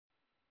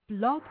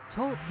Blog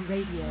Talk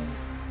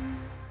Radio.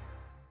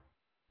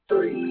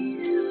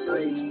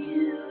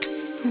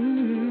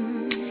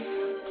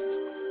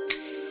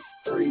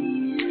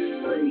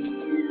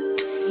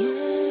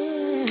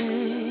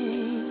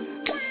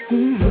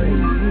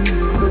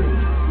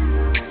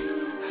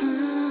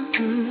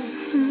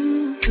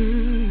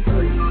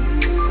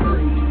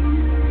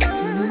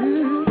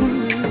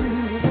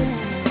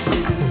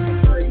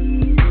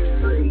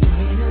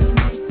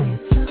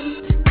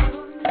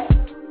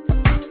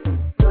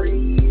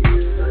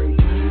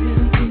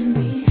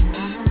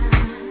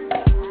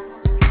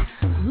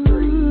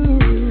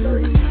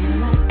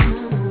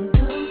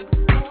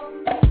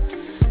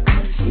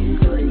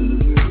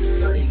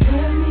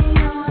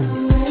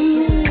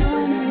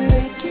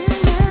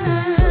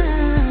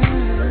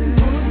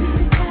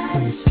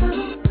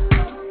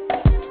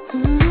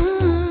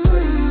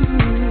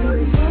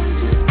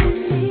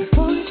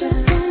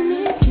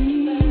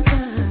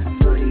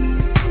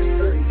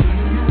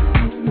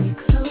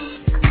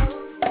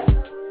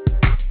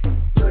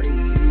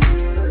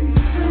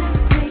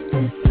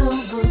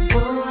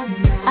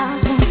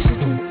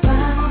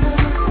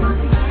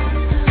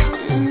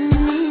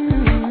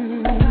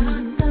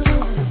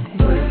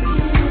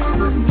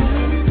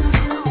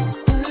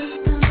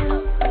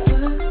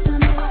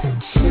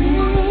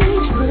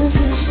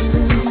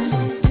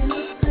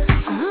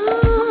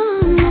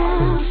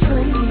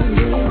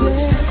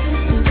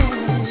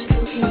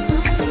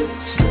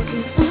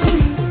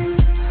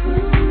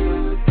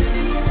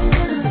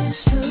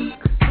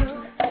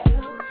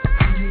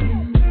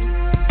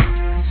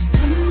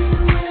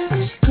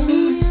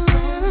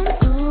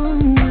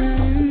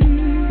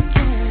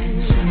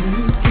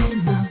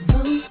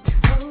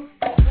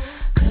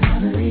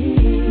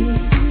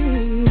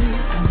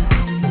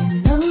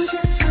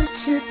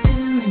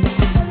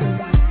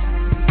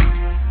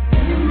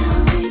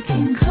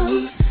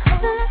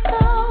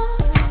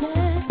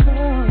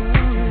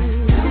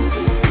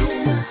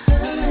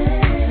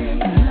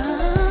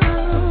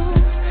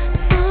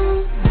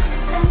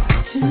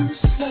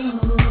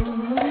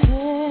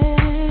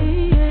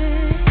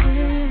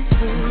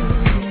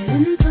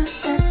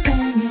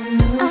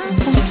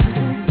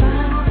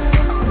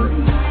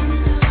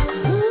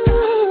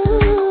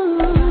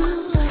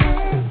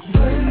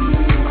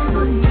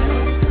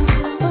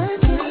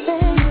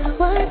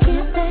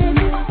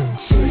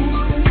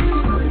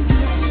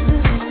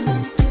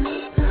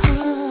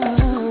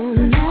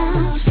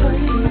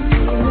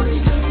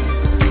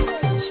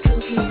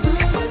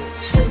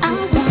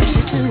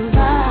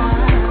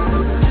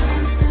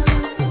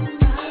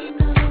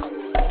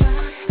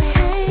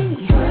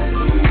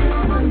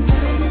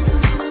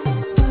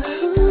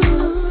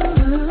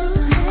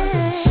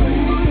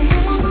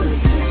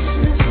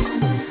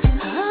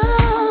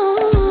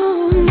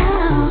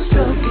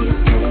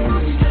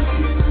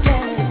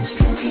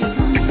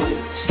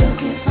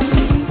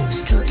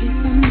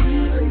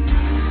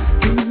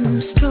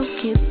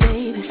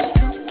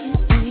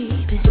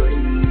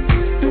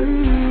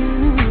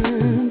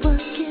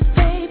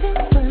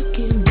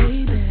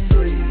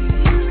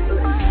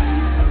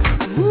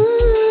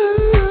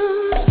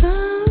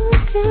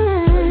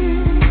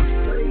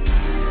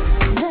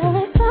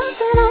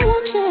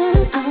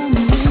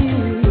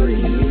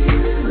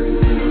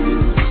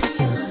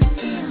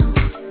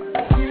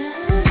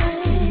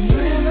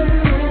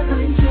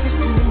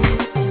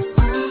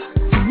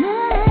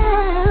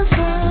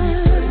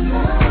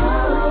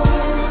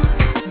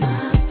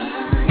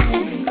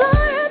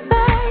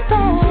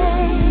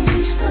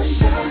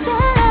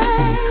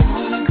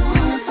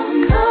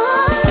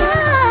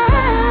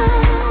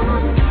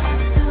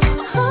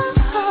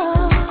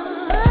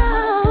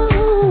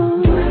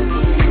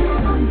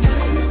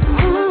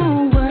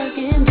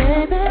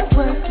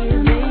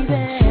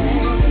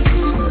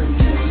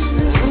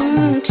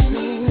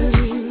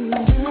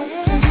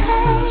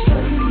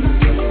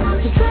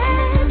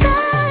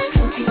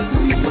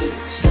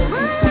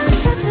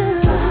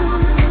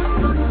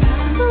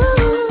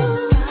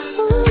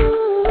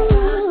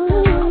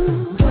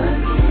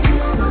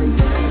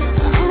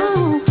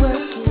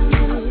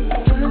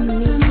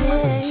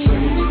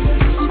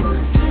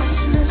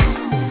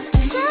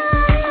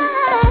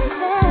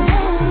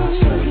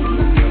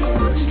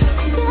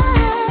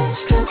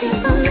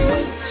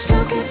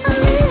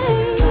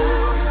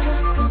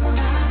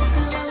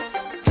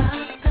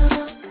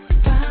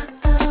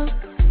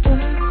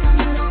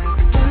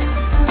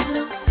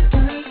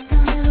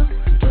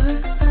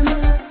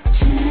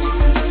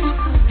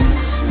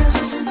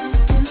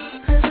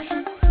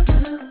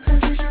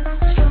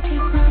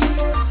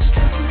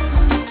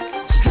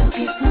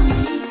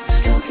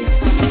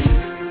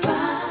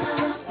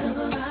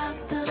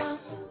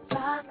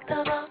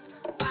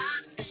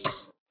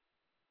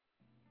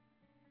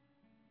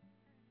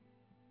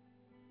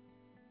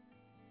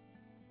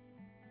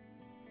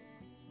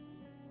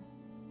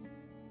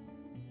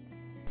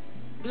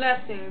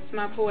 Blessings,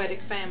 my poetic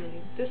family.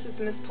 This is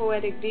Miss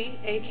Poetic D,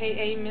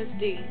 aka Miss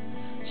D,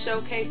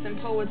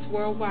 showcasing poets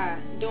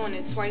worldwide, doing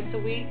it twice a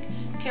week,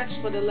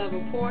 Catch For the Love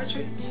of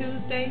Poetry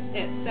Tuesdays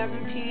at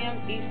 7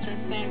 p.m.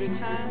 Eastern Standard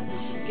Time.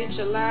 Get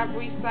your live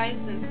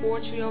recites and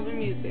poetry over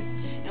music.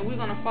 And we're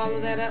going to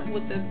follow that up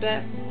with the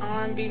best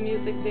R&B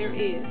music there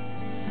is.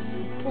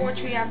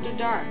 Poetry After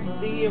Dark,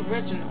 the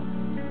original.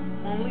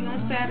 Only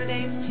on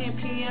Saturdays, 10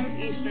 p.m.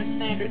 Eastern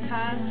Standard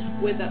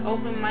Time, where the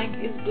open mic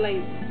is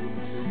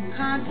blazing.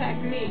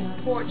 Contact me,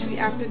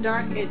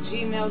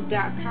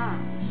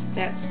 poetryafterdark@gmail.com.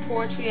 That's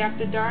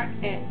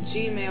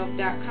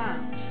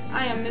poetryafterdark@gmail.com.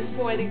 I am Miss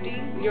Poetic D,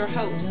 your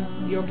host,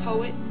 your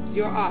poet,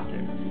 your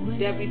author.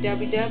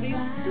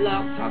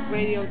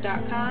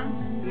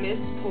 www.blogtalkradio.com, Miss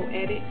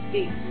Poetic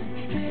D.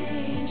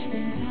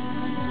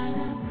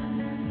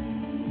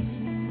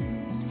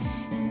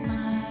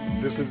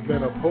 This has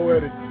been a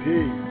Poetic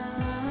D,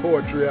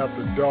 Poetry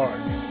After Dark,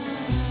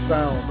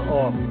 Sound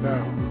Off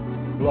Now,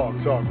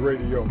 Blog Talk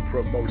Radio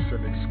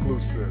promotion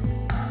exclusive.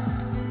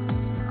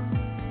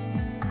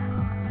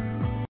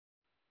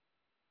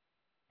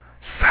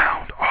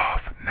 Sound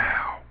Off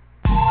Now.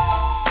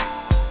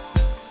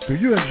 Do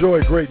you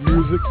enjoy great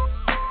music?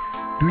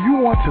 Do you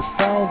want to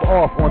sound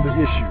off on the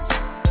issues?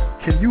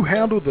 Can you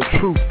handle the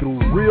truth through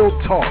real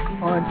talk,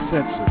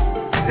 uncensored?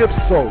 If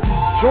so,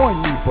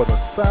 join me for the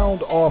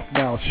Sound Off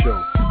Now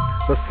show.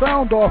 The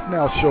Sound Off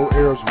Now show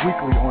airs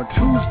weekly on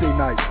Tuesday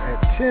nights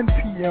at 10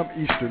 p.m.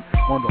 Eastern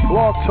on the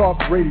Blog Talk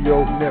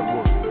Radio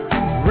Network.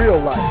 Real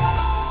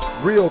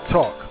life, real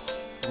talk,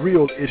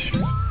 real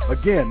issues.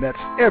 Again, that's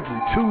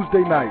every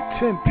Tuesday night,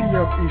 10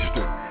 p.m.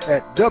 Eastern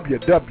at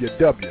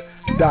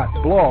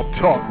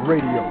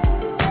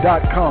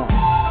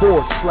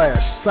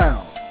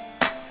www.blogtalkradio.com/sound-off-now.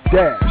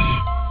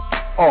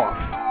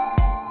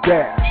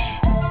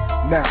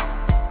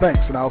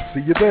 Thanks, and I'll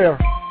see you there.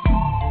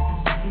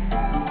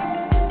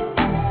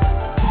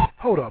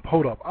 Hold up.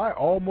 I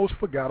almost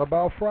forgot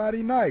about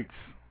Friday nights.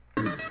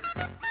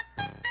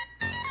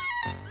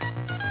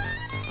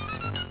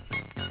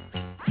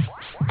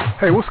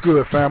 Hey, what's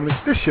good, family?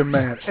 This your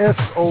man,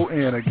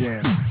 S.O.N.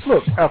 again.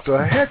 Look, after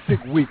a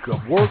hectic week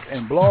of work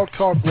and Blog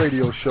Talk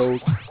Radio shows,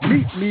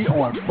 meet me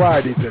on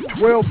Fridays at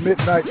 12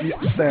 midnight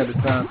Eastern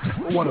Standard Time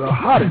for one of the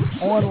hottest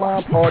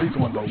online parties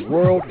on the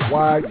World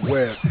Wide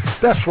Web.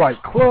 That's right,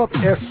 Club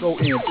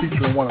S.O.N.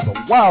 featuring one of the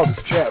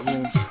wildest chat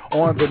rooms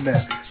on the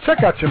net.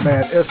 Check out your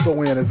man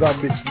S.O.N. as I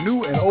mix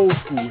new and old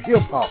school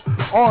hip-hop,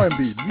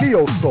 R&B,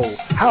 neo-soul,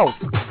 house,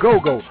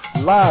 go-go,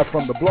 live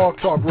from the Blog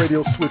Talk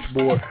Radio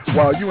switchboard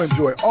while you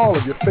enjoy all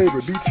of your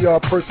favorite BTR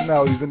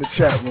personalities in the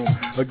chat room.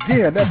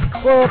 Again, that's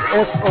Club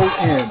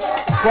S.O.N.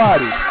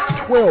 Friday,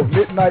 12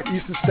 midnight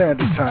Eastern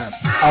Standard Time.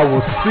 I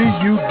will see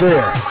you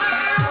there.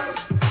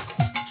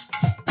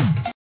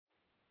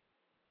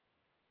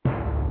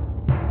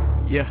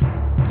 Yeah.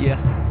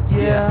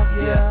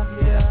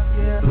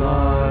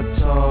 Blog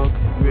Talk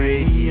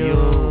Radio,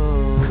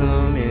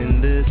 come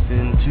and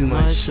listen to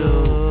my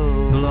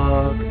show.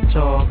 Blog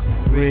Talk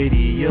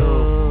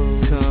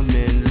Radio, come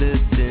and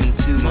listen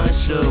to my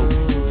show.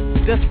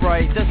 That's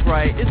right,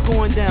 it's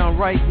going down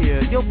right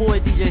here. Your boy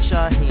DJ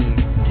Shaheem,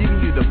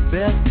 giving you the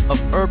best of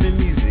urban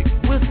music.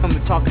 We're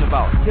talking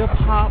about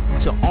hip-hop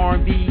to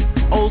R&B,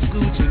 old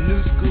school to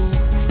new school,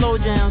 slow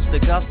jams to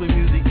gospel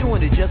music,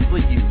 doing it just for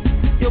you.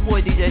 Your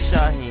boy DJ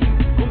Shaheem,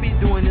 gonna be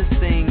doing this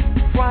thing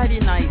Friday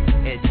nights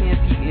at 10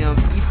 p.m.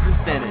 Eastern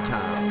Standard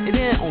Time. And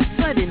then on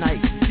Sunday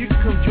night, you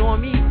can come join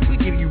me. We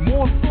give you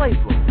more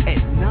flavor at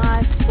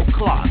 9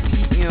 o'clock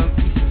p.m.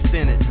 Eastern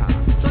Standard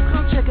Time. So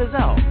come check us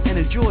out and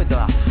enjoy the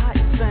hot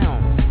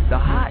sounds, the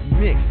hot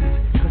mixes,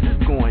 because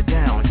it's going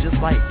down just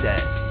like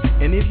that.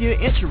 And if you're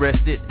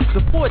interested,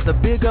 support the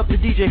Big Up the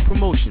DJ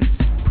promotions.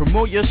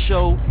 Promote your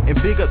show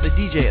and big up the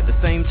DJ at the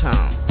same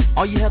time.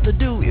 All you have to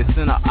do is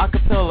send an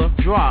acapella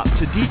drop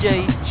to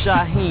DJ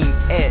Shaheem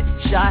at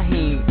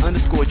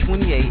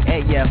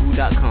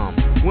Shaheem_28@yahoo.com.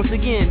 Once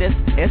again, that's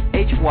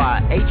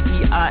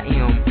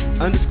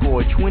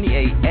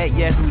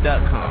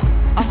SHYHEIM_28@yahoo.com.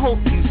 I hope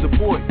you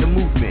support the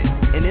movement.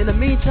 And in the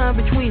meantime,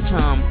 between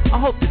time, I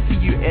hope to see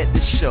you at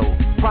the show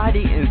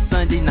Friday and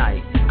Sunday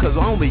night, because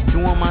I'm going to be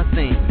doing my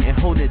thing and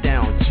holding it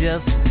down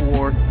just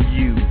for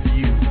you.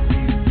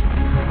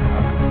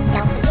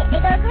 Don't forget to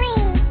go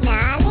green.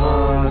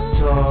 Blog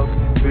Talk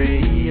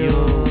Radio,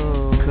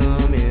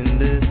 come and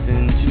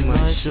listen to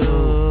my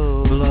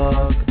show.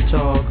 Blog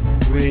Talk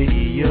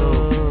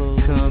Radio,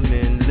 come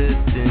and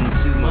listen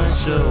to my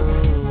show.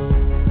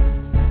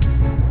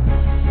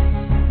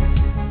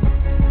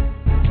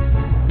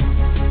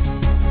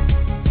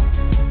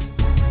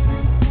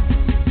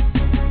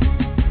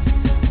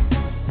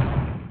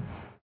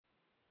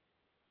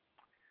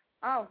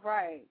 All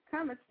right,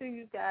 coming to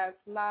you guys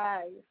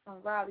live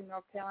from Raleigh,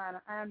 North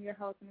Carolina. I'm your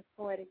host, Miss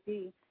Poetic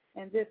D,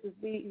 and this is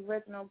the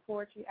original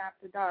Poetry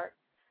After Dark.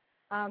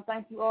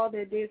 Thank you all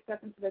that did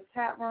step into the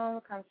chat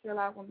room. Come chill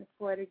out with Miss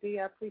Poetic D.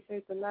 I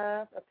appreciate the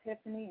love,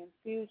 Epiphany,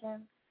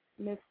 Infusion,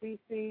 Miss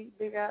CC,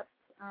 big ups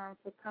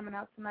for coming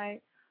out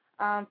tonight.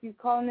 If you're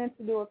calling in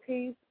to do a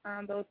piece,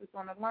 those that's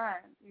on the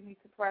line, you need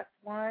to press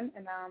 1,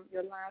 and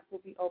your lines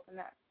will be open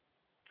up.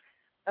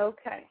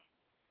 Okay.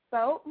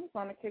 So I'm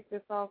going to kick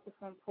this off with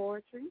some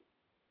poetry.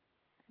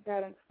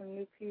 got into some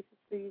new pieces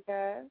for you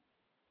guys.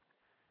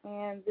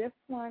 And this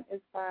one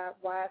is by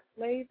Wise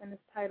Slave, and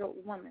it's titled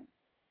Woman.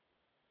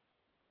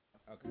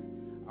 Okay.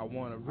 I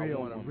want a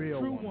real woman,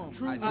 true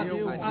woman,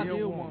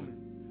 ideal woman.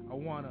 I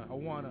want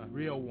a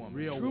real woman,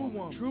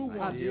 true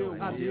woman,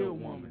 ideal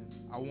woman.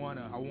 I want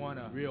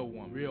a real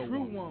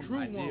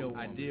woman,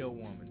 ideal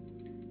woman.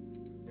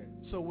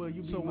 So will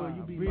you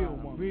be real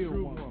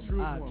woman,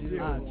 true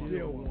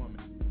ideal woman?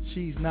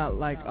 She's not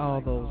like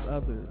all those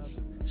others.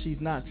 She's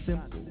not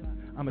simple.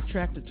 I'm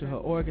attracted to her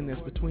organ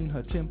that's between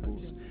her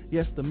temples.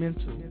 Yes, the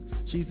mental.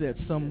 She's that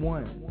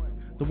someone,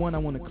 the one I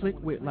want to click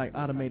with like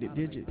automated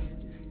digits.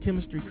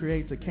 Chemistry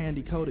creates a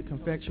candy-coated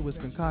confectuous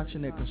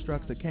concoction that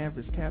constructs a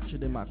canvas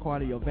captured in my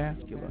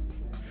cardiovascular.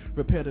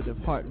 Repetitive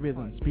heart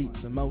rhythms,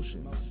 beats,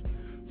 emotions.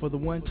 For the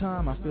one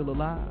time I feel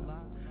alive,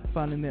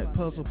 finding that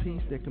puzzle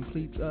piece that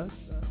completes us.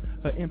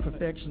 Her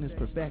imperfection is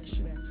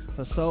perfection.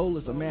 Her soul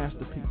is a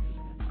masterpiece,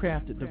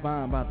 crafted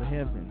divine by the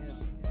heavens.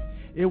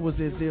 It was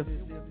as if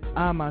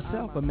I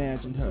myself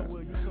imagined her,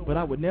 but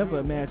I would never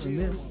imagine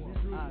this,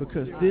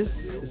 because this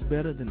is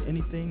better than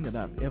anything that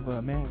I've ever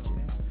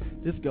imagined.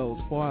 This goes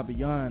far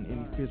beyond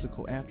any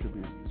physical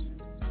attributes.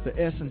 The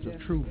essence of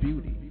true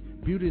beauty,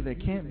 beauty that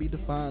can't be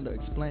defined or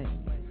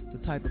explained, the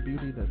type of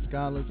beauty that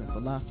scholars and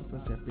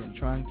philosophers have been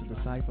trying to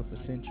decipher for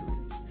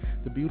centuries.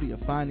 The beauty of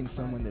finding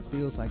someone that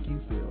feels like you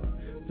feel,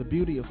 the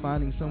beauty of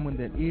finding someone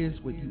that is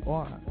what you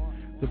are,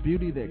 the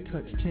beauty that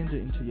cuts tender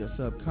into your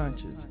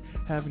subconscious,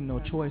 having no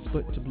choice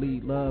but to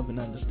bleed love and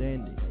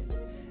understanding.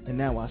 And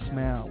now I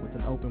smile with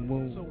an open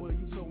wound,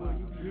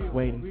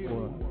 waiting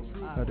for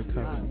her to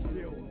cover me.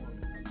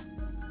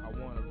 I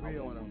want a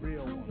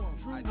real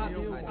woman,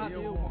 ideal woman.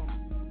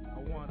 I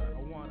want a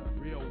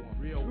real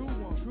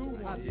woman, true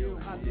woman,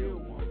 ideal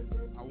woman.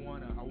 I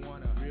want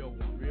a real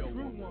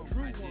woman,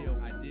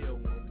 ideal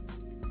woman.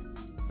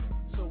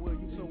 So will you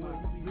be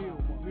real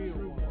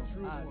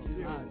woman,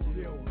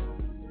 ideal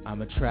woman?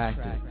 I'm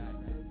attracted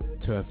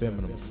to her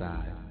feminine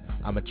side.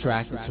 I'm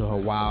attracted to her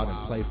wild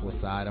and playful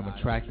side. I'm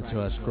attracted to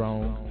her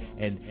strong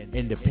and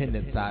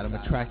independent side. I'm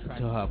attracted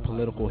to her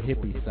political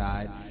hippie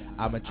side.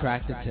 I'm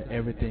attracted to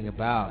everything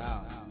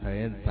about her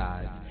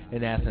inside.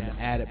 And as an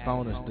added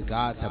bonus, the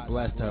gods have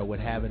blessed her with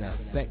having a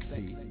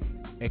sexy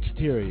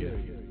exterior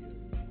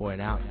or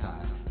an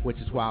outside. Which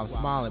is why I'm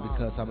smiling,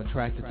 because I'm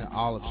attracted to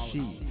all of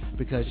she.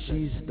 Because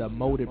she's the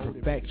molded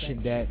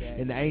perfection that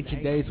in the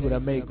ancient days would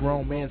have made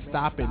grown men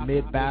stop in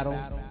mid-battle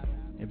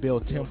and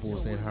build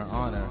temples in her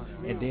honor,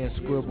 and then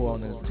scribble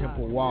on the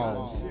temple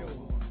walls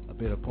a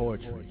bit of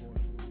poetry,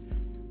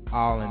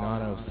 all in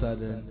honor of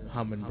Southern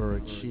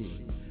Hummingbird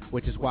she.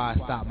 Which is why I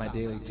stopped my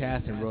daily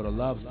task and wrote a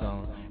love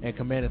song and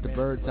commanded the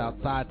birds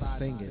outside to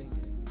sing it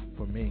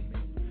for me.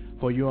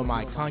 For you are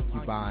my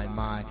concubine,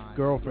 my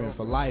girlfriend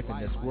for life in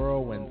this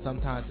world when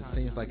sometimes it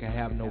seems like I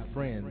have no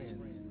friends.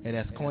 And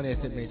as corny as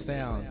it may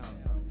sound,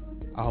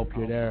 I hope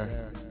you're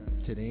there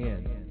to the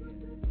end.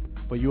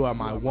 For you are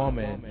my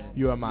woman,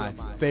 you are my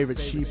favorite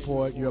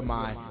sheeport, you're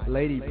my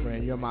lady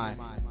friend, you're my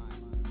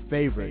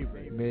favorite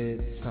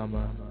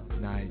midsummer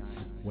night's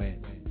wet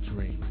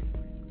dream.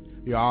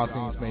 You're all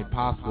things made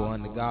possible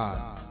under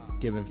God,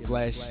 giving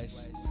flesh,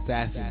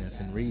 sassiness,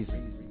 and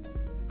reason,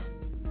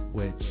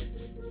 which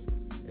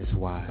is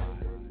why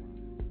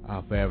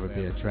I'll forever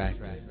be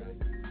attracted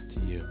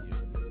to you,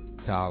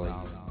 to all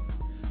of you,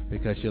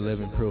 because you're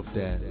living proof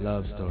that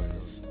love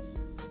stories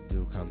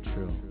do come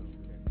true.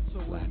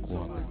 Black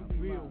woman,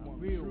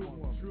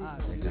 I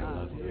think I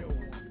love you.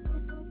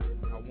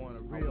 I want a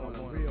real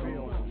one,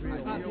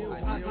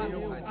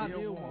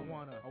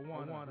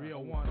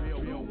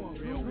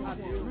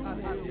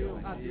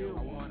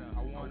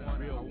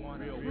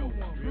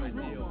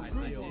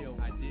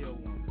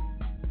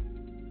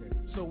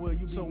 So will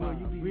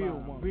you be real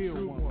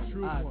one,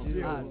 true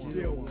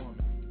ideal woman?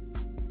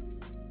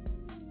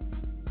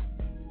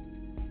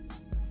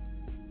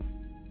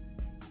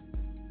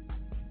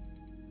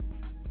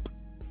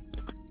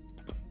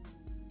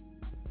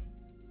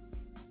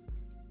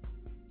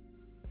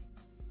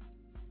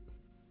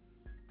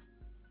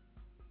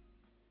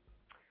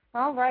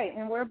 All right,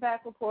 and we're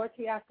back with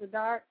Poetry After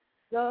Dark.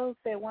 Those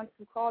that want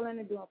to call in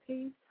and do a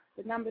piece,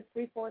 the number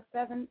is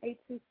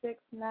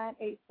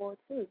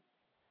 347-826-9842.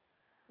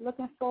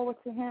 Looking forward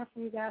to hearing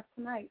from you guys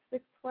tonight.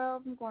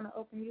 612, I'm going to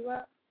open you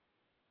up.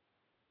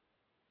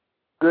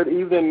 Good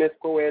evening, Miss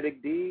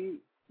Poetic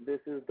D. This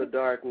is the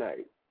Dark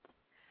Knight.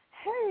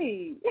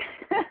 Hey.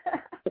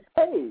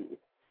 Hey.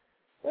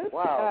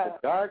 Wow,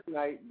 the Dark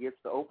Knight gets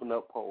to open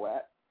up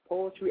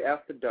Poetry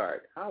After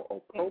Dark. How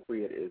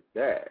appropriate is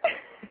that?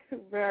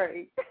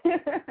 Very.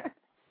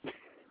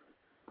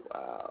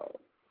 Wow.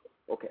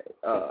 Okay.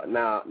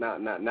 Now,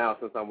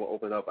 since I'm gonna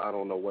open up, I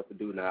don't know what to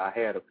do now. I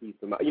had a piece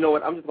in mind. You know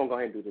what? I'm just gonna go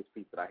ahead and do this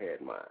piece that I had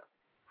in mind.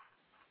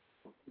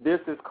 This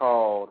is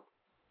called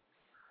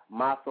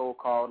My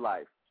So-Called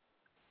Life.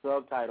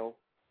 Subtitle: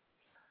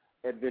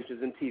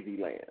 Adventures in TV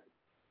Land.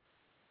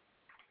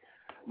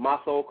 My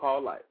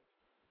so-called life.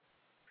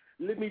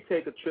 Let me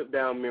take a trip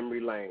down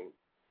memory lane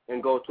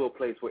and go to a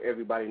place where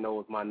everybody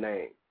knows my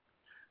name.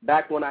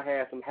 back when I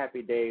had some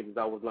happy days as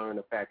I was learning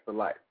the facts of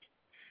life.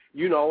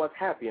 You know, I was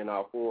happy in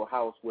our full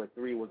house where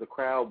 3 was a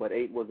crowd, but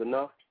 8 was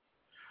enough.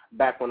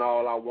 Back when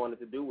all I wanted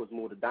to do was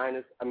move to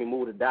Dallas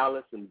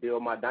and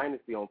build my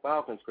dynasty on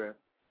Falcons Crest.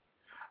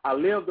 I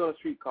lived on a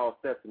street called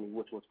Sesame,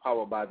 which was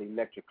powered by the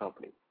electric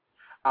company.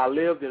 I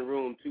lived in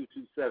room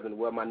 227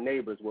 where my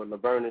neighbors were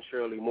Laverne and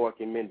Shirley,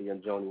 Morky, Mindy,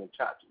 and Joni and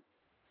Chachi.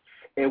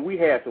 And we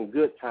had some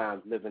good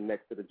times living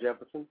next to the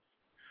Jeffersons.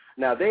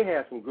 Now, they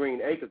had some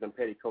green acres in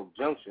Petticoat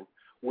Junction,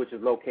 which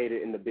is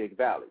located in the Big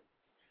Valley.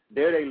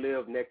 There they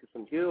lived next to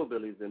some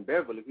hillbillies in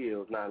Beverly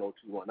Hills,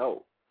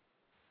 90210.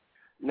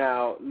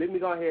 Now, let me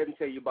go ahead and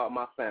tell you about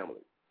my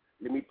family.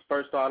 Let me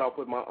first start off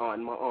with my aunt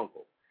and my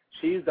uncle.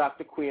 She's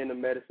Dr. Quinn, the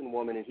medicine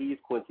woman, and he's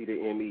Quincy, the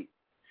M.E.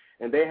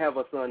 And they have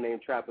a son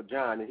named Trapper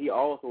John, and he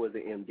also is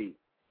an M.D.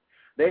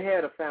 They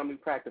had a family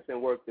practice and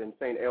worked in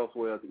St.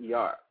 Elsewell's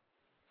ER.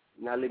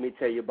 Now, let me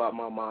tell you about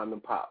my mom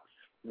and pops.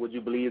 Would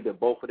you believe that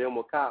both of them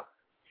were cops?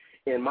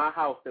 In my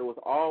house, there was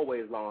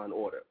always law and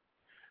order.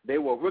 They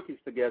were rookies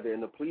together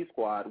in the police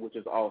squad, which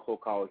is also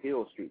called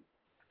Hill Street.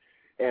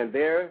 And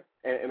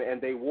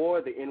they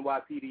wore the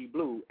NYPD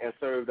blue and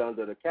served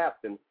under a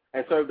captain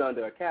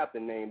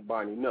named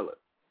Barney Miller.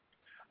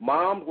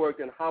 Mom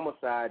worked in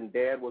homicide, and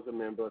Dad was a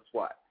member of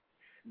SWAT.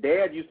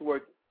 Dad used to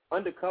work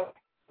undercover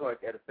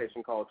at a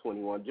station called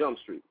 21 Jump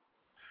Street.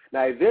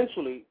 Now,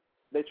 eventually,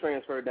 they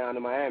transferred down to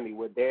Miami,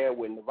 where Dad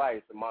went into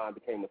Vice and Mom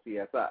became a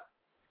CSI.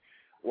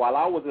 While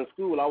I was in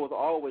school, I was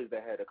always the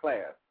head of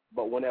class,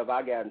 but whenever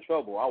I got in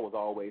trouble, I was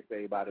always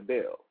saved by the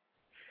bell.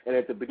 And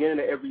at the beginning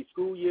of every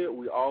school year,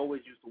 we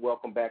always used to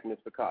welcome back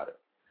Mr. Carter.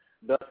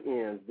 Thus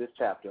ends this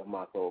chapter of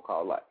my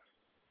so-called life.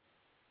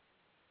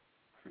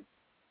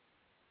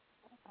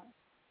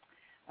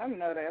 I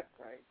know that's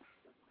right.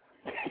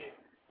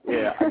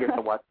 Yeah, I guess I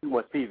watch too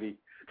much TV.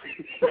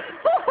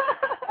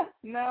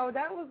 No,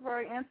 that was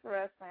very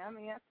interesting. I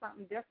mean, that's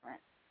something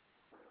different.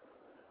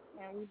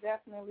 And we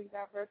definitely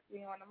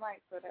diversity on the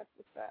mic, so that's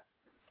what's up.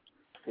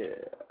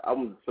 Yeah,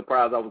 I'm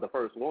surprised I was the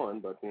first one,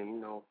 but then, you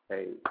know,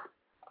 hey,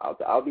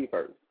 I'll be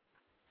first.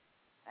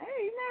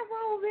 Hey, you're not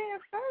wrong with being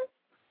first.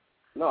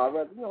 No, I'd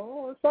rather,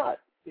 no, it's not.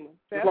 You know,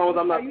 as long as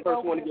I'm not the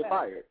first one to get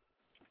fired.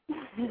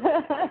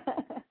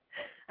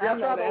 Yeah, I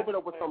try to open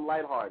up with something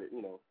lighthearted,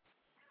 you know.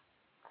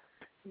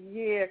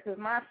 Yeah, because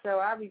my show,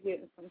 I be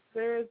getting some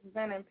serious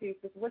venom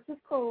pieces, which is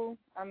cool.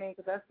 I mean,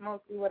 because that's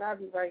mostly what I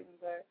be writing,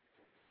 but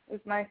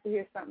it's nice to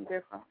hear something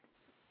different.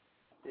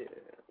 Yeah,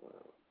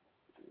 well,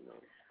 you know,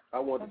 I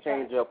want to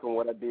change up from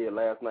what I did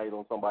last night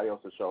on somebody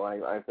else's show.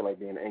 I feel like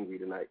being angry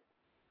tonight.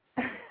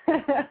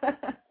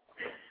 I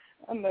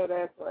know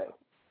that's right.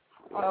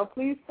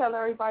 Please tell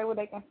everybody where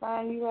they can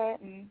find you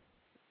at and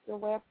your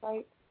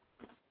website.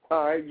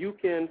 All right, you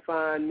can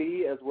find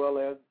me as well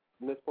as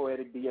Miss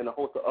Poetic D and a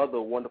host of other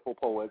wonderful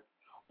poets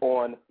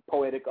on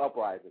Poetic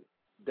Uprising,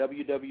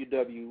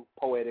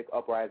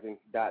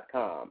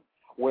 www.poeticuprising.com,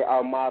 where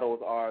our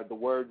mottos are the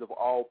words of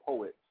all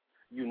poets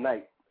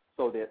unite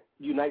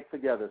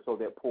together so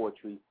that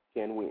poetry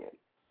can win.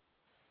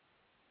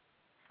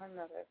 I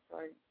know that's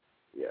right.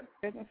 Yeah.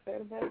 Couldn't say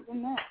it better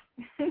than that.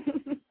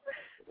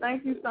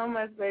 Thank you so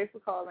much, babe, for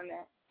calling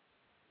that.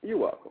 You're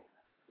welcome.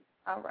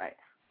 All right.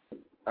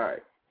 All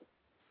right.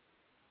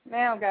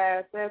 Now,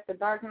 guys, as the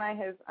Dark Knight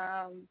has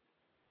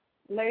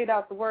laid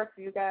out the work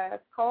for you guys,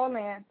 call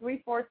in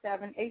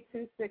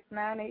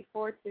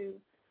 347-826-9842.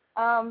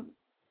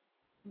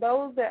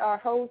 Those that are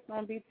hosts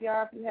on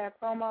BTR, if you have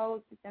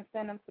promos, you can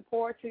send them to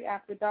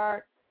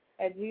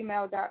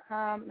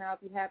poetryafterdark@gmail.com, and I'll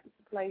be happy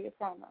to play your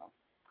promo.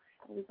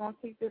 We're going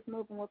to keep this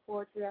moving with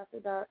Poetry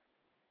After Dark.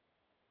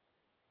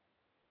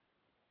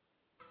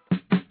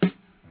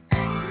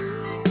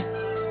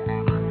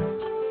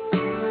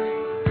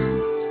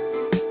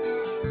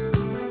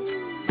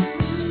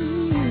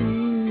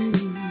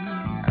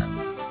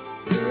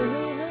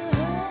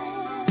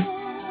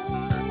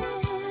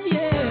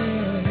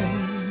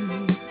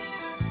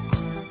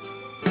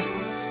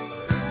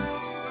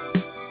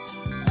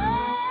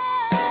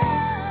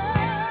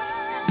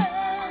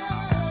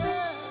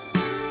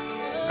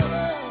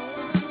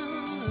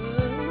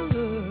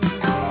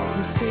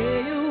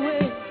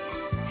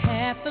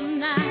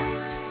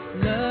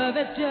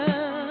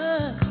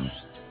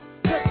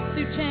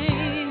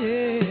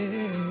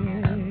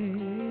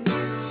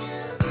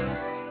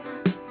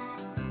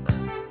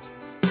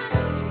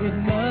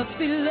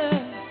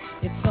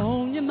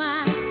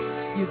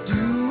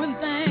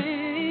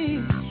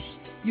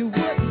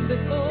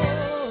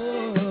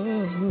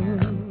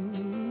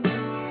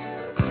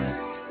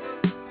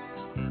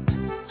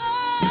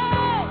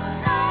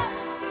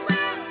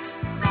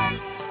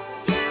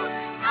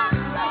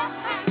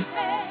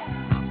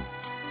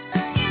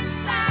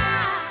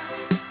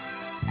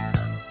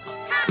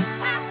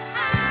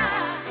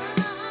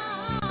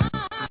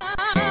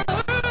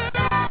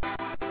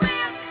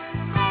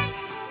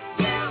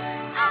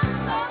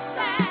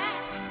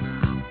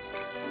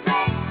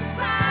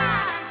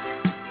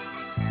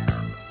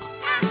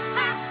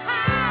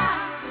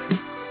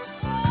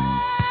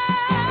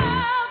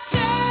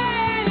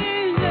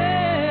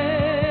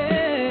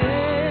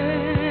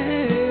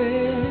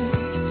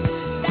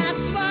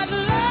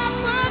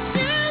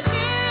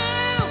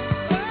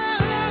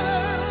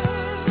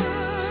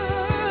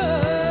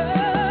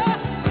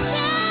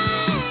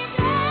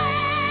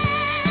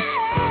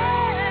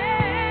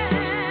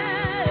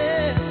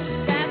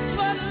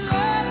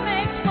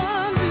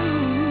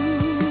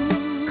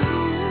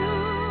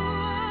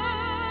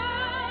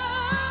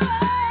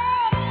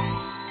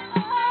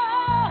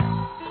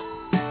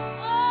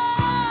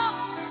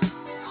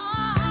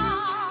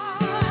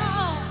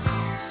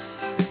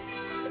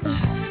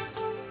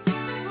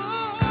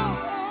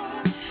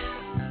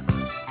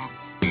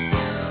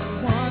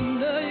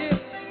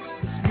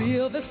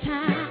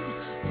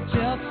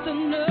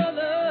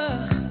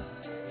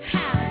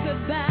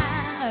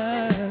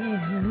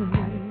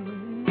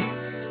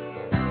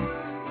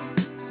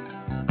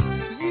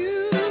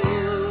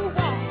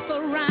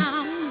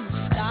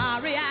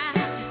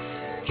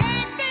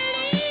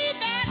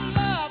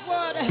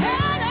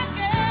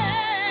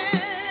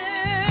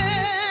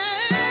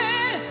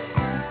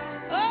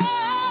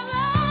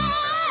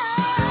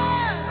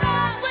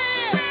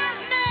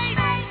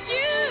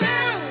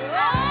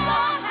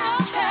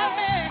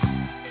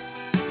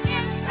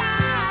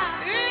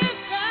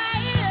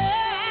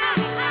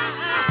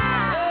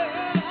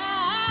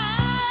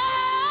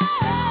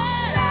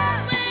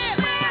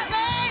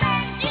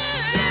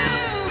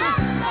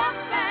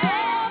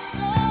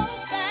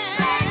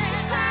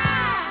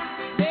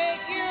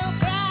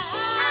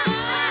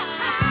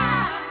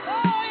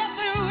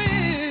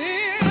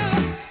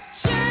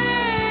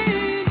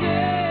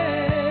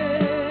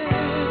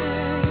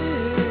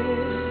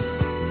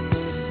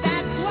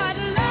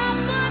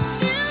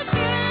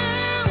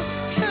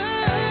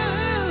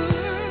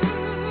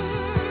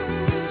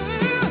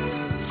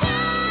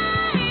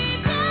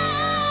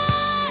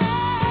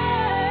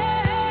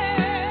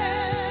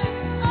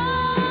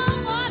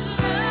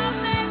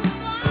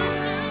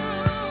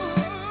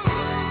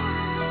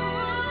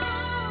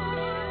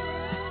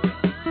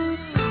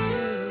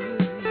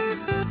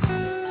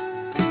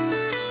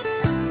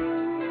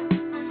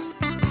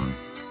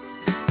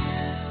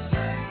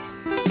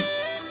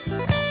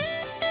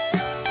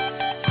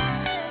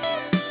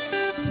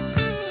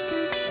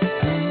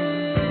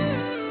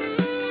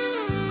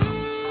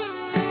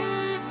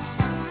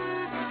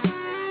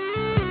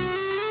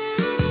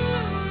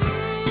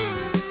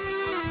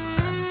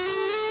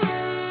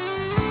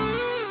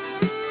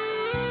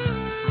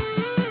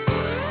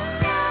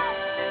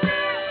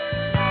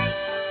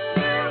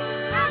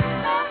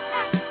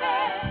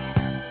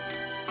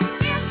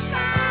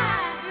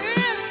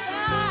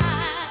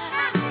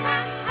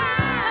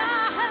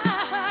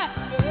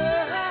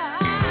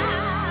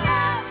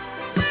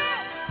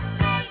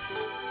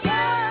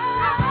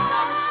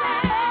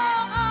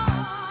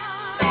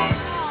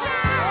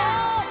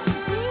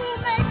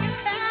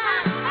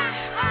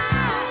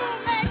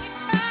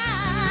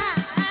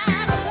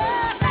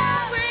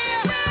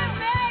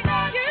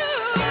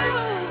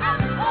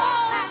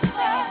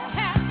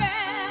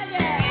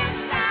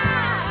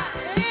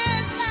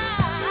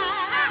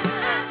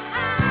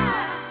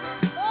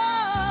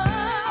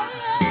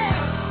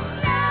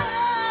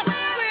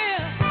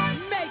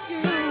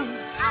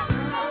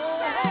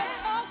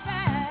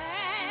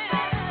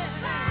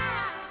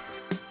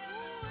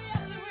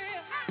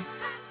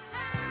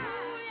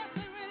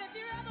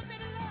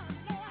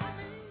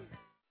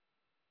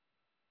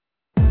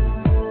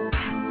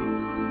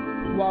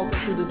 walking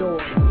through the door.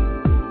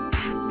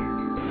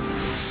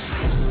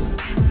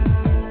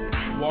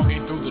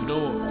 Walking through the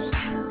doors.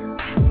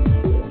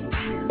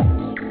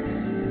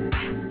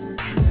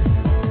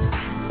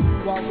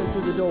 Walking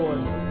through the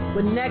doors.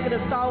 With negative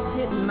thoughts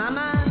hitting my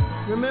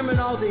mind, remembering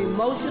all the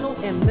emotional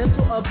and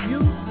mental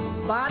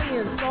abuse, body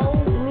and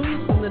soul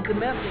bruised from the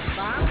domestic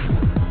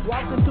violence,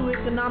 walking through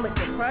economic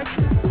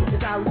depression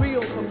as I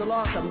reel from the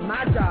loss of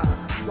my job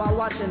while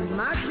watching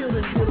my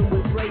children dealing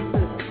with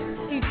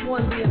racism, each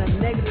one being a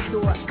negative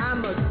door I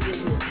must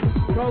deal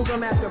with.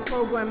 Program after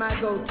program I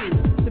go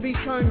to be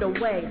turned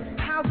away.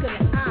 How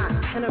can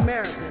I, an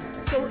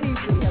American, so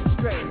easily have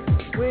strayed?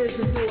 Where's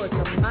the door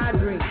to my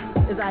dreams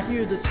as I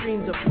hear the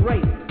screams of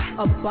rape,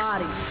 of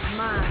body,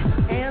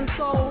 mind, and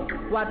soul,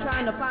 while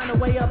trying to find a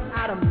way up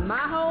out of my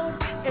hole?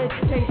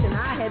 Education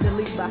I had to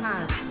leave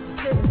behind.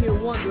 Sitting here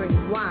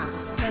wondering why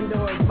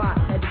Pandora's box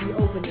had to be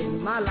opened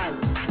in my life.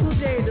 Who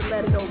dared to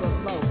let it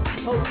overflow?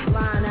 Hope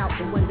flying out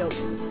the window.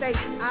 Faith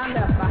I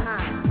left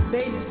behind.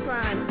 Babies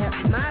crying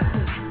at my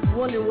feet,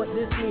 wondering what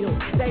this meal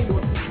they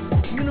will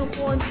eat.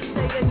 Uniforms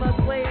say they must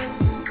wear,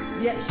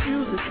 yet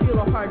shoes are still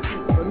a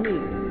hardship for me.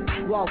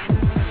 Walking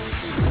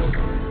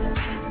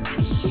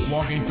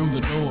through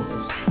the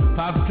doors.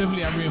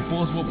 Positively, I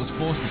reinforce what was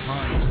forced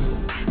upon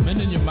you.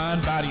 Mending your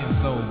mind, body,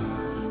 and soul.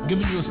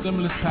 Giving you a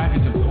stimulus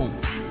package of hope.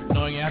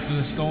 Knowing after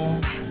the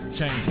storm,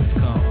 change has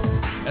come.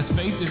 As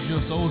faith is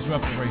your soul's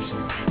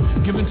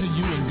reparation. Given to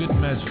you in good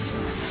measure.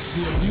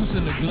 The abuse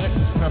and neglect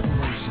is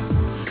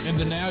preparation. In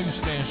the now you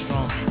stand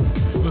strong.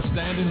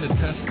 Withstanding the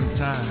test of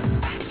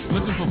time.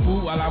 Looking for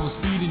food while I was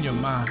feeding your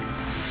mind.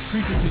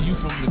 Preaching to you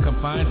from the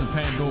confines of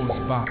Pandora's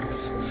box.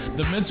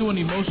 The mental and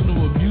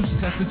emotional abuse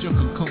tested your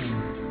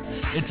cocoon.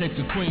 It takes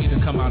a queen to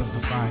come out of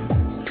the fire.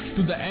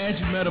 Through the ash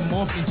you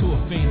metamorphed into a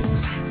phoenix.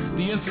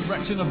 The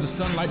insurrection of the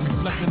sunlight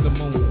reflecting the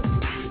moon.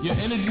 Your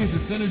energy is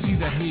the synergy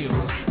that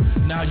heals.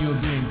 Now you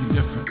are being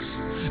the difference.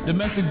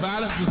 Domestic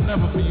violence was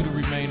never for you to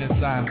remain in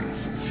silence.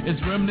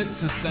 Its remnant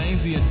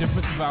sustains the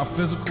indifference of our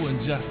physical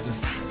injustice.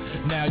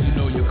 Now you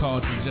know you're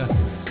called to justice.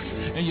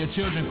 And your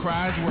children's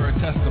cries were a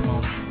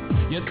testimony.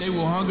 Yet they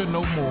will hunger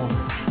no more.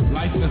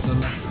 Life is a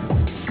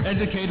lesson,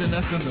 educating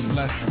us in the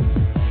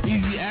blessing.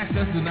 Easy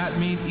access do not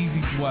mean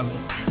easy dwelling.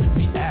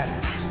 Be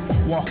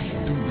addicts walking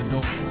through the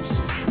doors.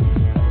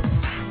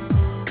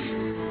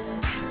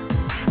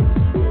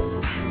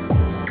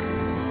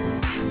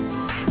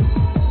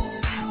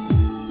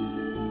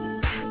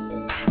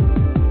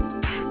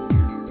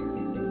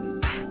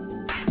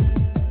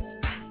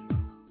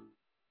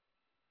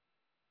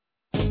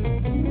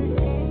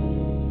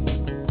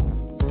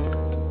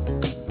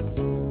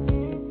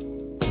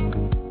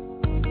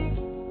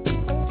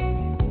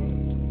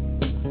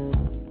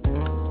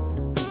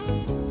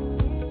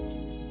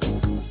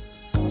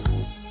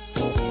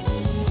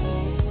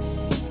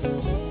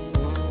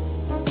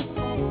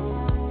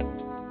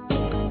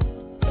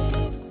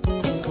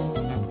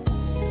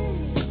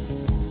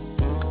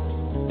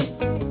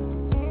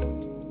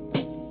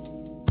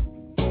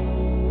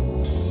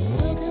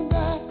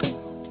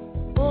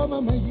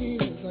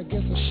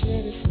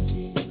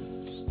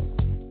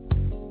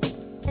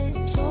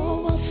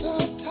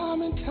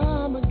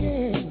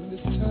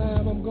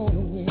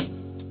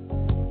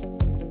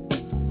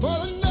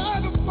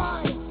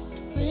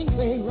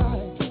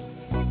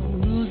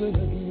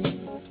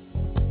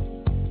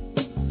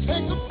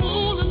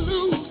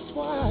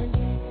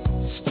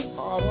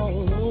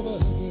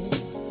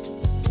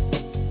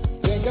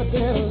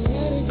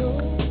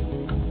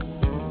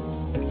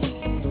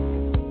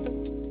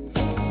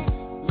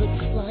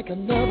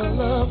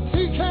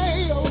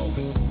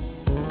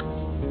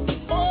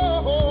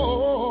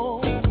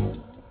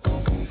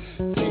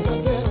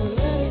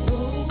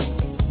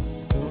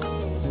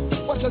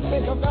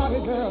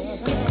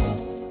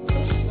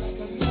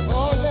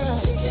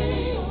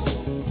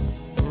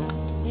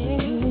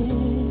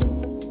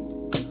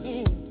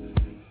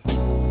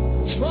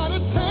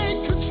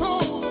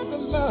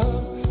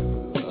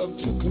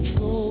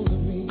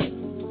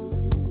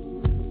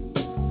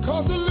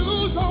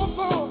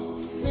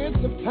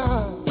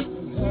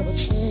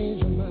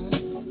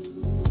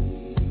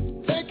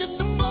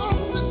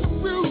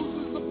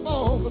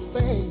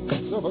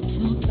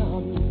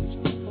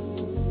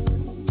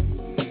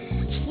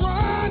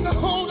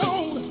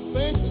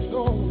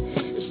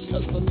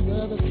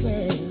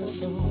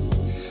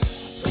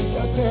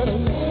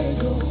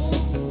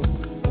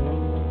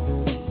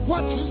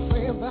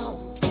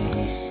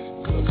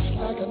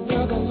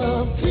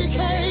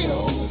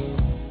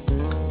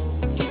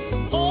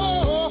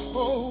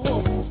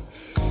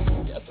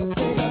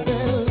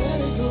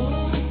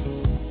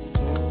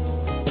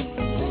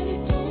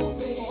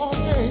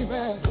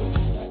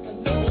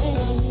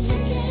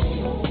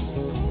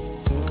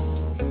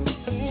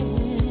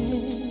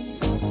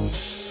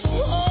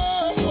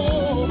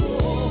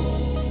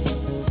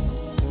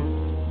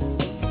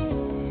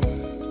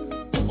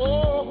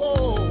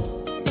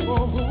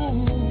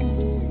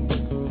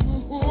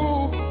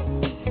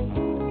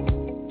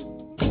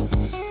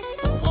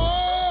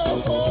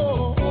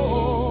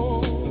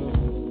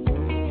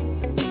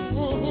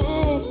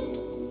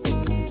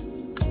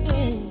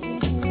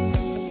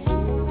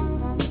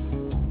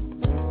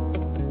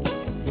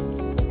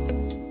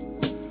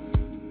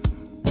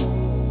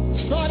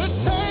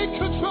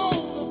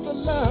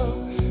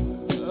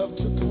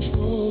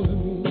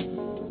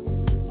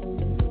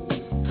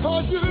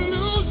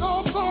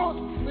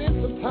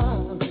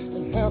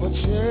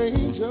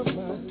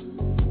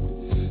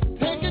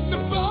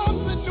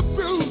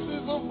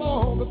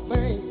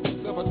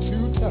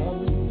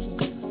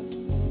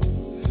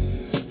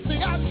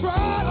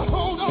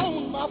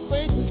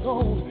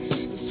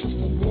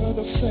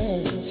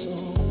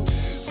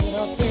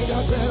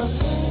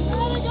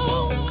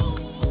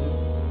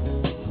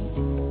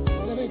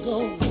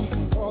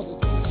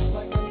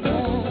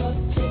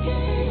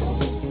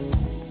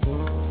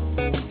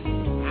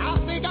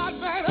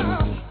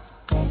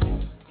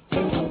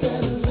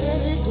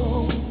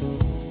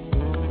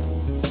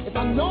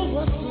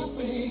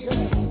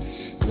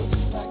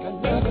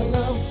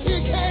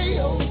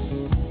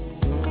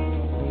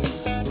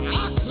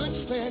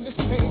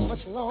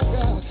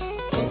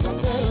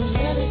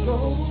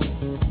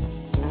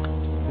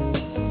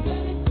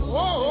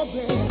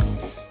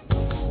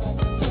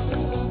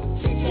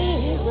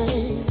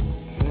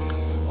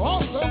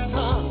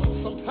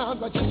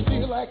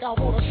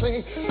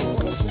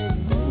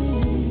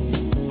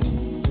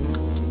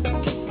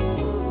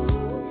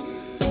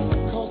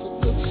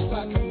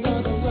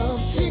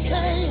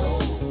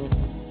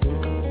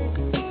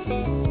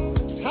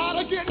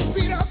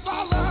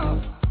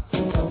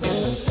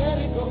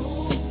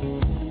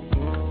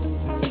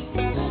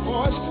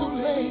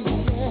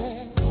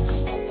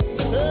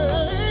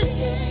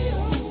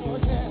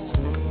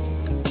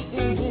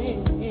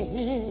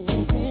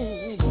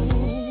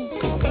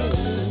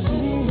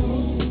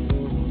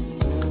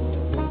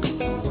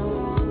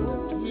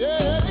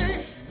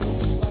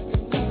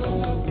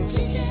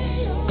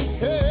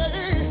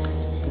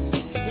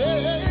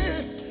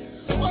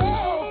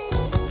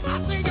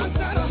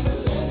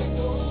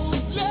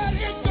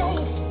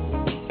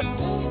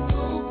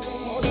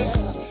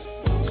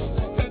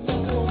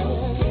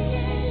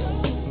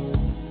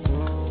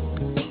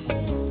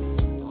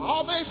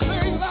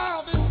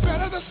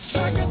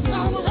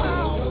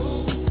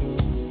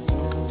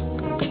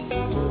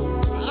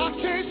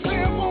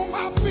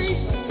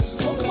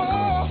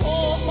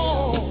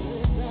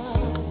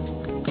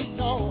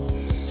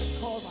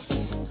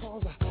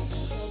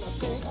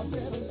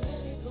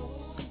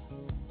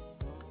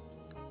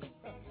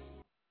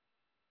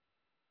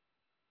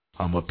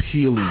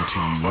 appealing to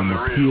you. I'm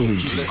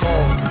appealing to you.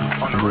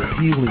 I'm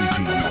appealing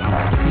to you. I'm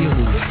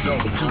appealing to you.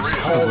 I'm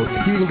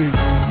appealing to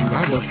you.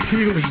 I'm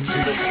appealing to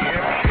you.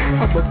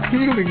 I'm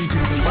appealing to you.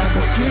 I'm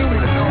appealing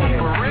to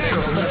you.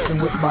 It's messing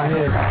with my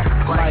head.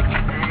 Like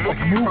a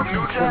movie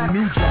from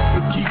New Jack.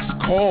 It keeps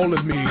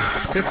calling me.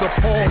 It's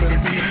appalling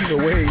me the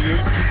way it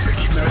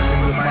keeps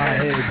messing with my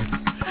head.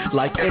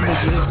 Like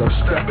images of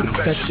strep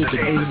infected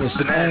and anus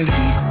and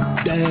angry.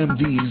 Damn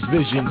these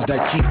visions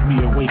that keep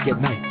me awake at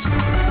night.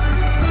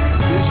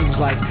 Visions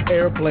like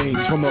airplanes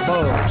from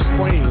above,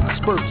 spraying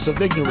spurts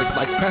of ignorance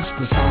like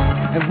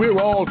pesticide. And we're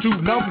all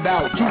too numbed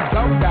out, too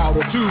dumbed out,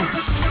 or too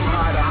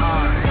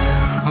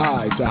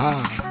high to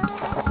high.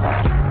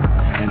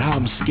 And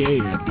I'm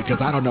scared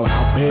because I don't know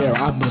how bare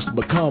I must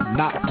become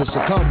not to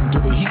succumb to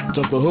the heat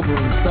of the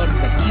hovering sun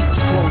that keeps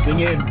closing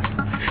in.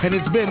 And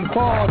it's been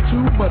far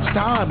too much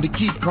time to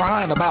keep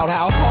crying about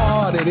how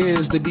hard it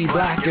is to be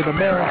black in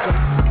America.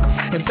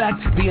 In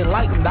fact, the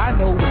enlightened I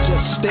know would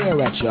just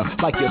stare at you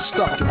like you're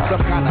stuck in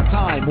some kind of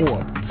time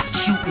warp.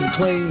 Shooting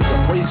claims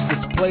of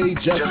racist play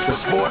just for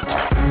sport.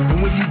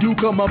 And when you do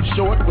come up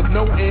short with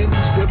no ends,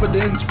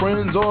 dividends,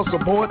 friends, or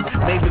support,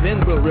 maybe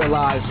then we'll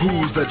realize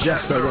who's the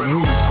jester and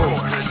who's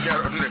forced.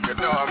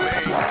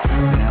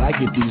 Man, I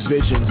get these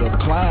visions of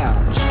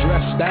clowns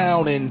dressed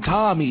down in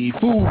Tommy,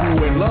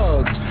 Fubu, and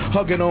lugs,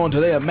 hugging on to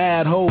their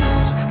mad hoes.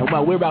 And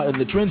while we're out in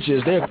the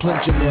trenches, they're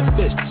clenching their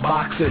fists,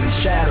 boxing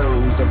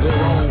shadows of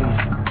their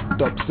own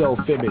up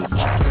self-image.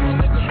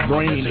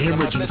 Brain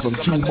hemorrhaging from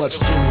too much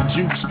gin and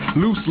juice,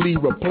 loosely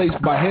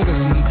replaced by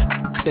Hennessy.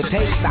 The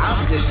taste,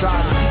 I'm just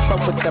trying to keep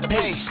up with the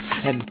pace.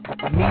 And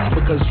me,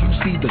 because you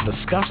see the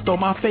disgust on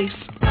my face.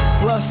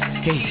 Plus,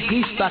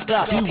 he stuck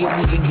up, he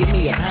wouldn't even give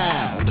me a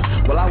pound.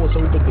 Well, I was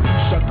hoping that you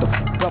shut the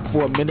fuck up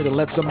for a minute and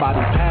let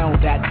somebody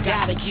pound that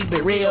gotta keep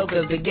it real,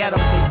 cause the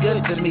ghetto is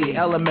good to me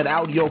element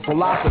out your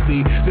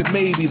philosophy, that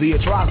maybe the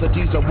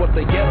atrocities of what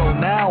the ghetto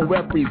now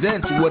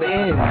represents would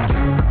end.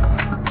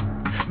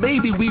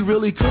 Maybe we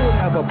really could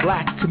have a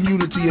black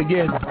community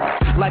again,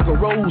 like a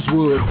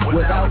Rosewood,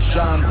 without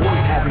John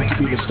Boyd having to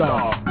be the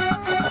star.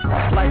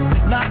 Like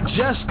not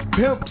just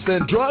pimps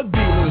and drug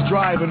dealers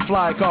driving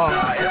fly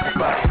cars.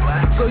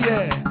 So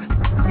yeah,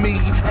 me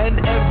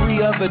and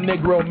every other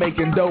Negro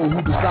making dough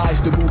who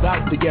decides to move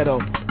out the ghetto.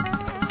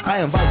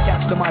 I invite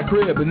cats to my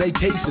crib and they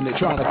tasting it,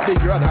 trying to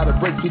figure out how to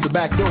break through the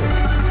back door.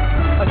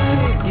 A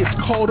kid gets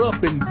caught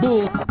up in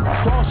bull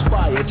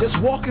crossfire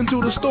just walking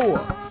through the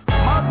store.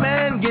 My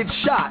man gets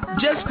shot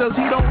just cause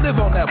he don't live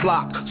on that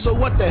block. So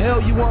what the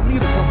hell you want me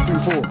to come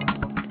through for?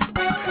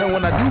 And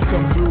when I do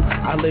come through,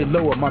 I lay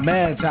low at my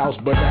man's house,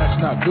 but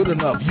that's not good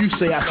enough. You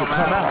say I should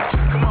come out.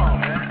 Come on,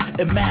 man.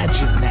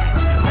 Imagine that.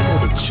 I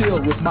go to chill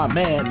with my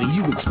man and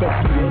you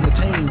expect me to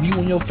entertain you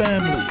and your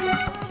family.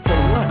 For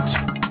what?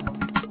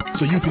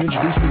 So you can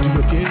introduce me to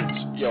your kids?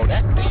 Yo,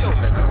 that deal,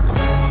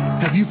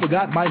 nigga. Have you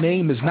forgot my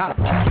name is not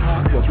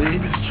Tupac or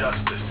Big?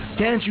 Justice.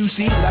 Can't you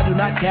see that I do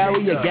not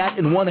carry a gat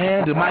in one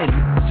hand and my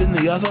in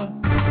the other?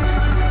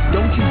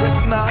 Don't you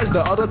recognize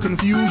the utter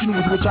confusion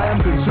with which I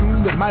am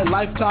consumed, that my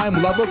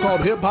lifetime lover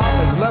called hip-hop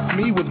has left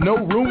me with no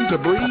room to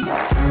breathe?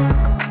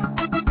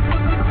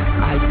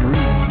 I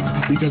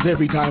breathe because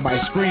every time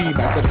I scream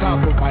at the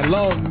top of my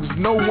lungs,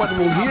 no one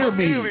will hear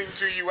me.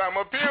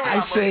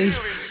 I say,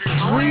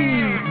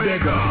 dream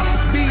bigger,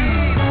 be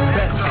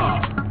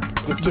better.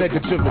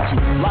 Negativity.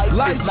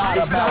 Life is not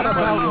about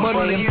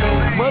money and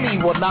fame. Money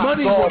will not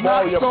solve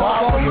all your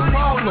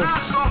problems.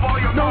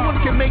 No one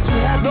can make you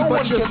happy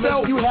but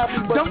yourself.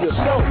 Don't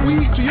smoke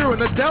weed till you're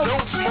an adult.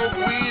 Don't smoke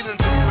weed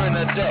until you're an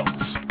adult.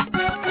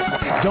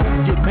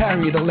 Don't get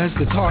married unless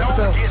it's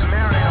heartfelt.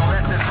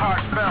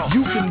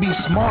 You can be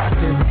smart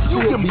and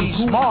still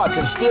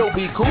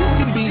be cool. You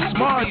can be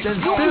smart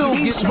and still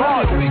get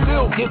smart and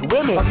still get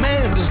women. A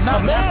man does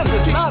not have to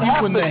kick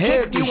you in the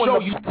head to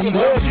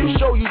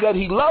show you that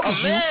he loves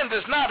you. A man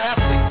does not have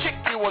to kick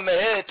you in the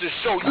head to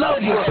show you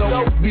love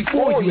yourself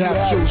before you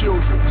have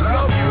children.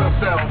 Love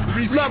yourself.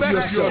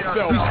 Respect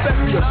yourself.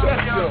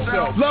 Respect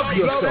yourself. Love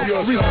yourself.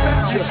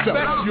 Respect yourself.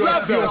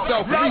 Love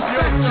yourself.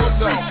 Respect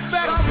yourself.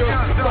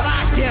 But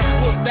I can't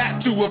put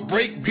that to a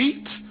break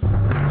beat.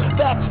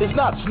 That is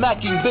not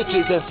smacking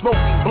bitches and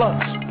smoking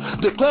blunts.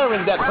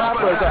 Declaring that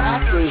rappers are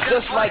actors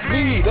just like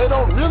me. They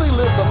don't really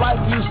live the life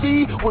you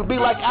see. Would be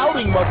like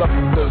outing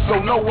motherfuckers, so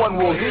no one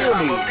will hear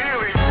me.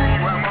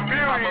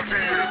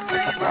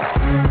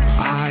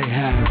 I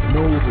have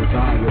no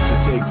desire to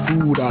take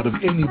food out of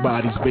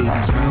anybody's baby's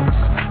mouth.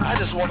 I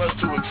just want us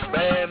to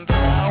expand the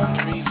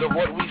boundaries of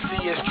what we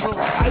see as truth.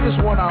 I just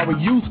want our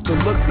youth to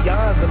look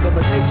beyond the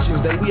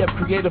limitations that we have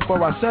created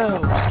for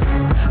ourselves.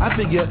 I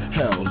figure,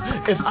 hell,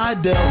 if I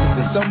delve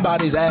into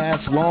somebody's ass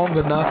long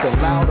enough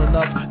and loud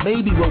enough,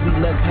 maybe what we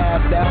let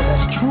pass down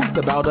as truth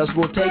about us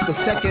will take a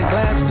second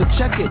glance to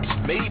check it.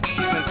 Maybe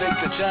even take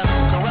the chance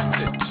to correct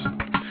it.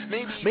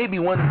 Maybe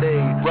one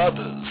day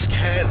brothers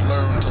can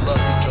learn to love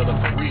each other other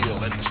for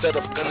real. And instead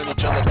of gunning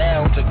each other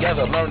down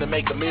together, learn to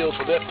make the meals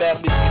for their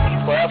families can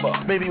eat forever.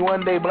 Maybe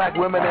one day black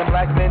women and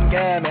black men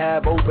can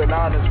have open,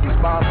 honest,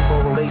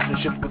 responsible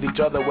relationships with each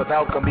other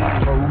without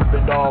competing for who's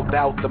been dogged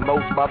out the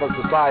most by the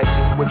society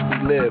in which we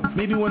live.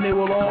 Maybe one day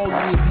we'll all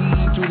give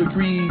heed to the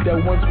creed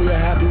that once we are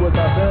happy with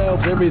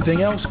ourselves,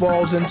 everything else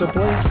falls into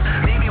place.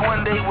 Maybe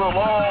one day we'll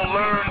all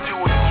learn to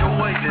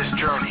enjoy this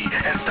journey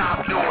and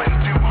stop doing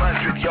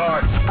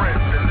 200-yard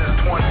sprints in this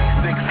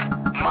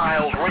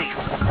 26-mile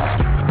race.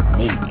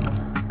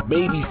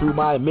 Maybe through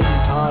my many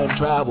time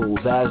travels,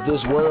 as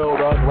this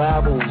world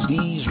unravels,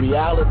 these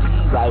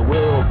realities I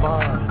will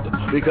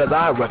find, because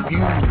I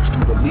refuse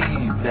to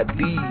believe that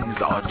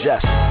these are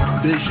just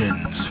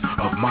visions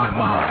of my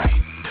mind.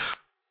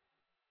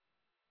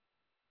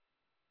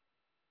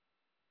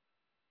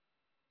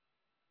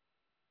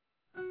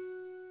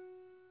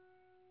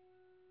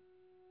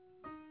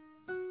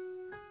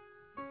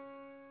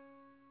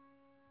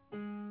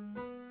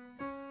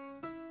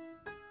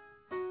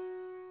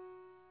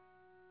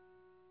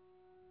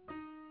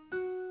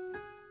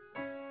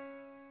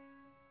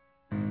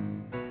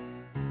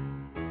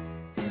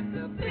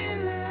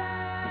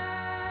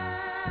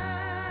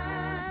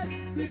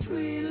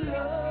 Between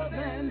love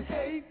and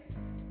hate,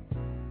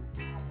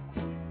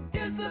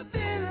 it's a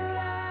thin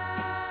line.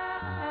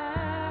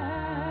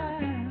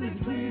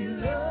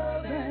 Between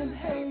love and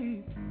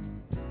hate,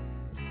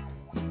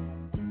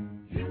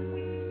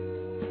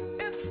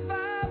 it's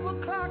 5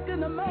 o'clock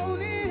in the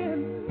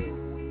morning.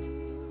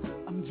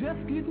 I'm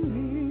just getting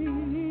in.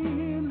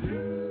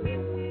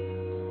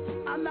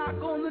 I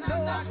knock on the door.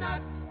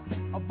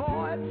 A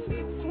voice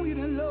sweet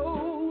and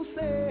low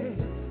says,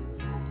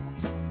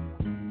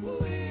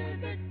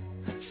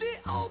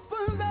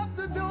 opened up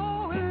the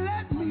door and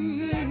let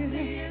me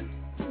in.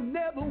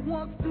 Never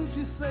once did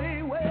she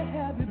say, where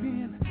have you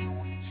been?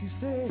 She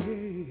said,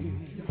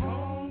 you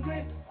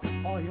hungry?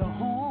 Are you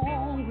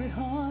hungry,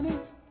 honey?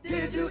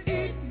 Did you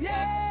eat?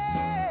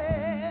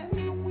 Yeah.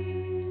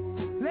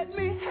 Let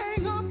me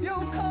hang up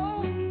your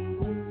coat.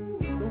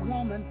 The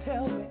woman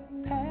tell me,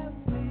 pass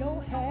me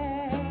your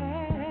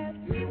hat.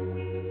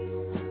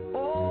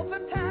 All the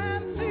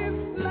time she's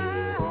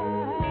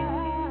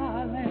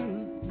smiling,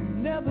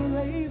 never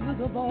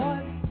raises a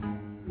voice.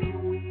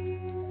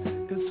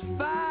 It's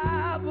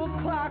 5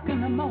 o'clock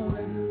in the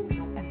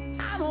morning, and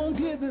I don't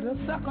give it a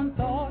second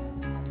thought.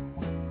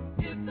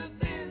 It's a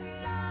thin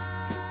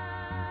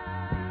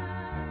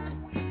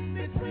line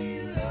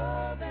between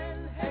love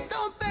and hate.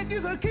 Don't think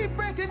you can keep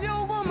breaking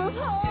your woman's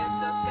heart.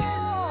 It's a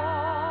thin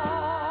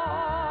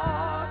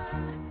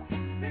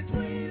line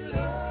between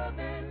love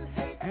and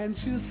hate. And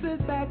she'll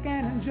sit back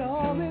and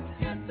enjoy it.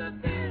 It's a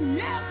thin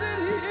yes,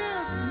 it is.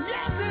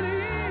 Yes, it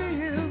is.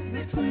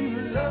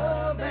 Between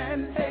love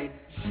and hate,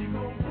 she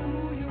gon'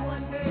 fool you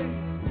one day.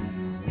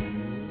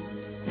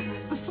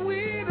 The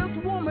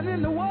sweetest woman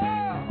in the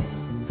world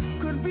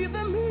could be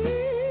the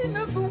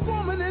meanest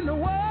woman in the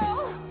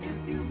world.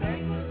 If you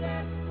make her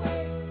that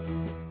way,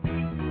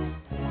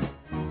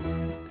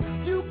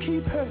 you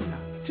keep hurting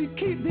her, she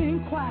keep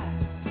being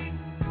quiet.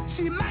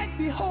 She might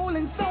be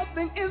holding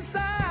something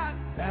inside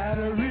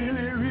that'll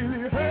really,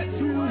 really hurt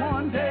you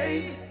one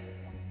day.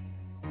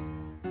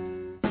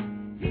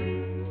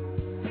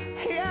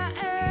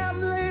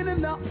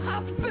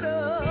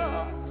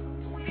 Hospital,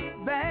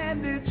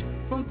 bandage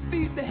from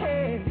feet to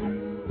head,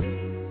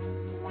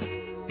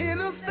 in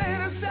a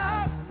state of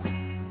shock,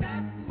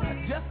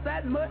 just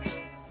that much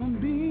from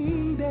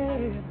being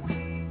dead.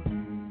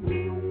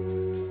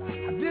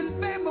 I didn't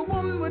think my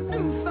woman would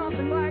do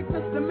something like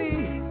this to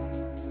me.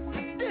 I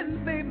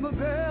didn't think my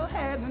girl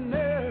had the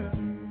nerve.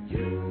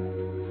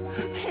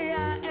 Here I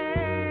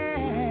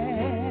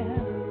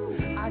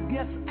am. I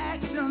guess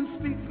action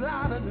speaks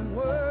louder than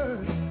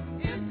words.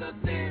 It's a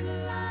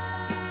thin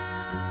line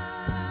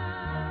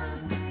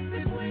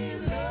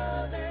between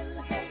love and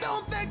hate.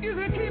 Don't think you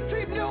can keep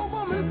treating your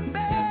woman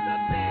bad.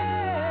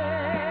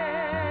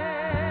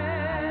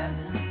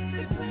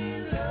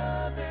 Between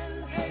love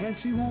and hate. And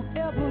she won't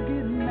ever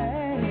get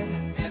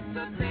mad. It's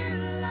a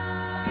thin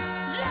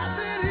line. Yes,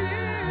 it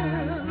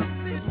is.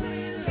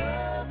 Between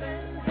love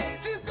and hate.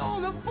 She's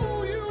gonna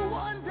fool you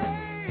one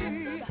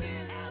day.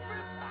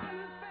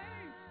 Everybody's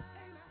face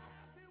ain't a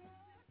happy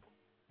one.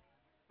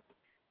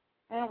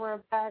 And we're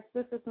back.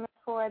 This is Miss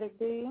Poetic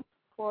D,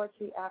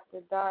 Poetry After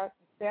Dark.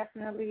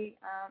 Definitely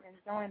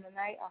enjoying the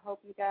night. I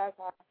hope you guys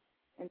are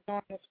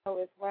enjoying the show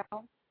as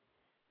well.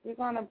 We're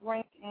going to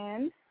bring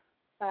in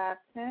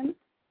 510.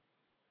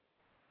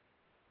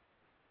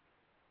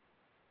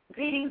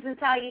 Greetings and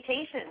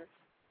salutations.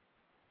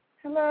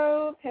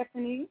 Hello,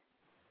 Tiffany.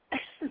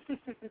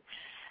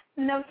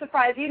 No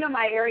surprise. You know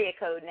my area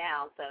code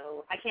now,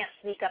 so I can't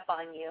sneak up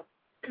on you.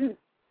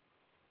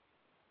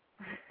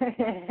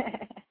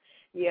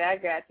 Yeah, I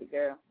got you,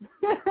 girl.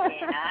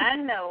 Yeah, I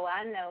know.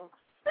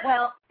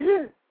 Well,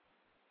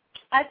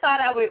 I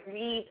thought I would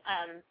read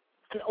an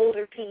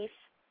older piece,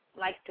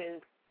 like to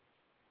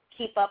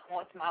keep up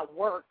with my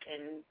work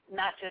and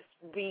not just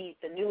read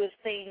the newest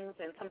things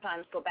and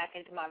sometimes go back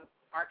into my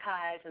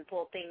archives and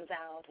pull things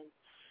out. And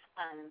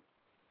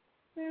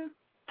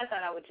I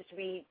thought I would just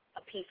read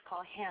a piece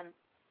called Him,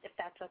 if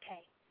that's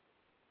okay.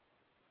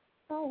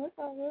 Oh, it's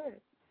all good.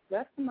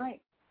 That's the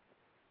mic.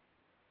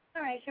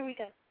 All right, here we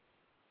go.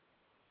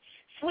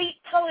 Sweet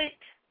poet,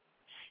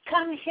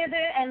 come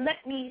hither and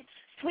let me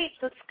sweep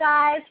the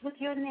skies with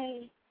your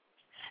name.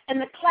 And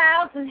the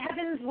clouds and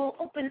heavens will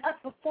open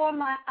up before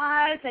my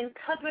eyes and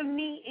cover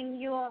me in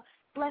your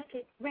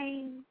blessed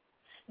rain.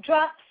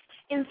 Drops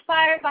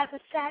inspired by the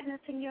sadness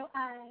in your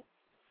eyes,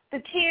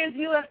 the tears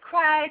you have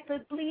cried, the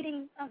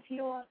bleeding of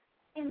your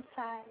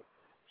inside.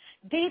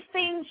 These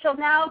things shall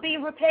now be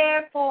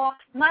repaired, for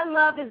my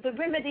love is the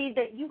remedy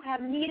that you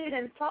have needed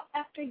and sought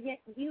after, yet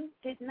you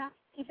did not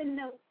even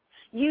know.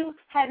 You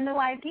had no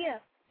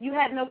idea. You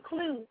had no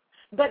clue.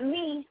 But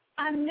me,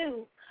 I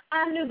knew.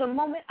 I knew the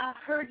moment I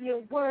heard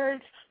your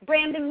words,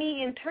 branding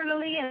me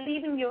internally and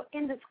leaving your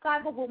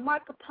indescribable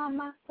mark upon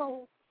my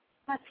soul,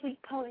 my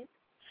sweet poet.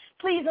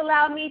 Please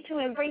allow me to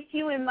embrace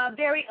you in my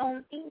very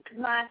own ink,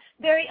 my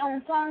very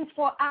own songs,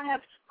 for I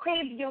have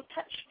craved your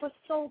touch for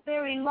so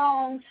very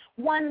long.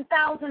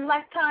 1,000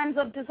 lifetimes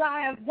of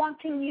desire,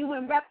 wanting you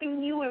and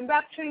wrapping you and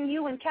rapturing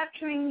you and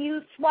capturing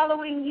you,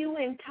 swallowing you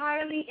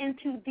entirely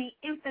into the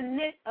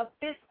infinite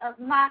abyss of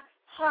my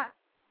heart.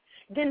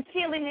 Then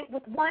sealing it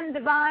with one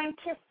divine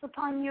kiss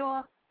upon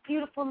your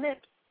beautiful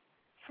lips,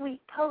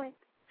 sweet poet.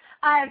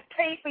 I have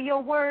prayed for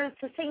your words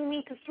to sing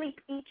me to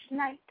sleep each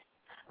night,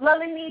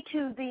 lulling me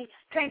to the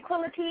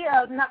tranquility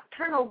of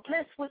nocturnal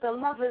bliss with a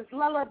lover's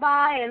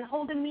lullaby and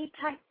holding me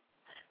tight.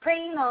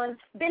 Praying on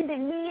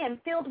bending knee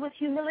and filled with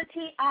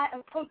humility, I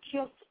approach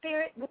your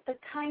spirit with the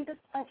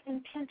kindest of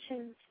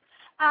intentions.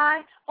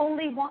 I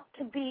only want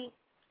to be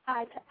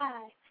eye to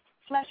eye,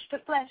 flesh to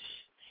flesh,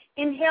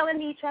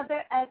 inhaling each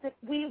other as if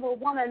we were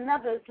one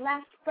another's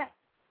last breath,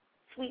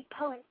 sweet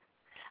poet.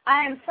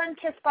 I am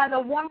sun-kissed by the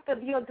warmth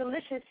of your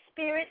delicious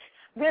spirit.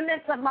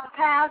 Remnants of my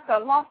past are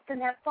lost and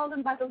have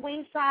fallen by the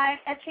wayside,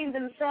 etching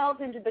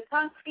themselves into the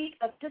concrete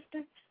of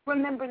distant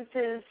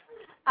remembrances.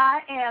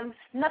 I am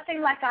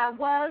nothing like I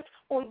was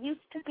or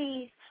used to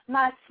be,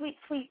 my sweet,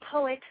 sweet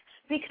poet.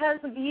 Because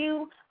of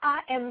you,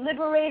 I am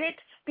liberated.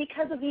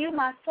 Because of you,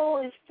 my soul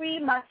is free.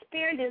 My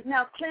spirit is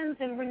now cleansed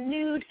and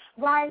renewed,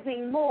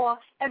 rising more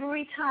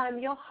every time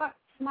your heart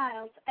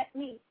smiles at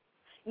me.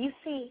 You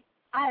see,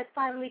 I have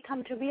finally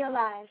come to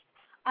realize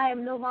I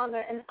am no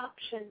longer an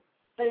option,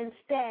 but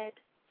instead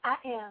I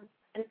am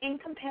an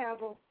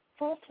incomparable,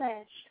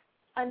 full-fledged,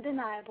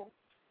 undeniable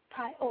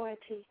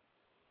priority.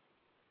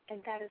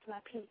 And that is my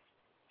piece.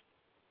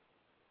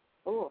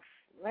 Oh,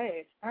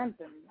 fledged,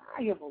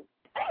 undeniable.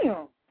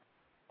 Damn.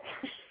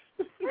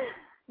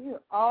 You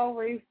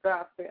always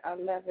drop it. I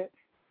love it.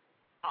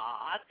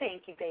 Aw,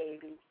 thank you,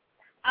 baby.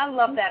 I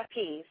love that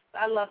piece.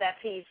 I love that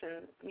piece,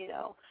 and, you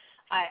know,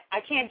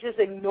 I can't just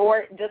ignore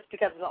it just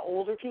because it's an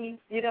older piece,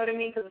 you know what I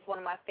mean, because it's one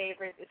of my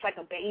favorites. It's like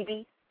a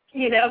baby,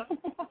 you know?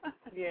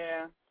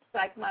 Yeah. It's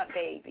like my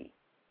baby.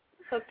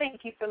 So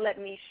thank you for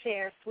letting me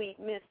share, sweet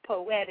Miss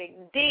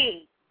Poetic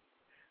D.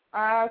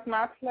 It's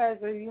my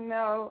pleasure. You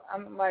know,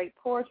 I'm like,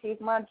 poetry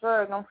is my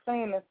drug. I'm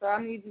saying it, so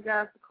I need you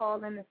guys to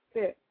call in and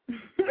spit.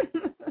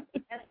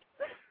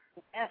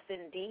 Yes,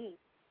 indeed.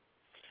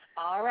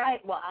 All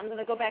right. Well, I'm going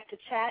to go back to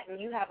chat, and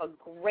you have a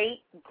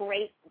great,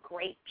 great,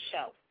 great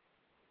show.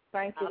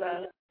 Thank you,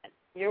 guys.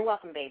 You're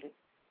welcome, baby.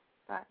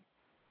 Bye.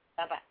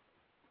 Bye-bye.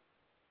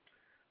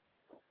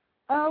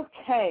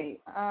 Okay.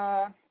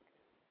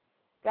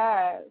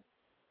 Guys,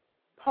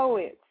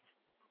 poets,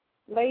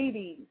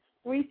 ladies,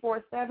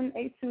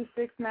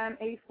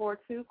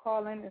 347-826-9842.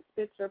 Call in and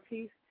spit your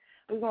piece.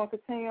 We're going to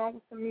continue on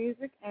with some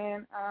music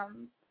and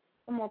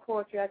some more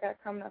poetry I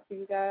got coming up for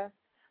you guys.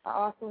 I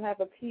also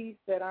have a piece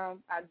that I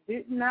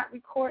did not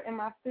record in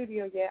my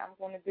studio yet. I'm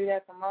going to do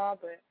that tomorrow,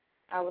 but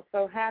I was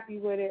so happy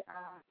with it.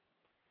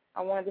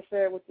 I wanted to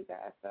share it with you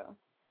guys. So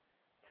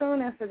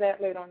tune in for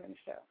that later on in the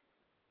show.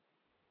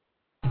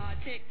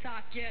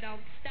 Tick-tock, you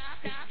don't stop,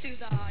 stop to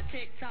the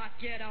tick-tock,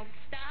 you don't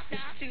stop,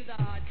 stop to the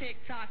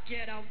tick-tock,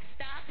 you don't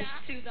stop,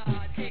 stop to the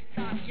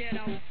tick-tock, you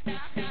don't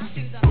stop, stop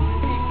to the tick-tock, you don't stop.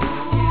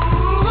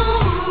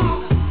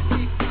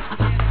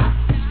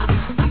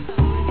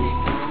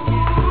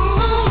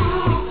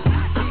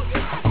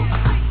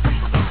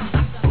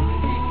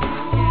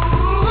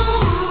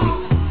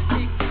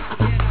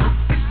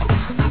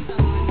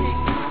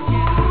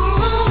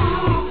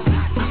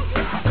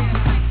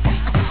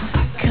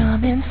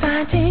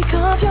 Take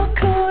off your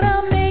coat,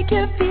 I'll make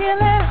you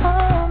feel at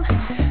home.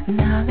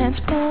 Now let's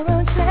pour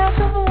a glass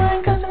of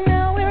wine, 'cause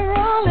now we're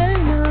all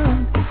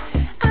alone.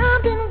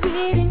 I've been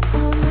waiting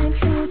for my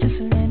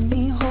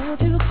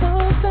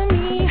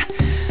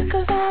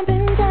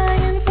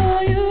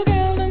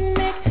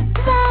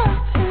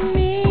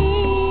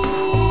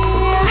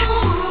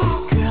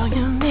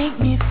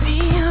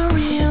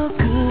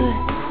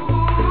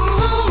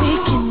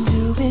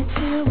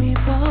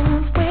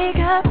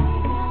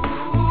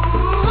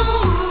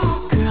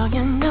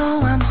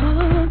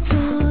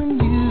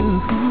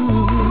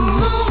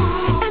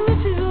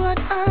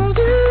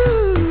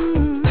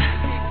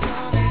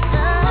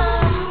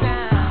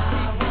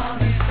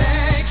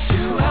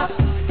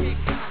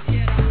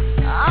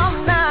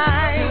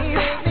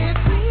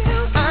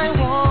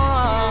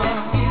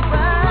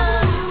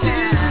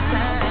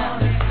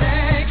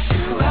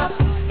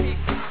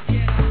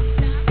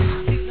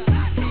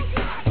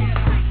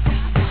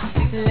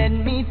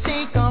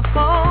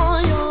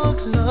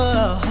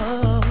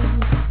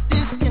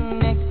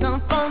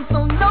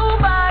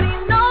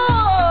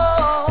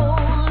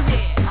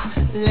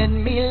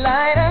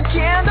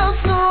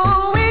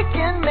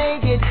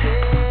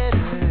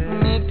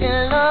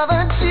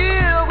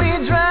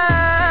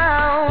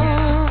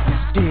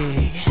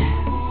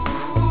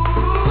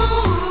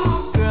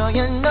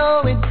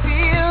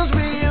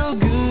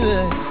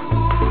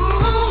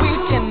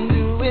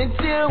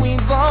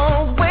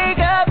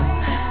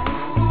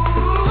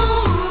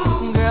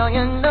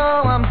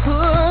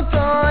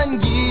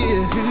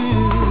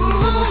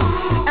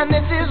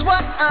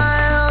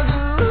I'll do.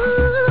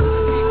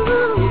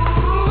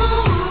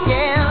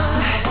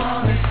 Yeah. I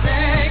wanna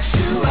sex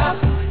you up.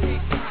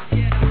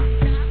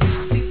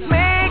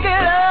 Make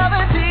it love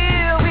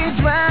until we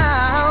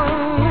drown.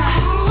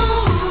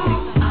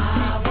 I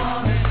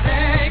wanna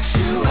sex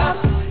you up.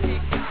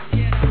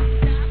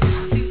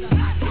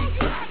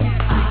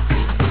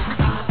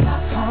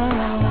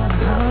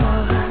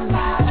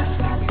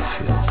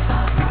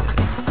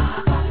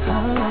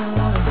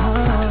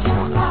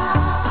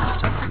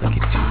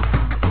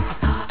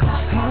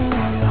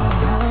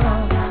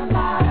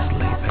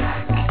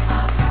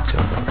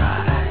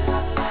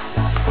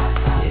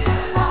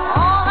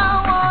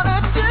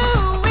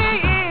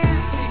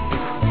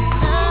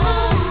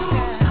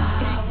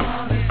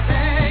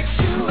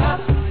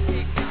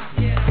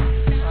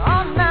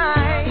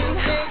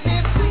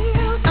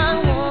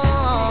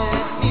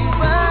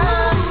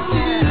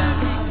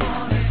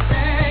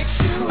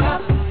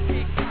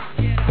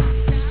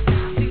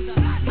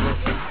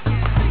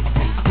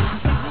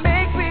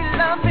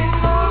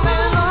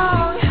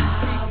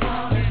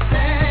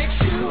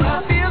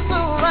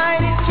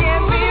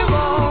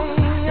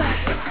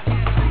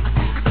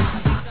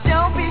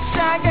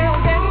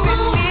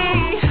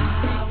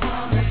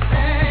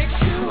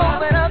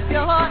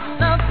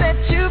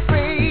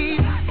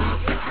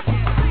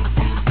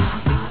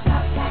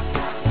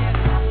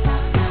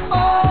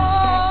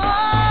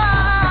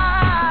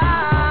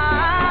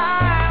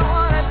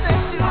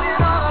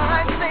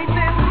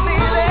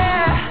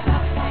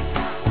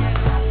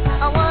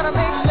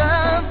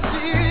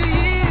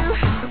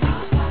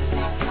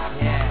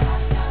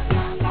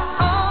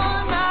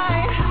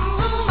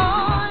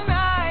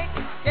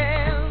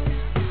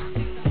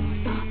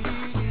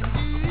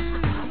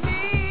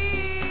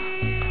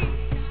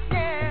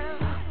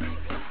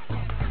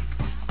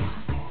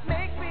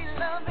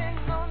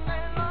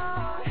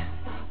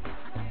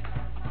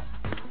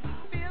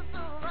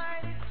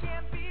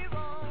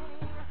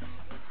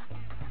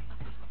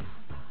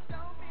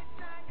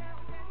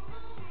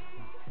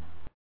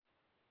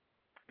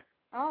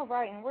 All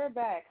right, and we're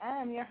back. I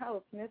am your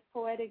host, Miss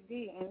Poetic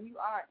D, and you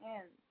are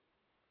in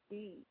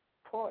the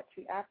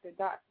Poetry After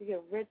Dark, the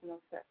original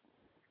session.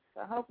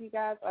 So I hope you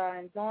guys are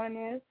enjoying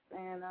this,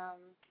 and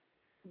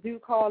do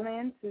call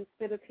in to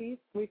spit a piece,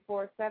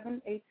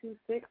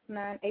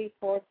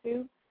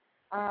 347-826-9842.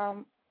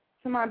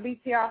 To my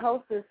BTR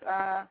hostess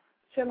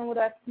chilling with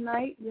us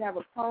tonight, you have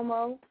a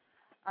promo.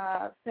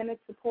 Send it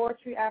to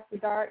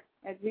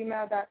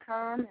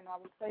poetryafterdark@gmail.com, and I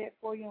will play it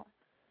for you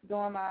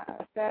during my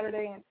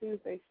Saturday and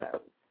Tuesday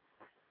shows.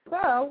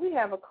 So we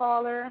have a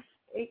caller,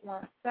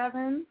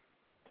 817.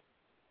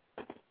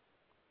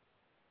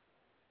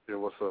 Yeah,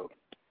 what's up?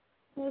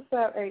 What's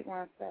up,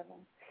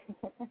 817?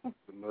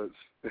 Much.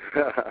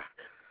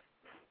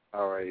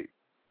 All right.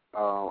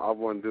 I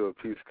want to do a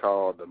piece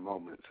called The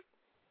Moment.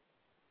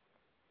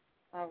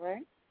 All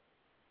right.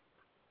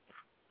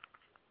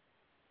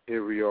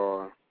 Here we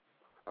are,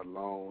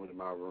 alone in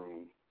my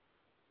room,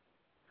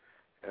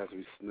 as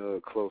we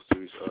snug close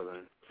to each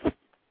other, as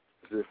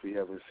if we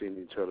haven't seen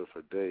each other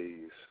for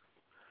days,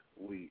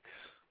 weeks,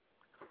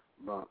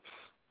 months.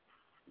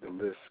 The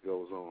list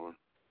goes on.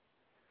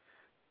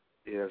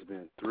 It has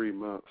been 3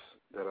 months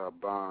that our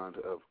bond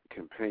of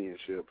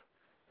companionship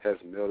has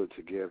melded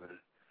together,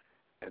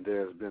 and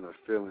there has been a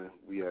feeling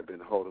we have been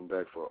holding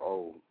back for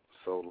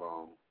so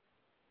long.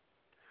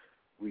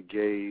 We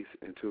gaze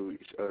into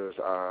each other's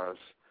eyes,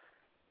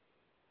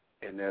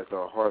 and as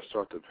our hearts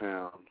start to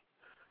pound,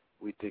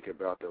 we think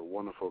about the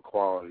wonderful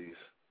qualities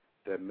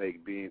that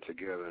make being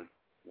together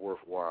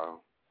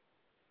worthwhile.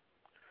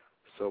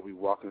 So we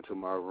walk into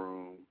my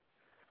room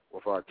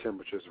with our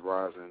temperatures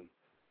rising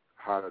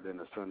hotter than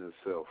the sun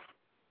itself,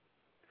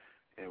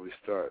 and we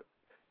start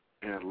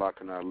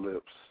interlocking our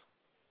lips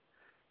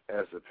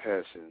as the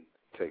passion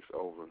takes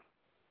over.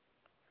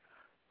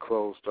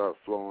 Clothes start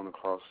flowing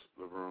across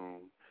the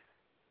room,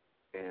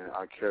 and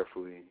I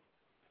carefully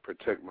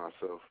protect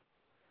myself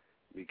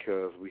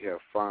because we have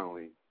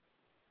finally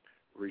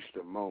reached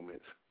the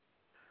moment,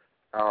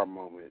 our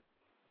moment,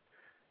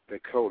 the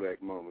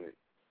Kodak moment,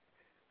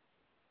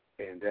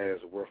 and that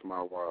is worth my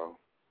while.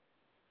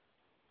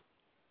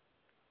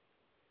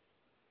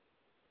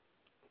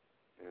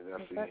 And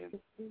that's the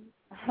end.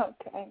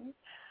 Okay.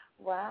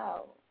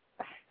 Wow.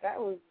 That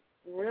was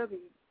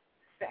really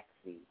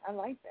sexy. I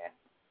like that.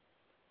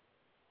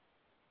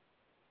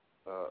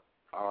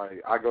 All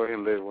right, I'll go ahead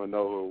and let everyone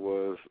know who it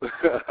was.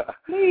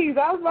 Please,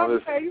 I was about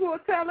to say, you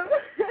want to tell them?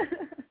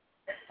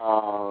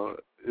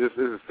 This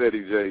is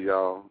Ceddy J,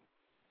 y'all.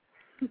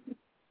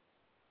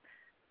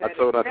 I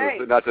told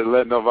not to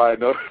let nobody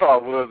know who I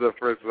was at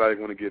first, because I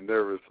didn't want to get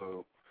nervous.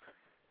 So,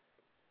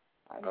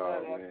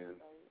 man,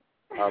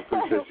 I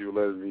appreciate you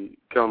letting me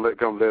come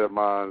let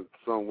my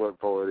somewhat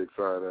poetic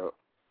side out.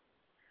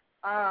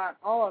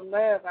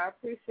 Love, I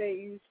appreciate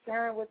you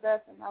sharing with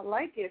us, and I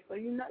like it. So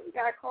you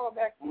got to call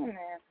back in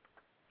there.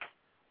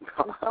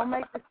 Just don't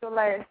make this the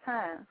last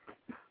time.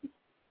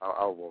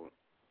 I won't.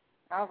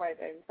 All right,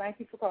 baby. Thank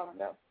you for calling,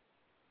 though.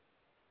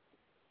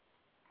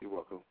 You're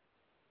welcome.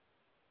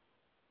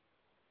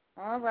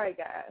 All right,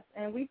 guys.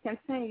 And we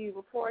continue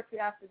with Poetry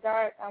After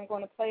Dark. I'm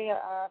going to play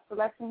a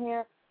selection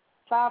here.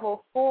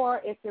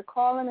 504. If you're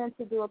calling in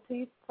to do a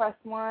piece, press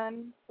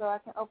 1 so I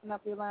can open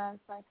up your lines.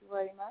 Thank you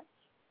very much.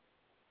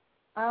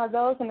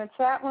 Those in the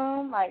chat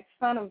room, like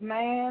Son of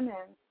Man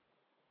and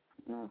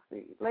let's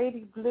see,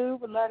 Lady Blue,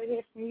 would love to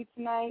hear from you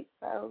tonight.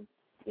 So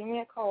give me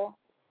a call.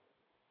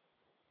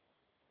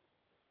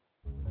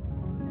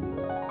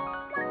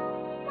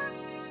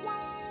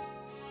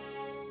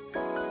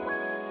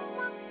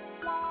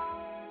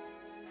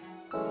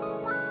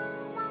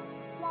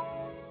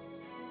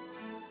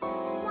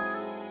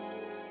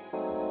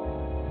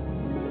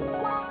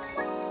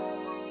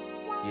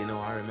 You know,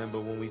 I remember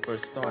when we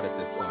first started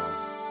this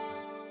song.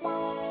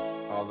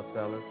 All the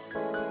fellas,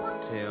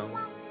 Tim,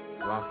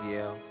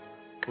 Raphael,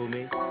 who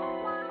me?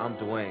 I'm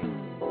Dwayne.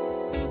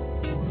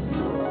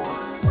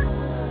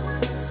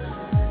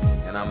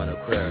 And I'm an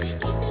Aquarian.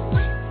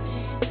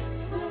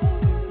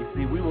 You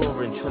see, we were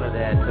over in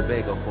Trinidad and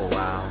Tobago for a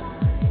while.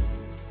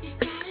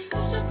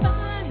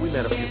 We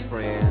met a few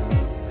friends,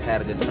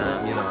 had a good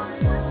time, you know.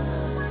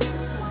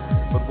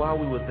 But while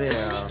we were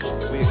there,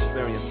 we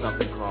experienced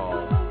something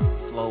called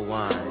slow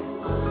wine.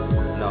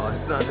 No,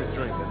 it's not just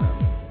drinking.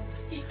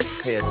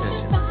 Pay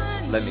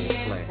attention. Let me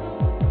explain.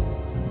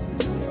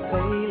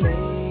 Hey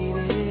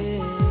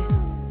lady,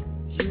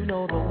 you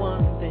know the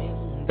one thing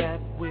that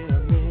we're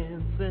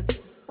missing.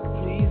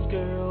 Please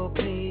girl,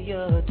 pay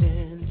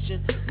attention.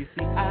 You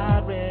see,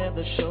 I'd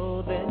rather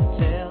show than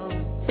tell.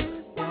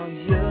 Now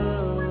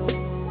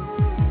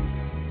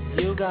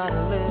you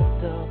gotta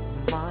lift up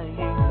my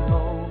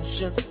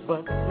emotions.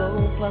 But slow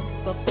plus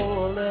the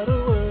 4-letter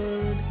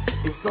word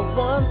is the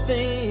one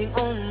thing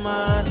on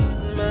my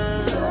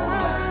mind.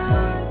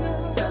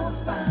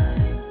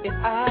 If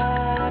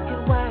I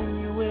can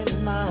wind you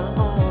in my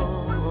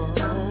arms,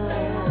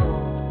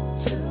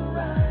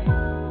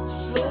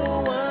 slow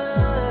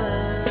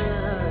wine,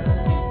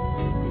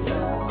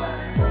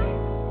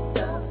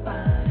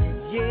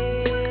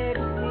 yeah,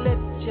 just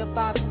let your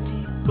body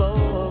go.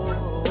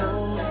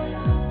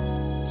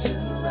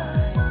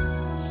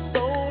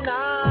 So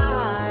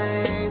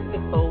nice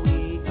if we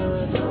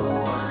could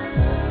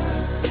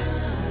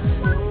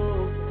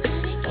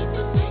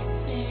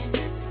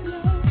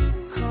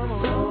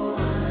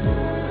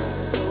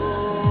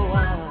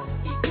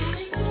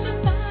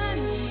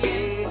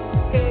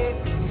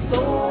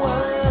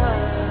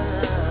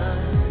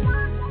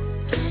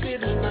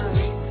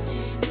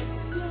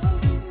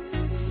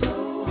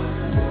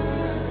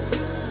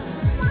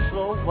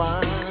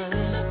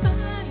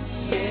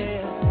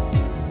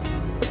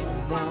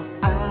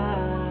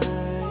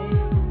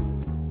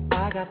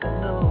the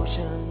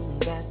notion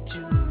that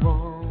you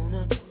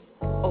wanna.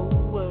 Oh,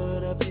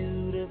 what a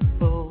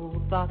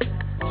beautiful thought.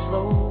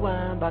 Slow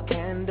wine by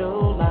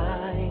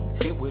candlelight.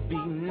 It would be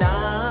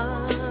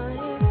nice.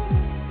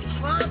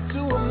 Try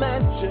to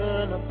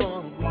imagine a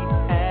fun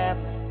we'd have.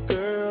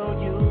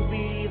 Girl, you'll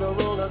be the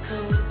roller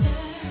coaster,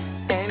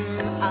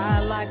 and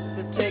I like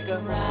to take a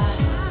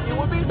ride. It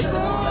would be so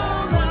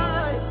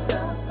nice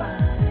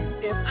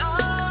if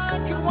I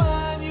could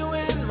wind you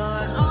in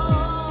my arms.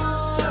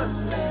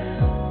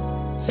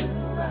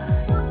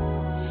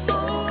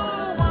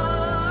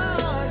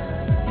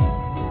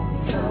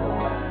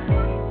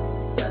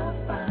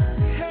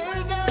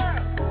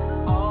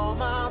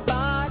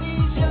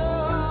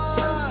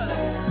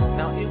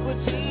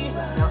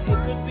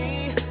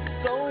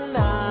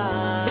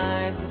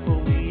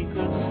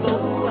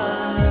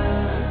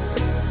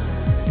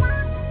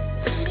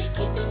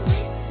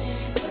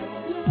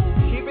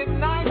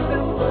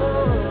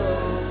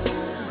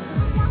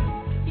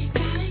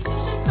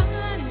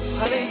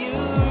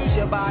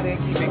 Body,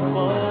 keep it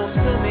close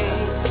to me.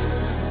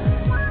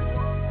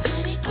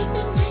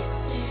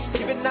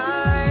 Keep it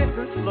nice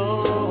and slow.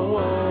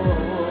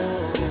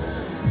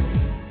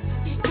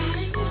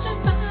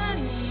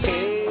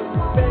 Hey,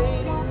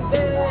 baby,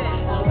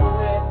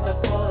 the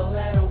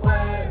 4-letter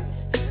word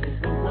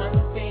is the one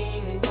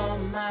thing on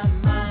my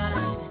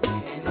mind,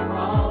 and it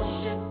all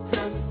should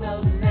come so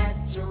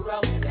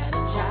natural that a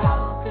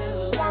child could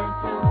learn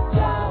to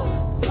talk.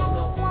 So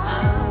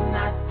I'm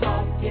not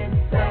talking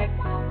sex.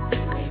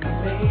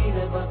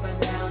 Up and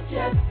down,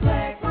 just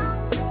flex.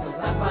 'Cause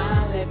I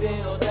finally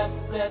build up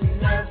the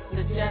nerve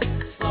to just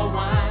slow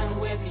wine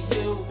with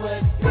you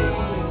would be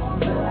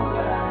so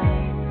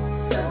right,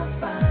 so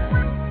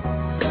fine.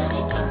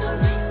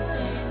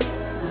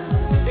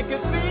 It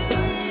could be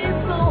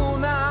so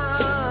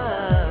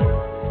nice.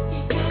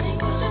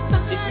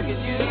 If you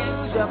could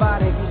use your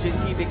body, you should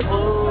keep it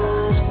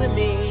close to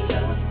me.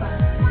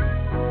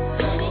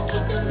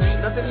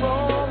 Nothing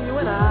wrong, you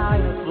and I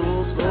are slow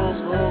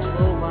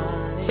wine.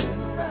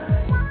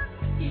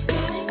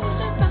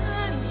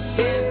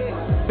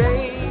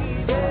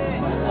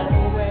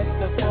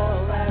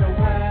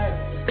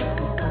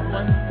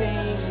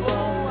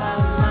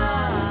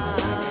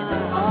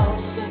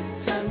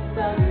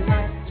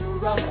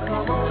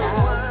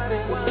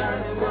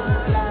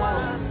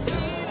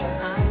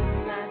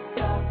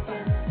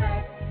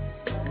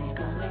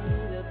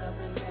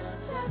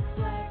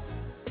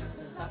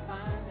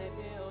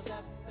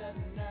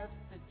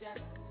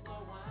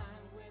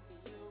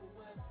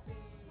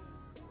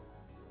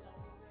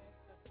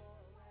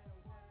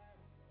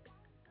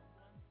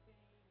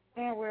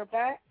 And we're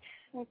back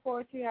with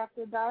Poetry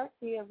After Dark,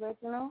 the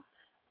original.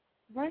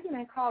 Bringing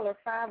in caller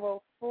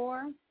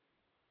 504.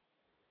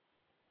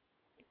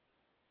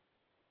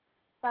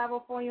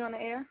 504, you on the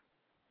air?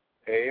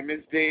 Hey, Miss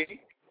D.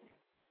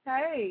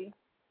 Hey.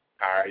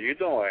 How are you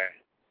doing?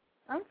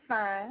 I'm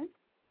fine.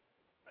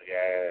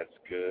 Yeah, that's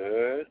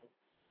good.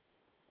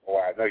 Well,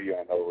 I know you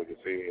don't know what this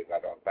is. I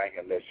don't think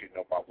unless you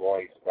know my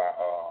voice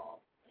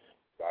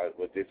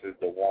but this is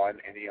the one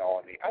and the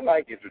only. I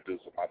like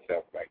introducing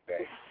myself like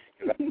that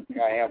because I think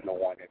I am the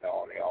one and the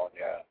only on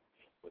there.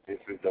 But this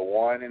is the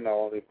one and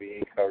only Be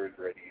Encouraged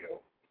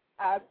Radio.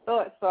 I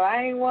thought so.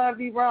 I ain't want to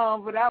be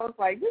wrong, but I was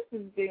like, this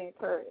is Be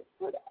Encouraged.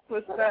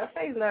 What's up?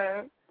 Hey,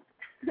 love.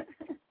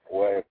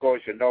 Well, of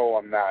course, you know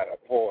I'm not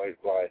a poet,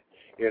 but,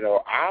 you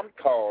know, I'm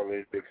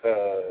calling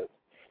because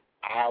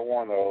I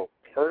want to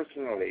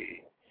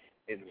personally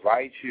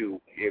invite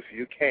you, if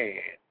you can,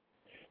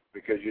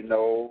 because, you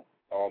know,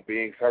 on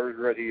Be Encouraged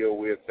Radio,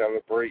 we're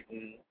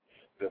celebrating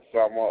the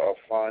summer of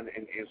fun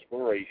and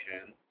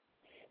inspiration.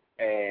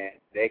 And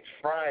next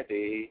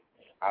Friday,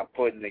 I'm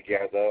putting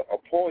together a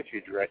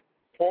poetry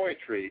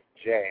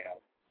jam.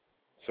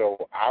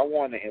 So I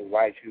want to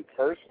invite you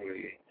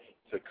personally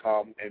to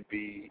come and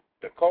be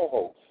the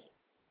co-host.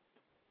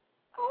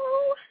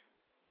 Oh,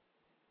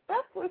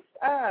 that's what's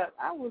up.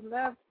 I would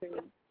love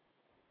to.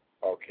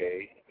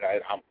 Okay,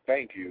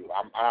 thank you.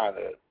 I'm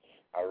honored.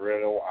 I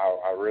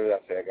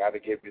said I got to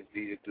get Miss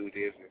D to do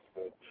this. It's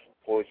the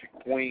poetry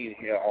queen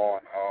here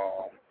on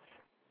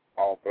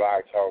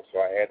Blog Talk, so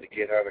I had to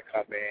get her to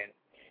come in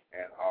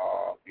and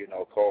you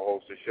know,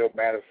 co-host the show.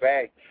 Matter of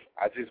fact,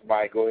 I just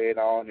might go ahead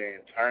on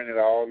and turn it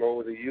all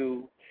over to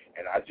you,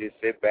 and I just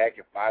sit back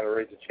and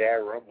moderate the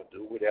chat room and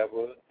do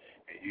whatever,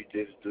 and you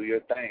just do your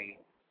thing.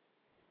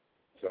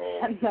 So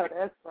I know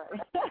that's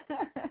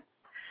right.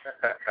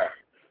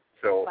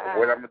 So wow.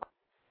 what I'm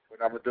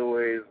gonna do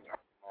is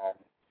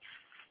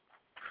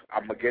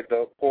I'm gonna get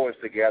the poets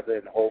together,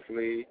 and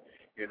hopefully,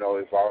 you know,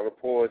 if all the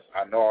poets,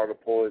 I know all the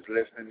poets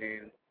listening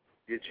in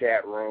your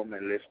chat room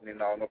and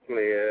listening on the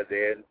player,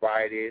 they're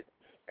invited.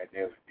 And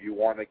if you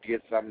want to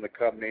get something to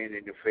come in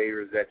and the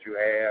favorites that you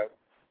have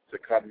to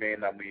come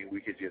in, I mean,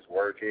 we could just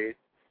work it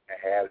and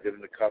have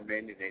them to come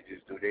in and they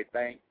just do their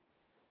thing.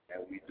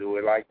 And we do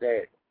it like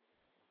that.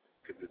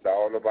 Because it's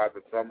all about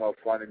the summer of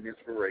fun and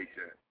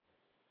inspiration.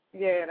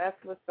 Yeah,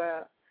 that's what's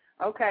up.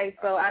 Okay,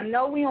 so I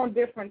know we on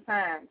different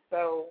times,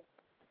 so,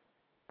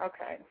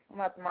 okay, I'm going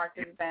to have to mark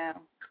this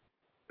down.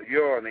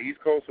 You're on the East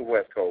Coast or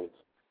West Coast?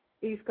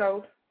 East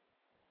Coast.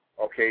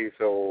 Okay,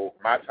 so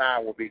my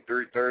time would be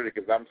 3:30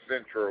 because I'm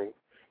Central.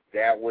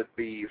 That would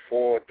be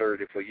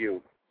 4:30 for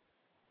you.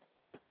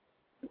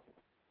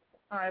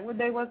 All right, what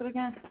day was it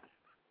again?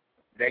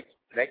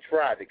 Next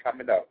Friday,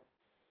 coming up.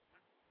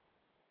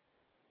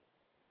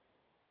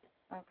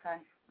 Okay,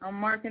 I'm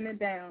marking it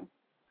down.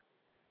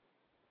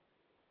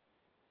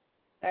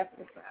 That's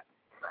what's up.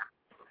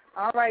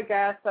 All right,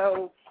 guys,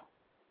 so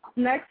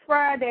next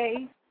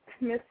Friday,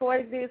 Miss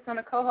Poetry is going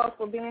to co-host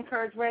for Be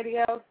Encouraged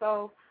Radio,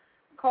 so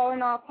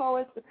calling all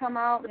poets to come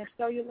out and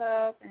show you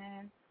love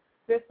and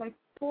spit some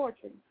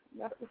poetry.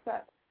 That's what's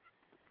up.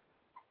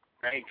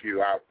 Thank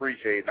you. I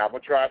appreciate it. I'm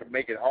going to try to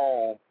make it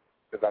home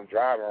because I'm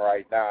driving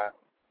right now.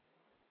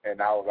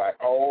 And I was like,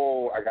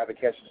 oh, I got to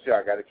catch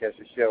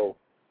the show.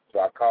 So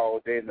I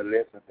called in to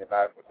listen, and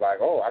I was like,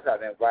 oh, I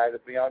got invited to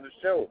be on the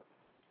show.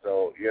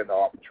 So, you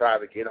know, I'm trying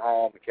to get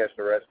home and catch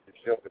the rest of the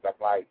show because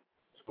I'm like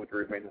 2 or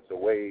 3 minutes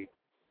away.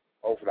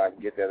 Hopefully I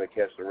can get there to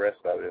catch the rest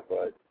of it.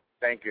 But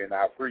thank you, and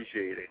I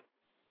appreciate it.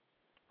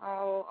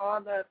 Oh,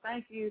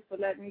 thank you for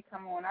letting me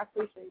come on. I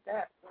appreciate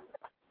that.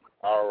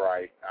 All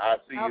right.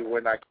 I'll see you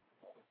when I...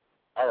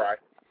 All right.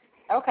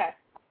 Okay.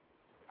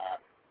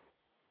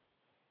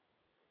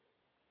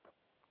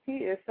 He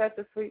is such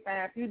a sweet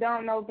man. If you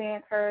don't know Be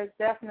Encouraged,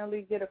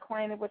 definitely get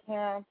acquainted with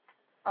him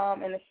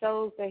and the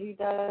shows that he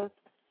does.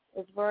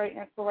 It's very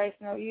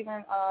inspirational.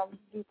 Even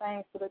do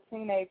things for the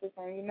teenagers.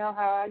 And you know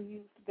how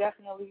you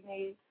definitely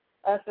need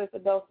us as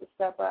adults to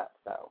step up.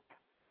 So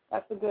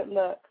that's a good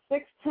look.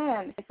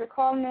 610. If you're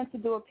calling in to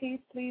do a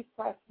piece, please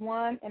press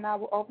 1, and I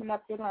will open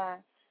up your line.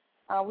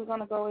 We're going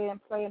to go ahead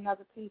and play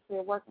another piece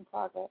here, Work in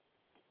Progress.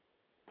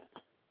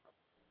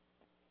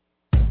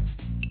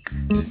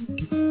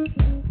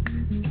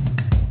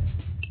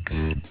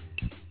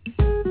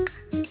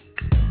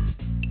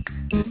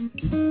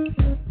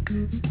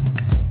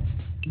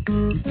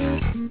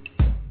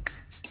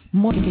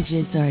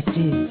 Mortgages are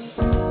due.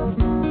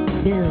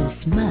 Bills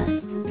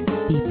must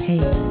be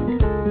paid.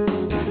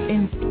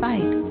 In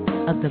spite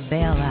of the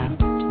bailout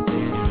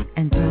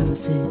and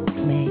promises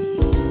made,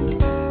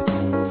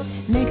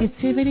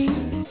 negativity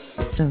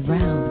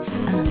surrounds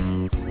us.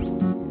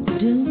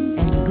 Doom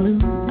and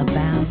gloom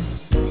abound.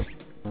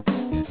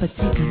 But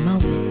take a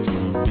moment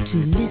to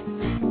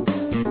listen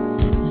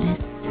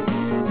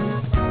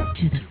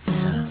to the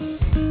sound.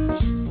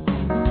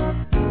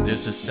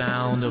 There's the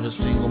sound of a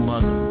single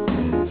mother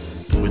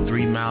with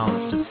 3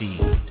 mouths to feed,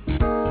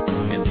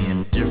 and the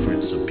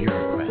indifference of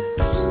bureaucrats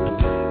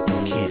who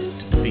can't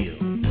feel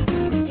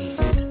the need.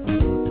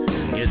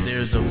 Yet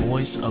there's a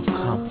voice of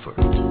comfort,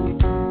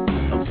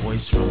 a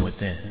voice from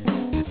within,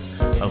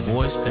 a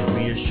voice that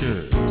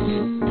reassures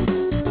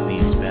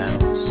these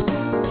battles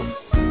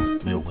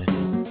we'll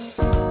win.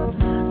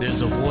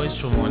 There's a voice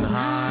from on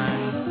high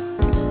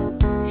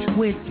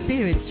where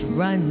spirits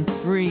run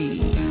free,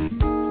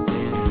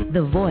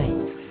 the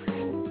voice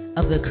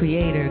of the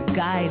Creator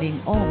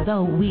guiding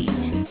although we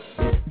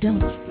don't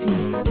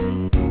see.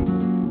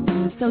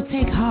 So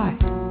take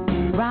heart,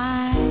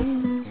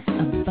 rise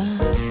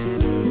above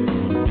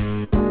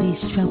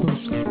these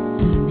troubles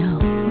we know,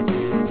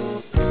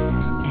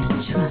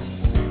 and trust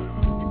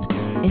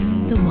in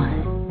the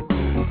one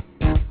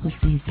who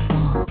sees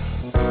all.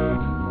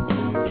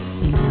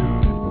 You know.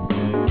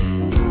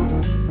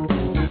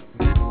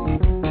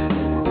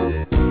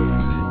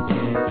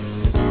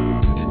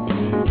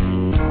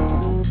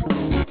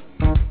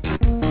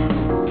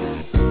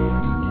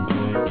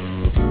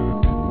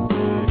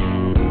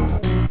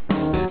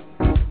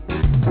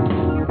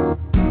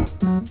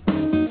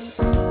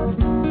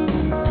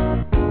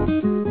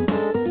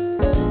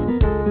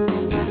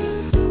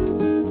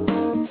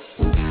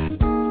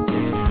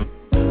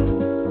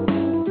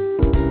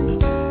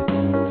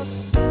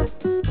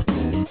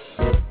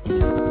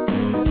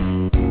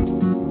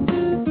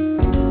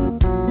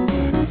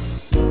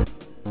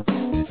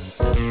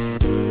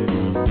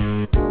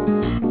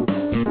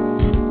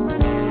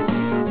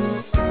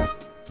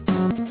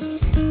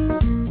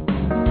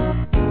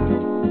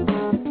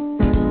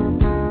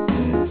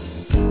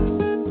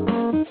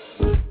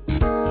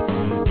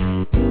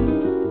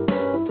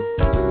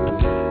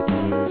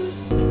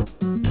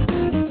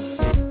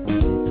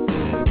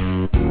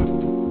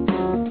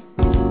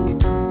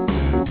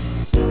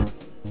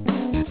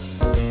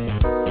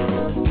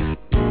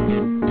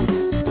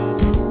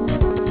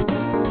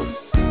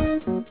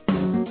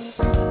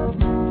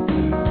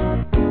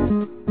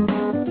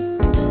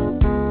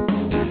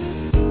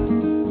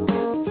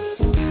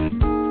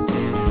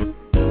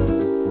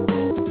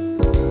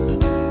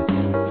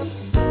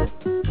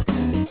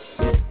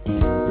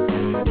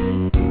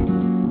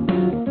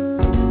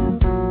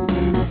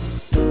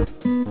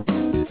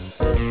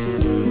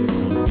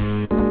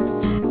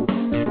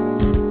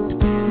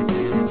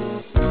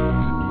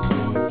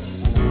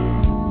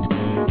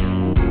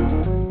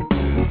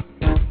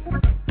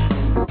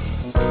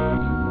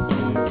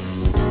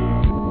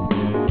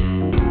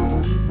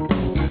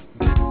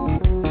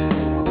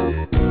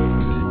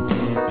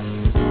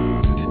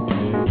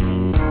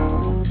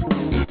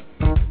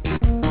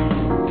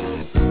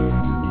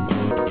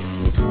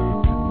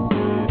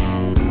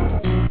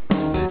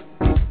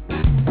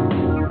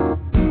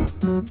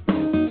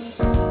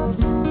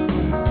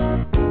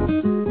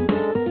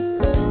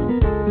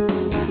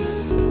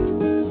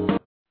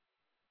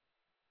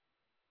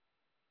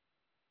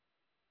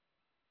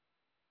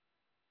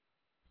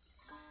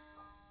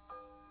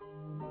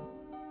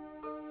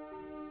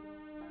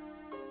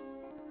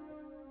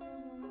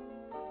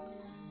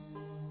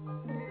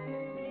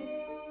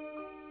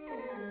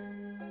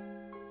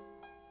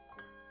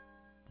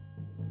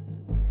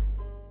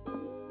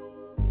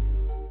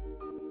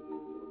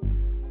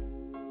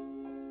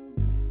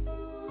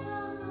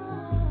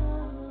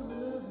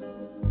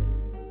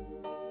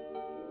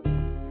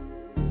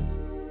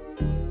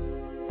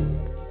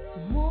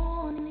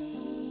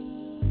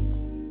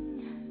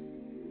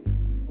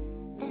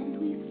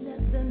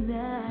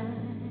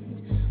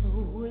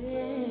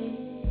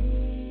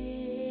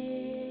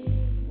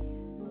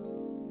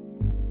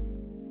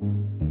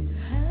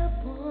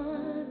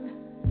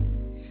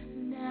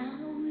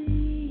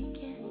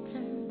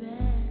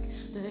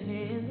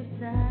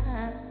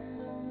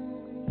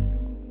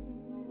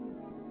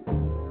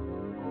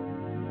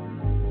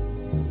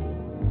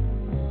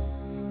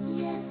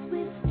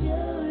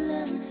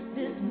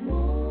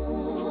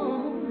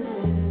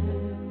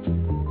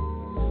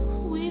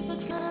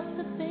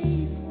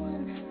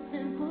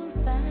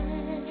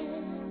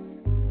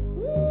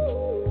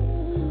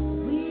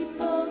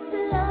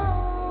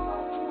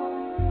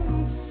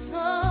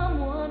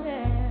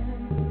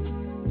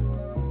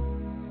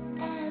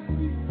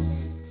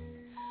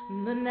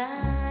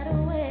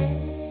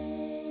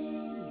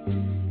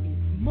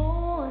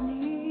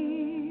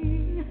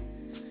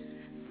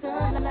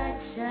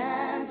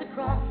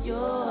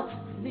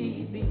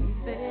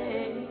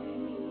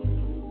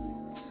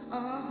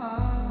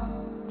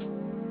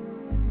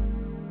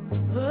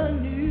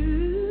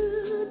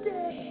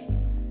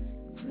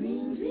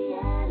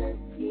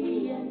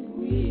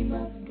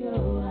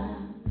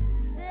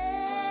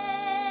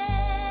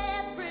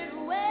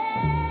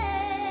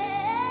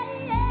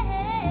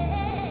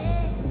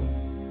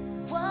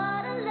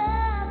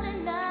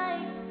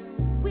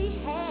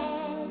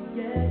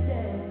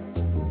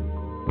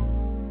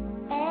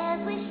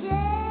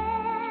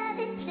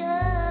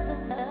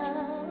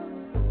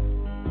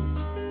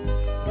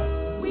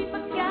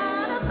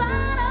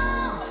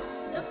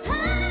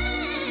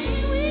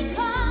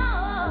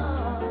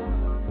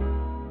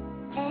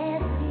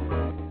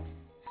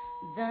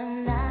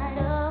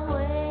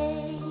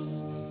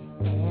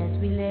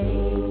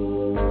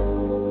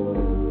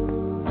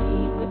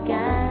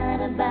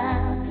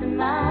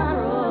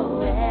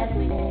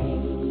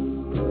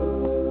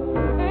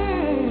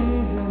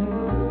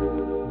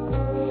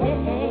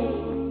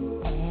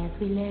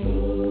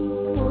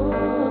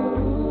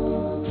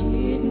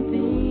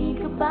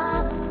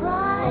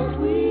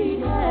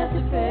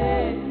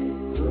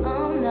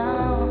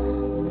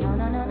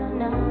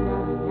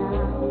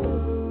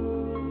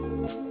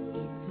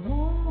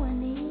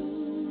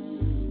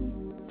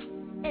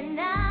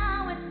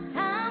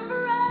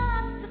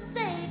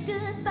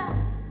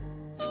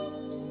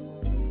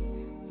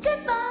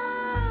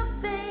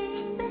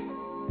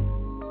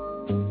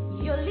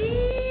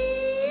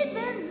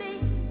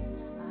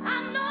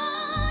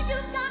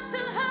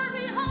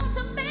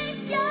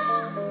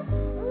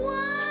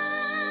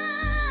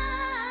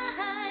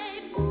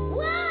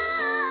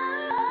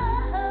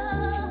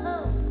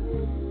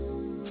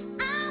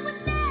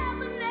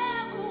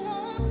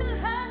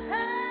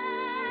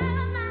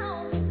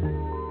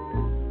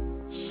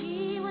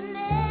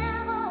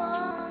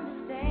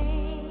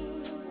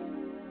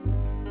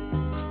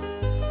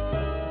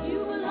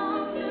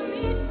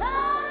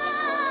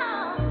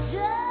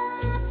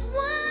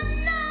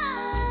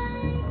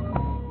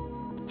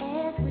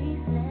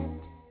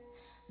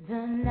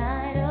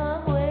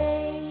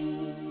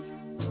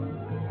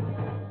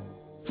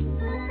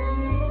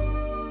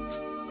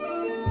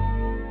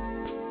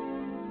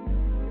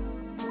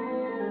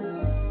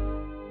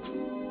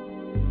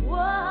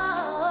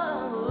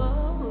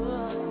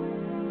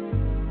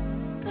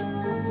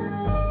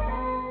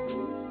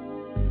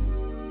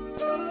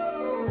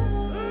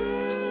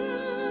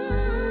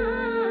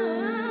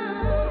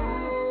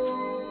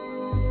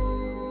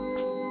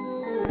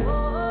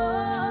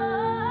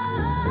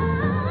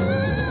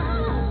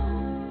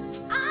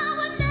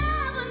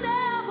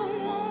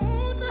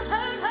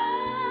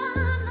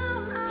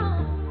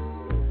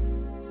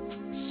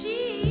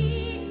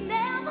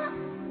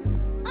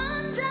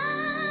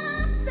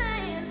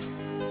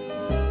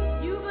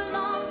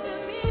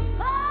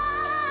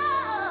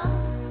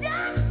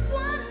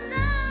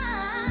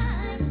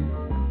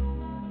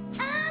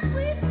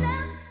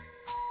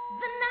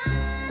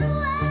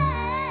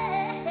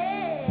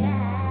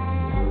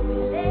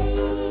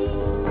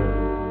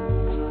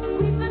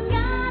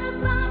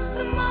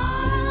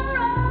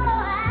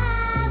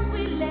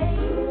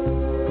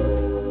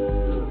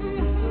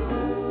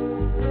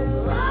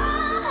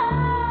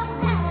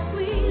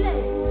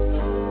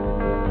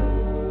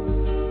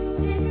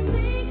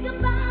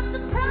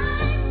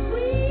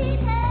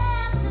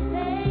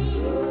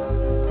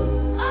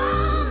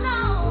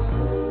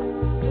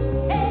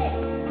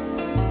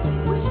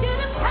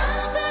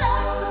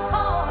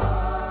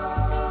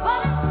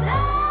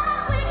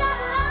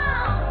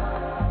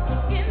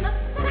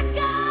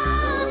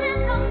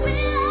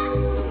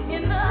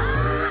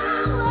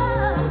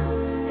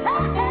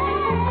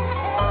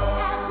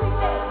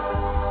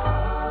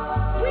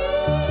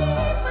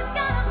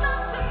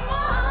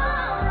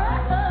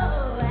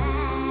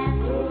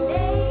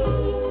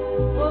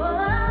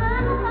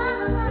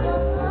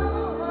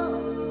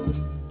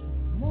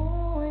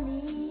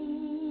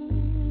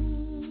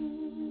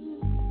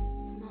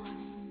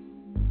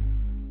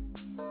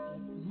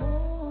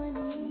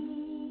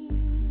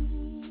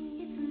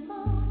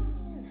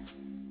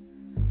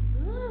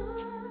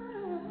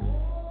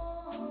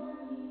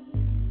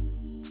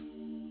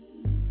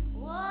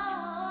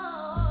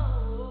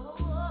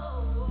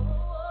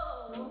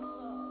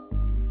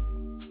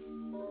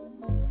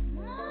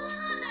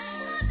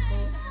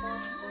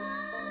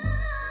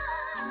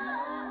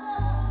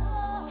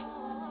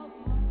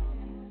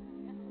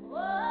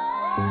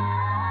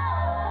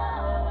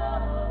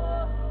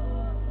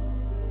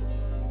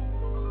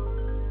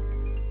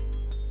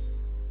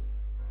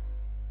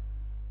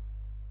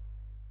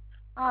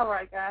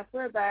 guys,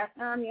 we're back.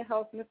 I'm your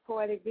host, Miss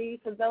Poetic B.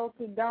 For those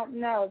who don't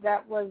know,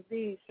 that was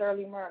the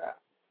Shirley Murdoch.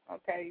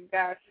 Okay, you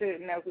guys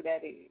should know who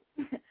that is.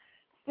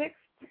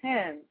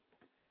 610.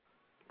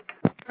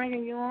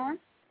 Bringing you on.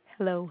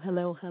 Hello,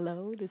 hello,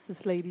 hello. This is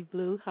Lady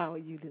Blue. How are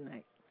you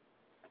tonight?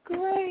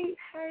 Great.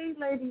 Hey,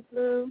 Lady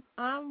Blue.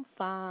 I'm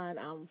fine.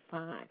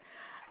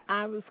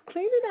 I was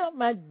cleaning out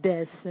my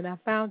desk, and I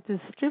found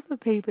this strip of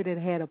paper that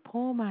had a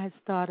poem I had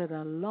started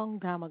a long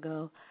time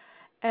ago,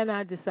 and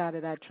I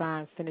decided I'd try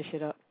and finish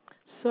it up.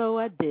 So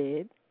I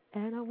did,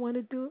 and I want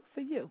to do it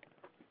for you.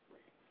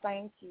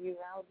 Thank you.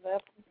 I would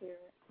love to hear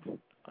it.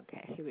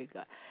 Okay, here we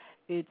go.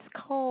 It's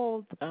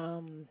called, I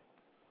don't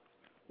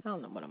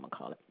know what I'm going to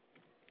call it,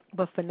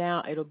 but for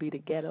now it'll be The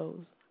Ghettos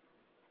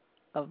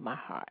of My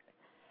Heart.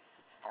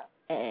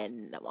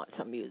 And I want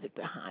some music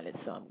behind it,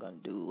 so I'm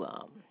going to do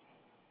around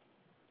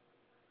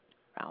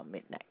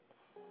midnight.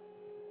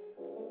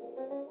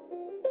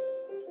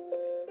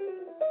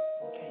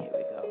 Okay, here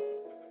we go.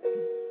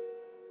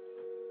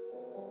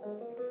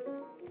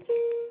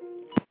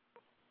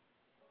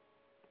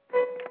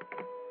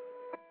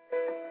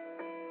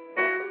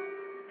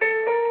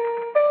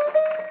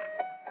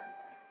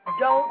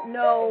 Don't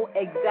know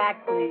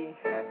exactly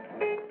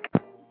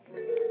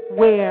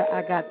where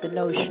I got the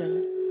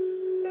notion,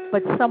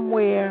 but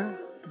somewhere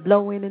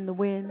blowing in the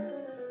wind,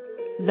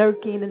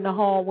 lurking in the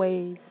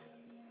hallways,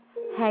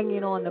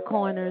 hanging on the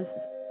corners,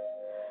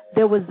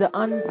 there was the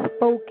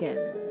unspoken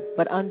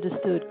but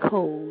understood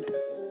code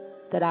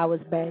that I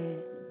was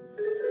bad.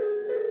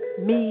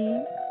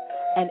 Me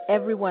and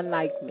everyone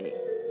like me,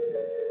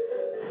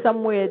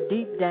 somewhere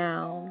deep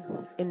down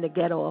in the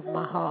ghetto of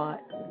my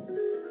heart,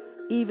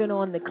 even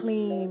on the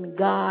clean,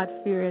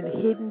 God-fearing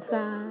hidden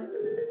side,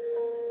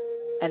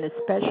 and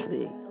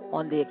especially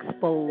on the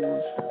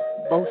exposed,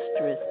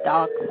 boisterous,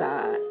 dark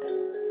side,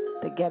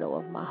 the ghetto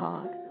of my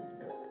heart.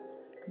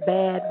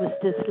 Bad was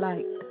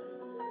disliked,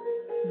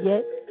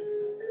 yet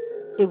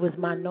it was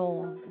my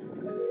norm.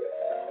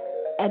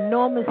 And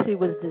normacy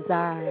was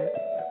desired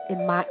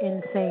in my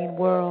insane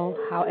world,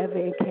 however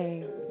it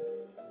came.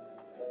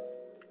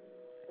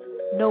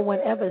 No one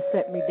ever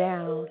set me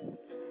down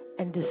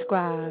and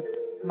described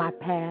my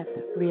path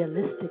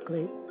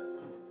realistically,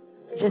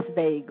 just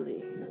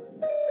vaguely.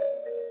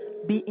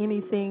 Be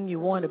anything you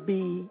want to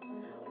be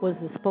was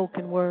the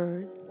spoken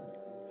word,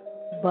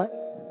 but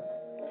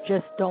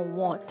just don't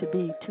want to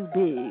be too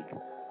big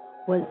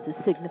was the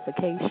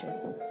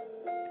signification.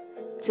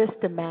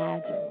 Just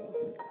imagine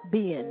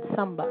being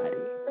somebody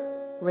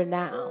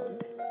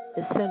renowned,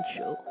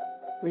 essential,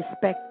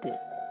 respected,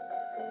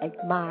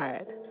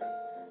 admired,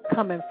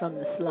 coming from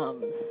the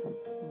slums,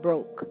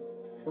 broke,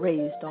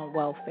 raised on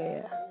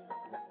welfare,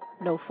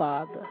 no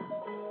father.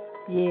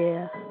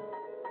 Yeah,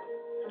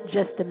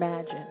 just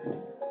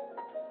imagine.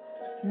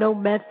 No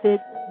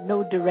method,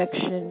 no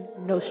direction,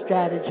 no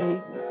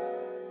strategy.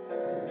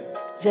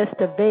 Just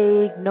a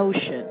vague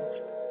notion.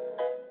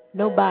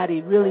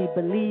 Nobody really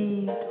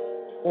believed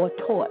or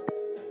taught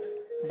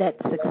that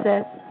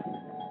success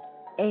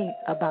ain't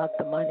about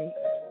the money.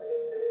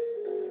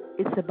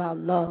 It's about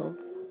love,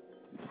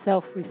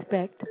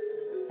 self-respect,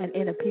 and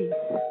inner peace.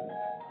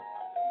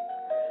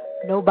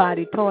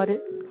 Nobody taught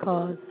it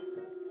because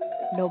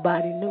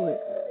nobody knew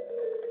it.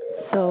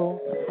 So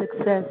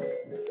success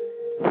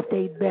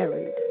stayed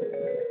buried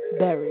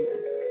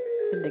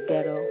in the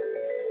ghetto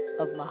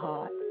of my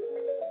heart.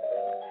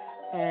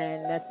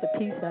 And that's the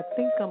piece I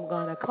think I'm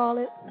going to call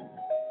it,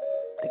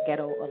 The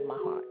Ghetto of My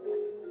Heart.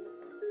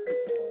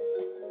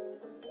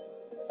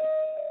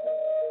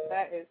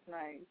 That is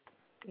nice.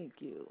 Thank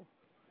you.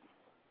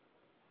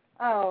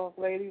 Oh,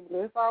 Lady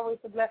Blue, it's always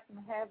a blessing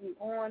to have you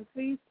on.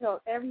 Please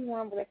tell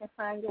everyone where they can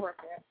find your work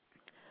at.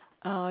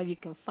 You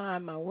can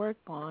find my work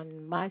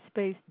on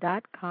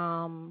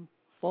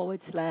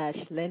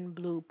myspace.com/Lynn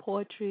Blue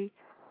Poetry,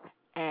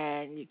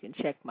 and you can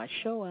check my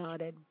show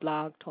out at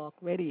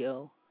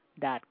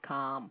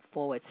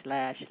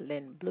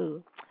blogtalkradio.com/Lynn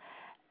Blue.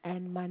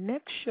 And my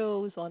next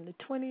show is on the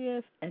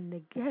 20th, and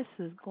the guest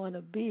is going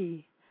to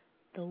be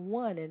the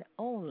one and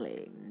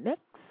only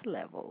Next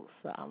Level.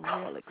 So I'm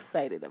real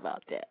excited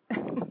about that.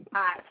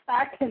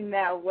 I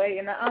cannot wait,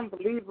 and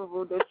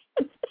unbelievable that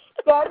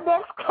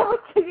next close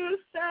to your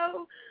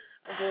show.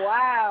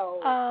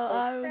 Wow.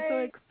 I'm so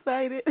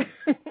excited.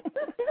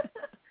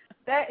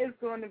 That is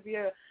going to be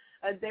a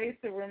day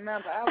to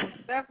remember. I was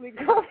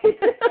definitely going to be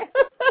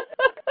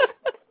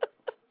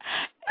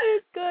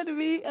It's going to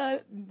be,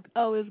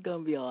 it's going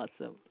to be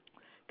awesome.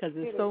 Because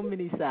there's so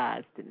many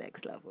sides to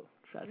Next Level.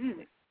 Trust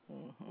me.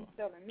 Mm-hmm. You're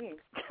telling me.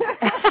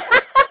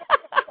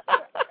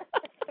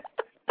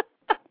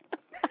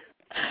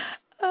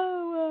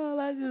 Oh, well,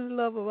 I just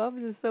love them. I'm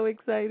just so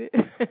excited.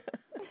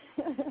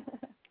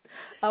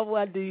 I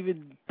want to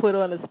even put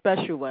on a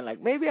special one.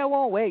 Like, maybe I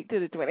won't wait till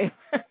the 20th.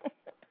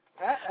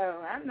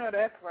 Uh-oh, I know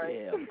that's right.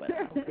 Yeah, but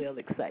I'm real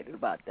excited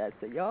about that.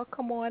 So y'all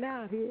come on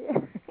out here.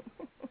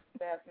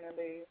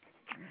 Definitely.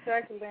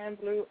 Check Lynn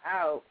Blue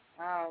out.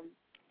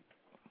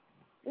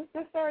 It's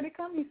just already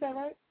come, you said,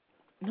 right?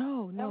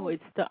 No,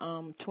 it's the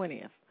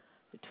 20th.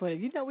 The 20.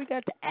 You know, we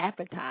got the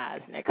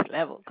appetize next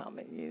level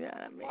coming. You know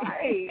what I mean?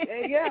 Right.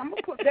 Yeah, I'm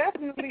gonna put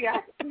definitely.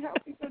 I can help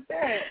you with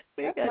that.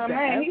 That's my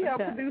man. He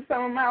helped produce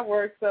some of my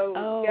work. So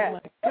yeah.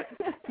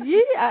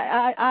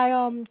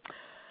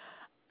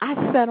 I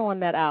sat on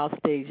that owl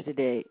stage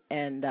today,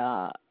 and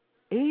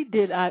he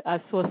did.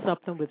 I saw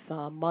something with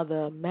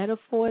Mother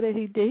Metaphor that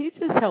he did. He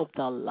just helped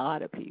a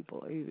lot of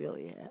people. He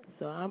really has.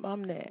 So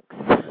I'm next.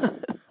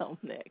 I'm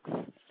next.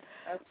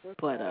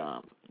 But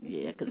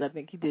yeah, because I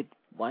think he did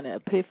one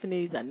of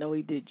Epiphanies. I know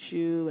he did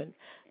you, and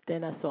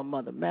then I saw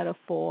Mother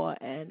Metaphor,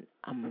 and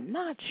I'm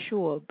not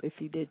sure if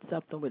he did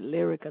something with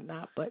Lyric or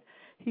not, but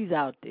he's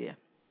out there.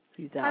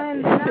 He's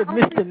out there.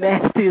 Mr.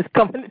 Nasty is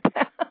coming to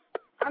town.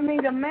 I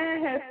mean, the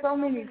man has so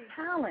many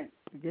talents.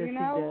 Yes, you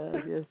know? He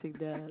does. Yes, he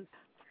does.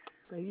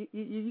 So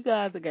you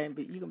guys are gonna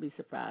be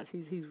surprised.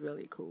 He's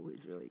really cool.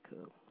 He's really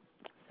cool.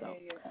 So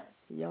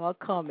y'all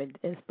come and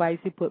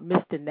Spicy put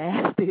Mr.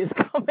 Nasty is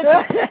coming.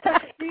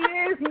 He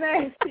is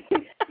nasty.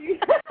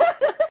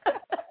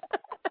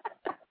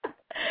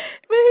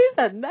 But he's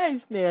a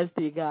nice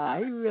nasty guy.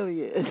 He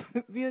really is.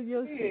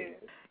 You'll see. He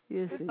is.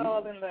 Yes, it's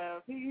all in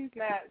love. He's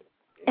not,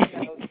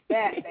 that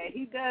bad.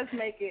 He does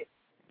make it,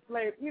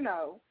 you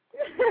know.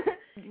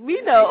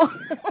 We know.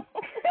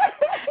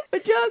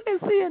 But y'all can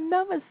see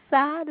another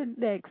side of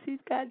Lex. He's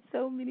got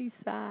so many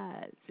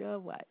sides. Y'all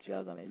watch.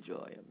 Y'all gonna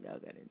enjoy him. Y'all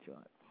gonna enjoy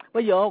him.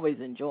 Well, you always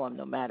enjoy him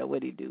no matter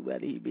what he do,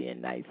 whether he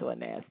being nice or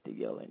nasty.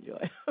 You'll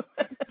enjoy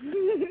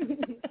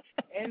him.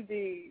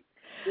 Indeed.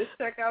 Just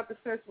check out the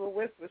Sensual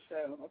Whisper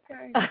show,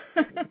 okay?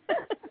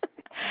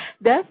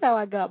 That's how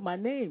I got my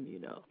name, you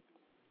know.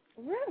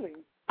 Really?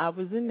 I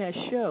was in that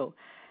show,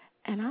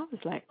 and I was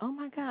like, oh,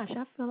 my gosh,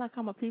 I feel like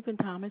I'm a peeping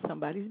Tom in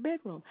somebody's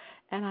bedroom.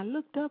 And I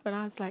looked up, and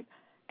I was like,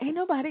 ain't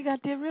nobody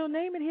got their real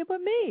name in here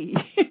but me.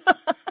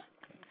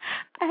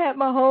 I had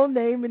my whole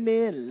name in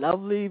there, and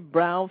Lovely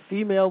Brown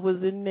Female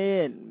was in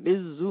there, and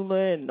Ms.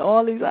 Zula, and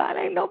all these.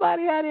 Ain't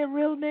nobody had their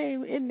real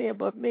name in there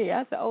but me.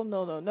 I said, oh,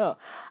 no.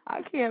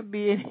 I can't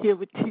be in here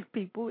with these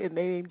people, and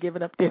they ain't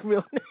giving up their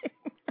real name.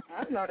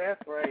 I know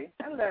that's right.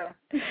 Hello.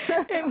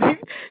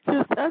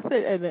 I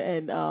said,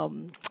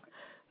 and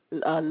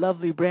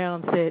Lovely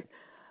Brown said,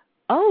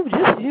 oh,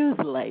 just use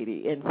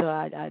lady. And so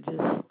I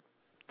just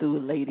threw a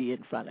lady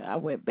in front of her. I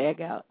went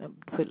back out and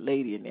put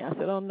lady in there. I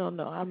said, oh, no,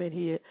 I'm in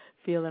here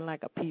feeling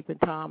like a peeping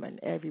Tom and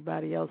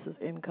everybody else is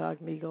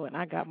incognito, and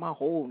I got my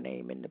whole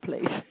name in the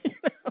place.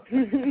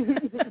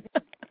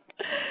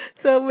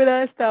 So when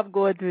I stopped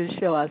going to the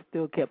show, I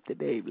still kept the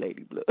name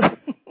Lady Blue.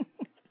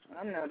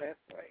 I know that's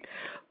right.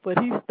 But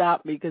he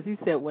stopped me because he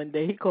said one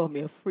day, he called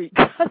me a freak.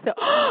 I said,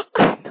 oh,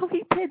 no,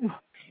 he didn't.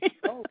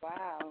 Oh,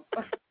 wow.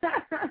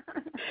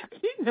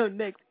 You know,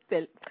 next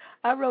said,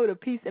 I wrote a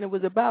piece, and it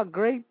was about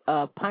grape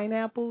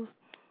pineapples,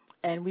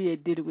 and we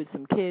did it with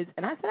some kids.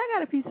 And I said, I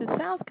got a piece that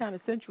sounds kind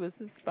of sensuous.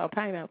 It's about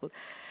pineapples.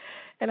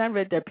 And I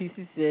read that piece.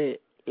 He said,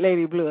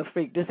 Lady Blue, a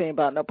freak. This ain't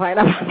about no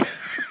pineapples.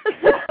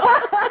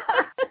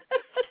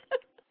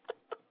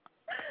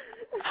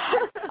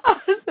 I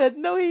said,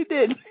 no, he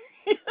didn't.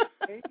 He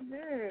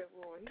did.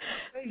 Boy,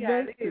 he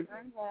got it.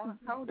 I'm going to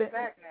hold it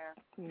back now.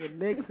 The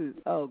next is,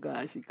 oh,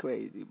 gosh, he's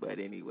crazy. But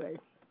anyway,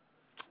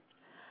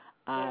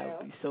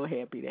 I'll be so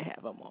happy to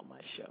have him on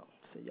my show.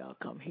 So y'all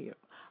come here.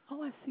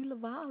 Oh, I see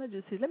Lavalis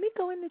is here. Let me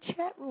go in the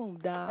chat room,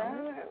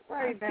 darling.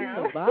 Right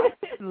now.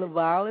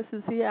 Lavalis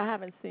is here. I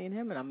haven't seen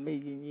him in a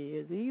million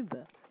years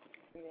either.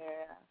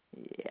 Yeah.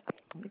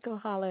 Let me go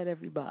holler at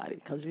everybody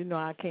because, you know,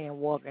 I can't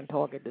walk and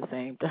talk at the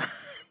same time.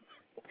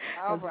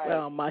 All right.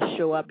 On my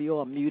show, I'd be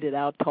all muted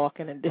out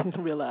talking and didn't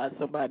realize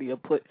somebody will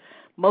put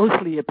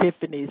mostly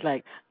epiphanies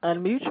like,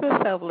 unmute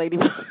yourself, lady.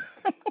 I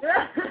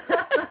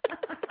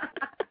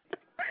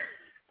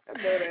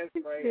know that's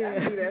right. I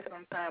do that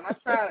sometimes. I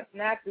try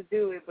not to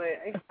do it, but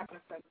it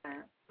happens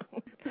sometimes.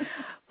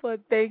 Well,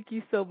 thank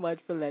you so much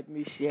for letting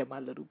me share my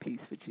little piece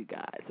with you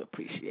guys.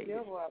 Appreciate it.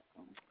 You're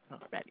welcome. All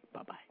righty.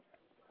 Bye-bye.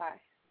 Bye.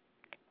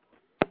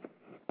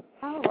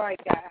 All right,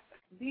 guys.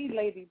 The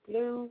Lady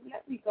Blue.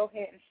 Let me go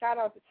ahead and shout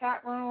out the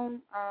chat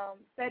room.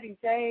 Seti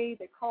J,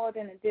 they called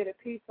in and did a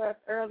piece for us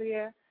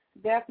earlier.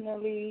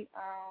 Definitely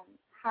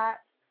hot.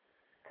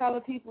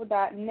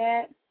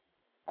 Colorpeople.net.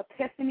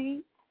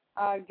 Epiphany.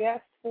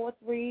 Guest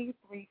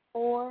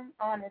 4334.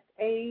 Honest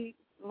A.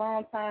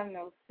 Long time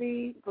no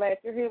see. Glad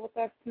you're here with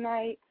us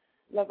tonight.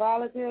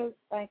 Lovologist,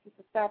 thank you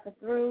for stopping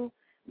through.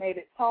 Made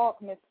It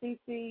Talk. Miss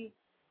Cece.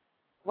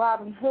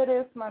 Robin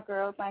Hoodis, my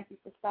girl, thank you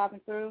for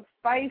stopping through.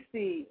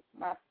 Spicy,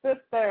 my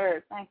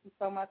sister, thank you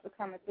so much for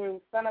coming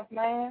through. Son of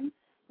Man,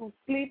 who's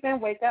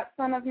sleeping, wake up,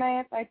 Son of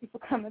Man, thank you for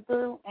coming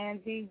through.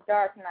 And the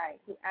Dark Knight,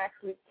 who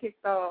actually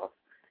kicked off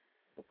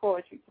the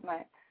poetry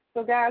tonight.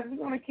 So, guys, we're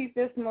going to keep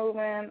this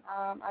moving.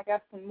 I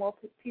got some more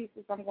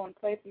pieces I'm going to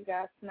play for you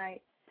guys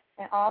tonight,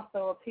 and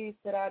also a piece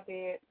that I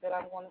did that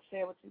I want to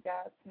share with you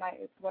guys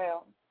tonight as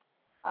well.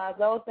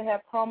 Those that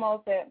have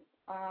promos that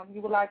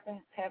you would like to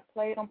have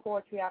played on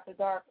Poetry After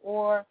Dark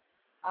or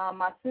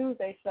my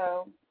Tuesday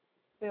show,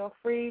 feel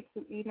free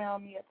to email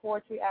me at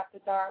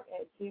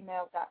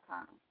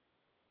poetryafterdark@gmail.com.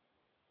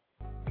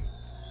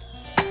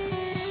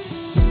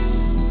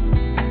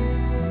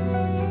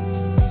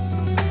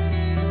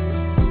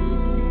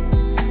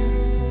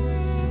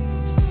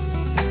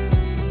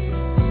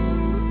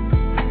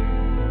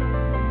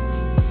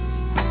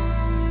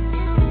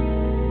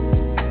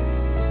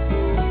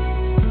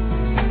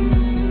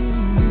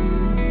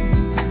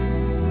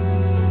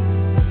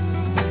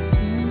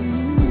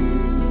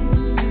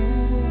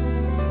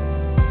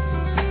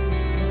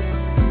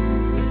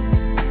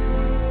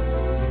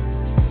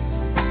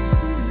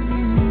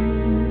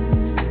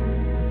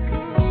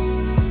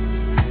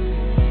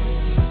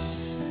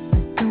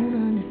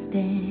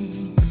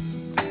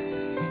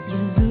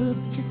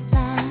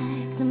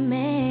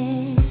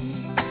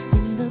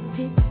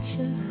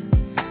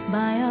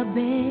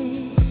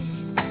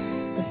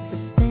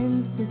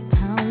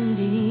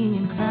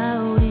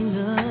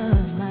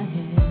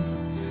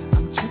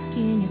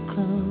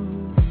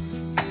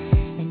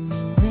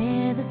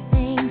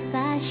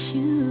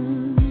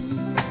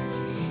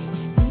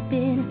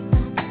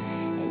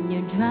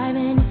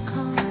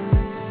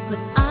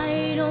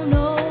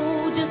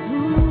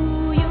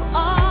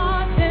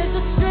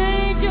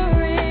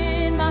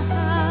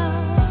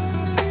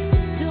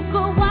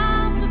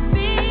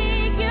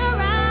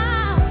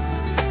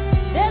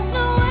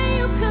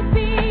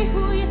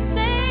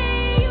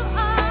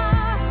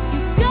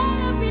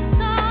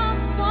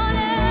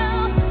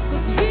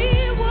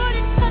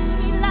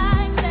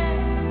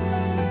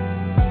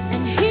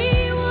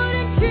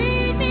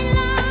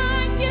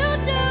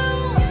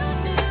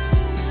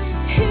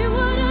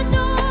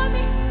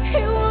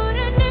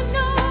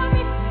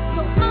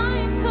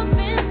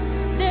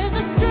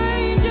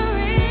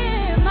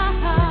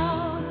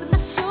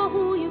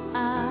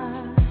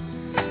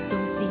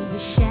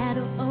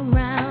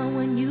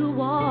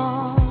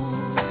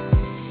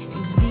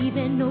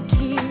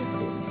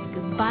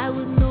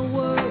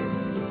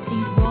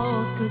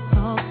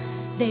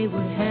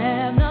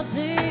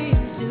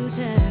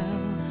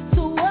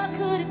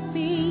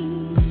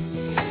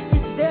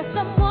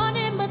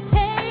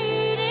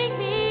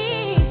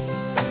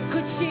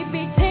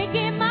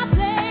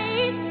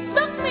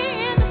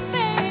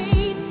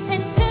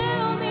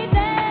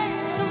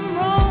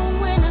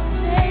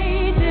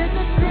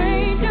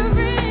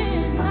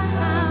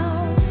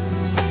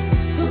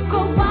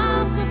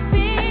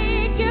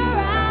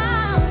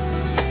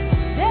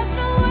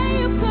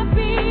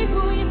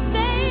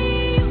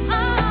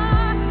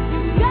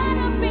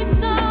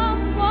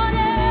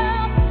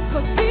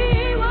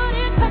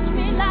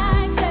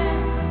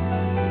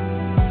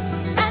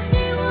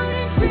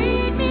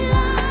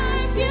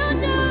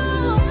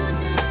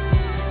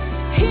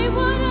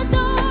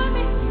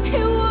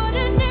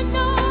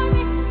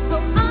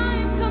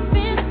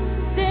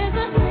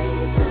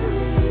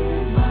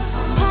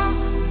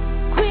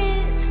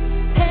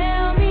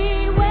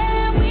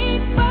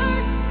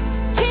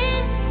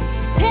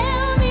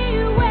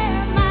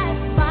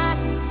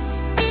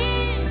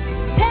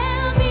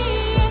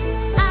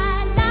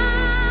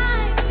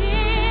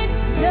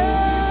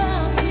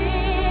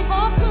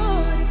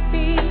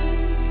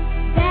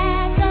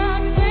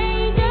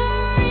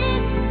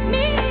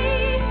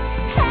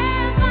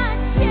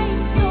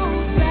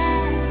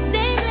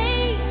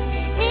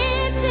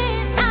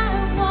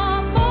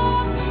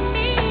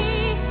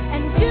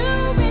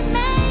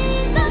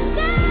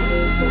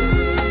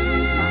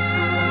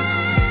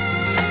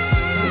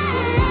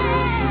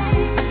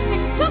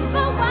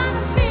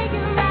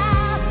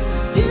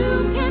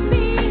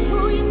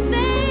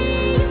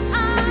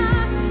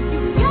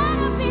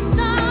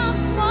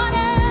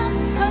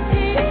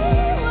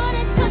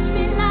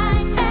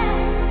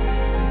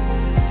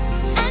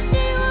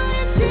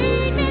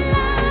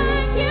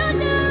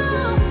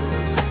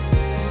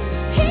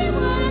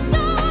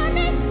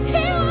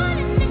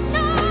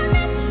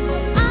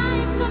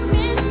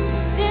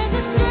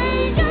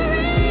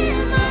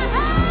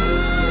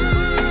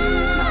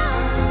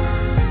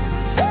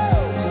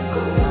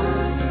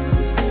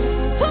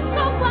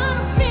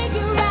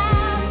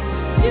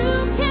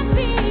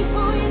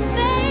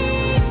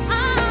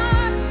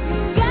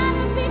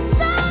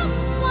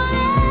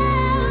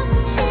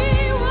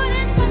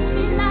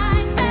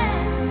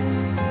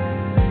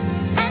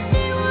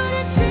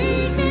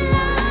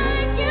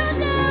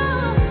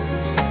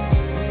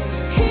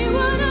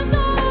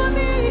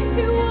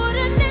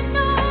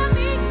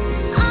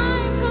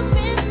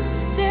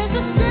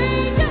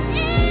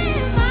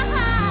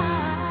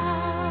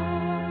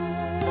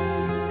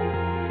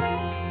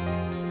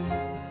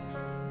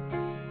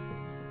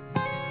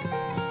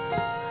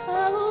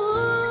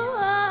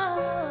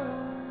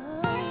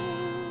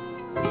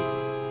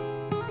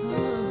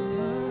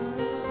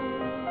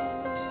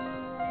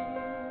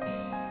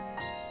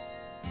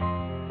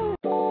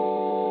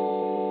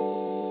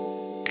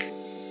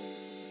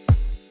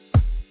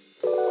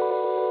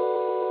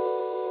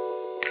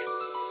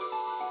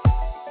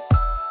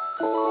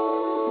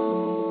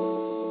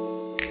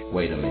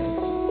 Wait a minute.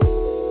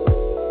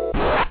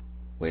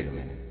 Wait a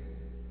minute.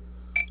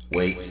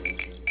 Wait.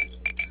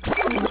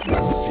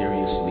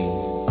 Seriously,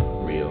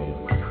 real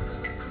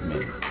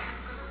minute.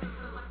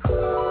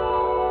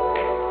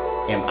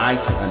 Am I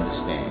to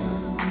understand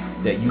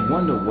that you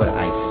wonder what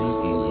I see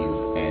in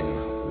you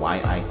and why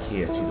I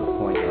care to the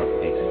point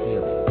of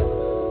exhaling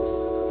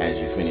as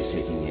you finish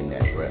taking in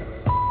that breath?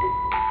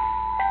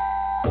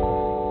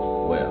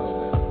 Well,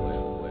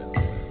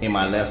 in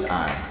my left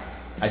eye,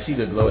 I see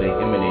the glow that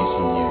emanates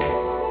from you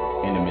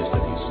in the midst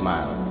of you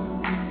smiling.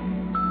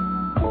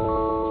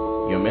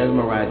 Your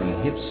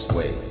mesmerizing hips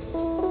sway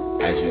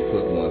as you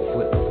put one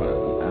foot in front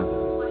of the other.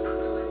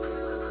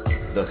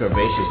 The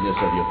curvaceousness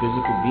of your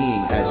physical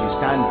being as you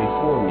stand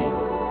before me,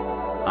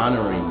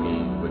 honoring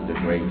me with the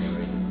grace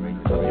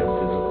of your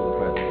physical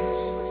presence.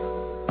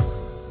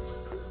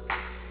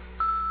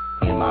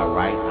 In my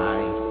right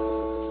eye,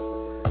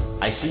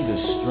 I see the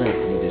strength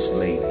you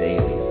display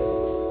daily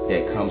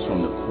that comes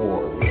from the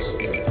core of your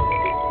spirit.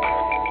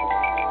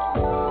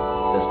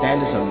 The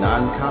standards of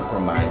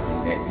non-compromising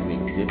that you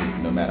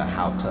exhibit no matter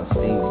how tough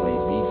things may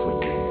be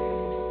for you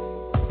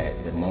at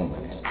the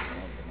moment.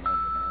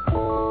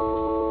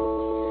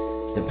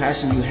 The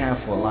passion you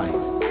have for life,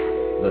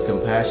 the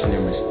compassion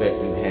and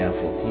respect you have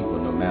for people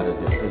no matter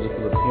their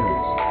physical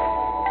appearance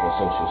or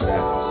social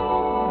status.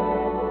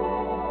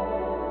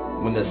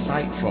 When the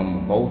sight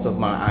from both of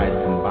my eyes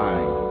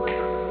combine,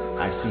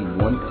 I see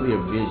one clear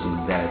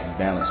vision that is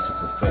balanced to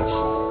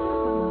perfection.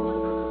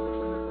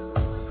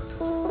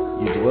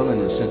 You dwell in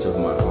the center of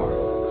my heart,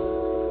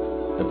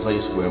 the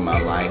place where my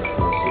life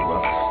force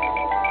erupts.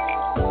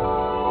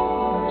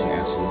 To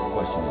answer your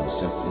question in the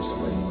simplest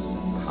way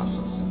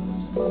possible,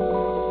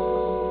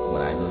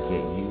 when I look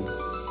at you,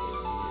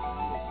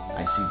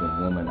 I see the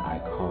woman I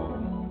call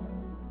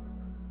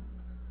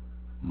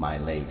my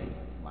lady.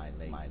 My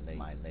lady. My lady.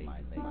 My lady.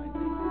 My lady.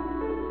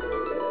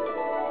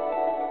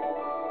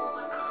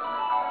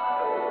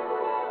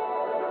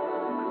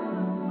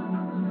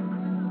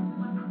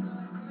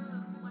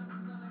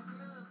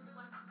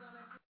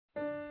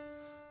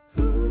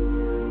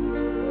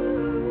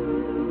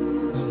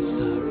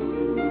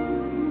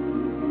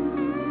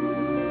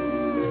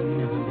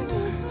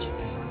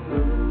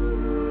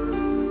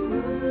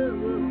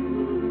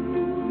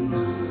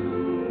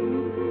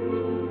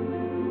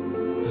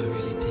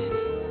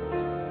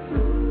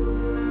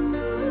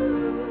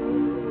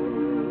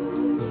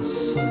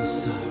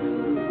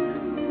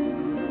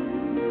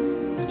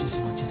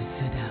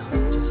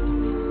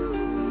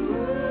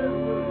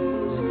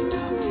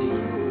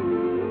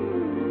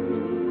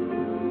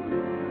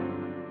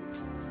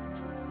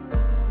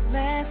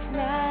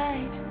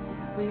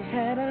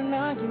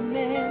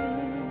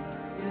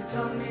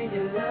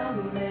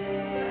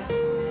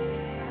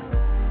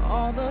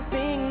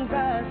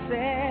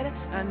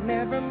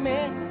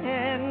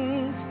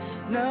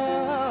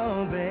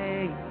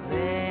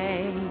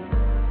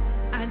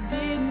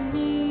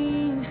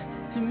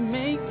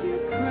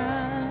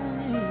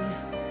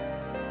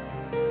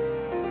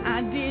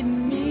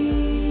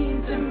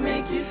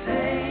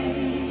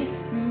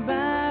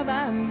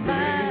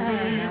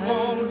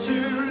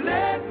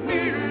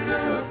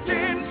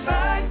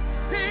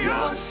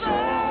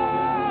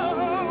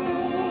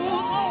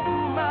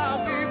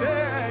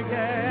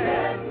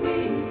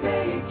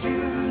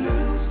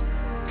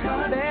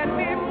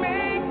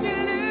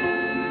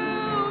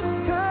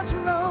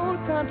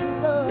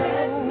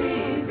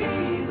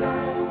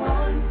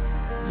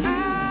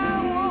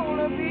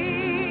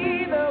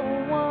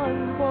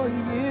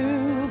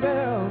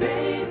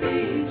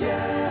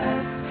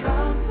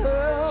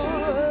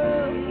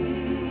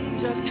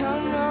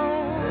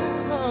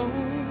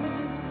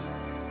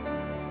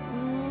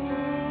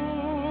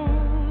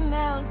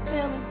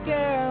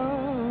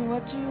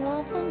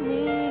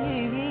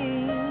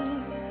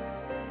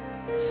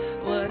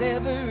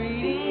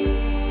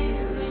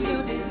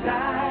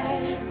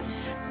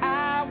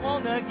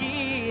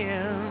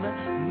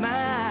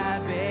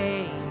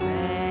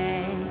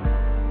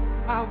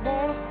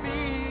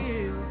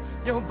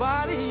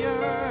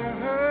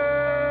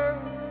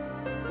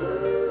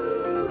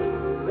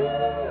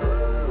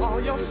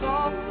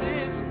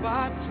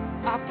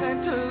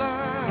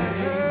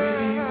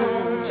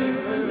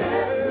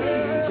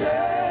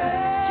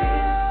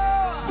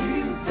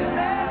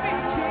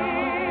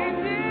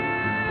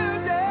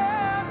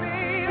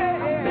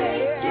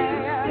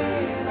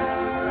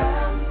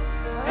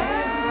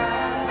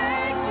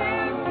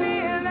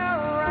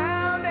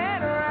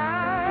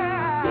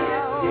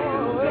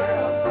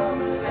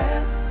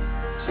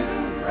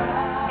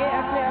 Right.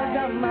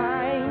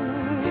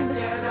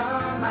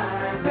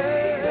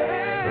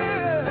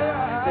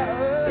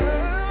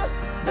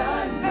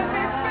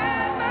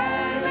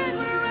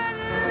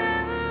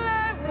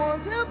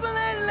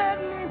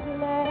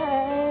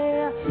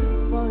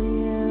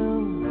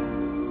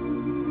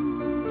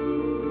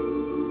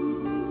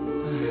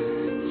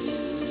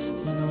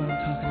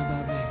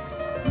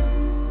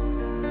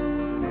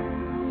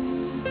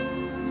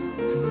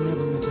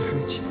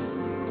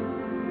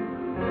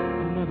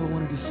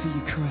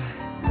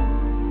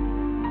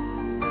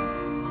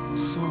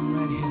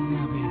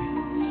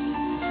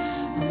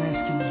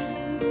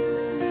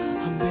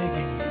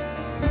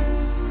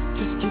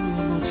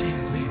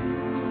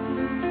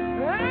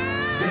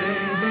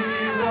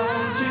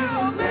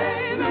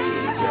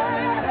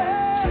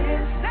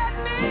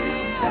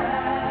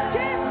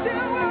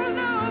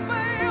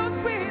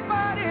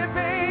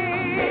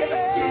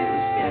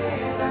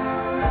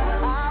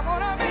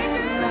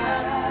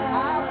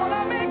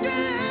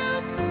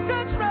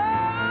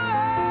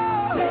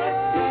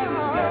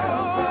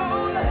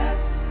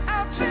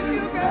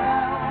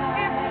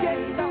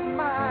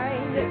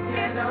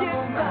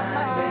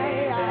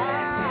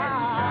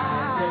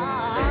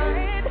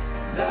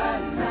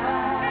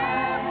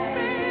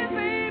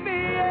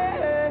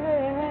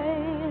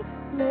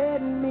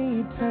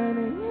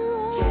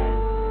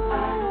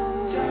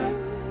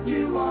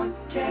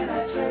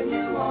 turn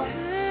you on?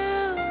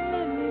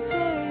 Let me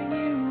turn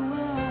you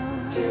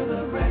on till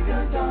the break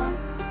of dawn,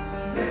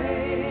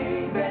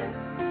 baby.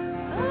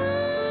 Let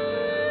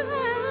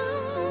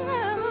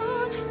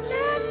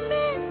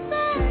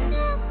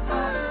me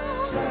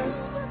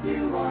turn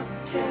you on.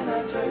 Can I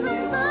turn you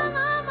on?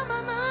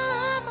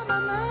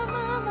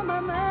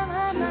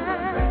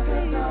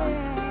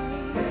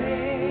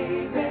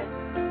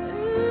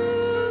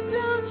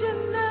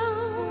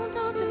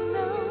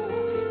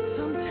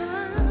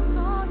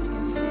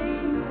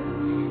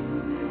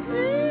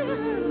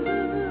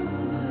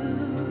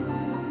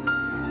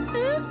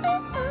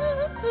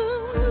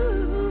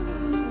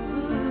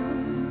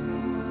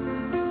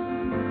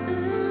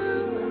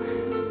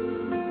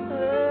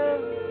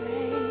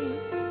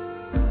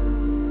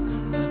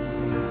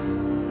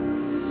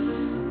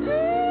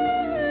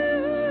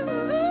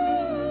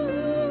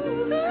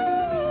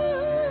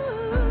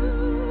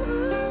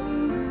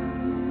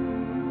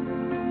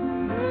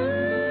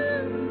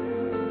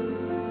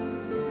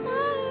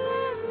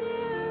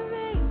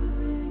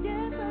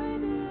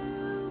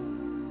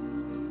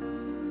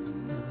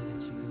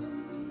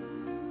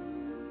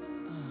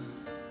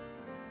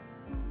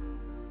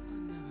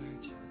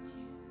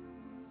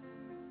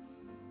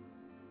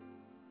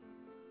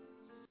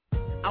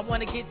 I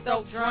want to get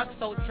so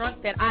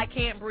drunk that I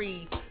can't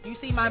breathe. You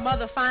see, my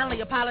mother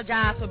finally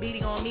apologized for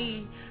beating on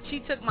me. She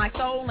took my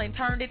soul and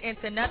turned it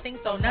into nothing,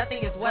 so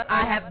nothing is what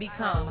I have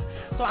become.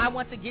 So I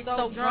want to get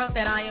so drunk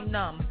that I am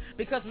numb,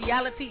 because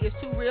reality is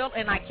too real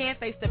and I can't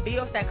face the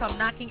bills that come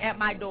knocking at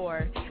my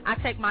door. I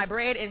take my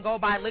bread and go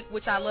buy lick,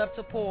 which I love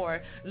to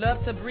pour.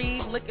 Love to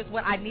breathe, lick is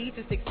what I need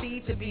to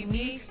succeed, to be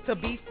me, to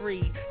be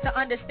free, to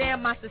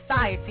understand my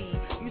society.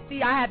 You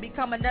see, I have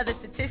become another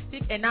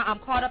statistic and now I'm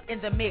caught up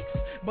in the mix.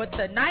 But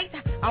tonight,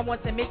 I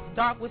want to mix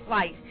dark with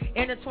light,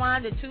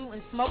 intertwine the two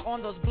and smoke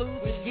on those blues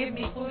which give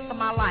me clues to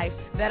my life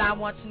that I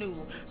once knew.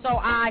 So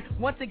I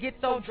want to get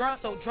so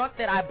drunk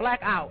that I black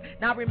out.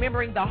 Now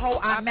remembering the hoe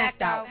I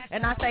macked out.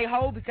 And I say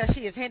hoe because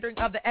she is hindering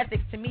of the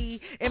ethics to me.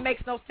 It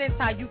makes no sense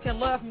how you can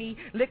love me,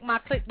 lick my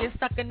clip, then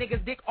suck a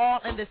nigga's dick all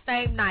in the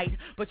same night.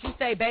 But you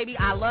say, baby,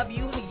 I love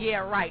you, yeah,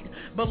 right.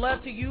 But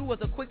love to you was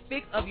a quick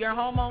fix of your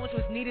hormones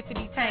which needed to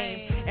be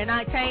tamed. And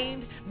I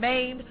tamed,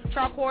 maimed,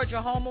 charcoaled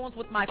your hormones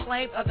with my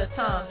flames of the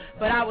tongue.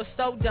 But I was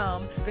so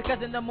dumb,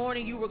 because in the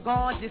morning you were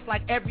gone just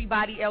like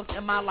everybody else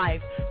in my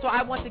life. So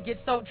I want to get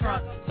so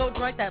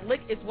drunk that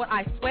lick is what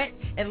I sweat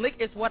and lick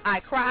is what I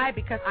cry,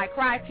 because I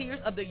cry tears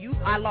of the youth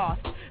I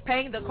lost,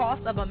 paying the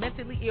cost of a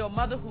mentally ill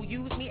mother who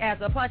used me as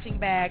a punching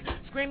bag,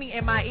 screaming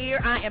in my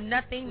ear, I am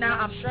nothing, now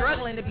I'm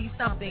struggling to be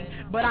something,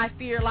 but I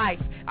fear life,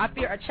 I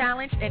fear a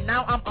challenge, and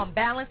now I'm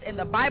unbalanced, and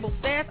the Bible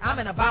says I'm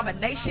an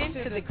abomination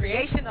to the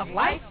creation of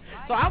life.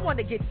 So I want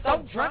to get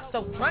so drunk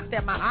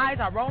that my eyes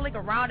are rolling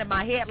around in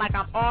my head like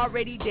I'm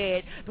already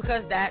dead,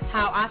 because that's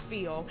how I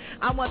feel.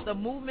 I want the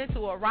movement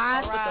to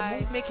arise, but the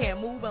movement can't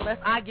move unless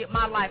I get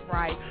my life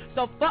right.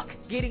 So fuck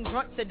getting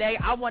drunk today,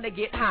 I want to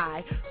get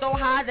high, so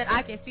high that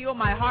I can feel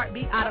my heart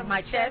beat out of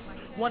my chest.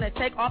 Want to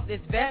take off this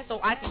vest so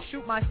I can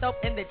shoot myself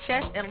in the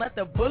chest and let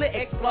the bullet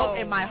explode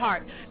in my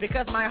heart,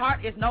 because my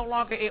heart is no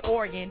longer an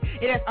organ,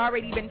 it has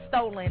already been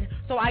stolen.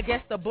 So I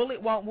guess the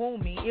bullet won't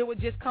wound me, it would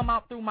just come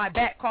out through my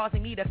back,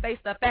 causing me to face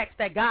the facts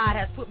that God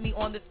has put me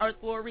on this earth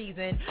for a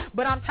reason.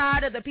 But I'm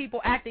tired of the people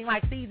acting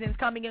like seasons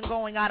coming and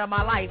going out of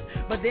my life.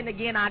 But then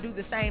again, I do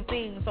the same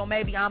thing, so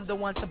maybe I'm the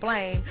one to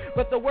blame.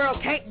 But the world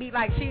can't be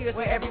like Cheers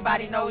where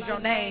everybody knows your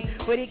name,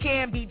 but it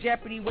can be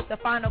Jeopardy, with the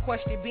final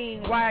question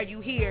being, why are you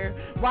here?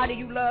 Why do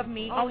you love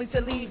me only to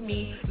leave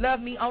me?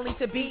 Love me only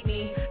to beat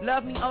me?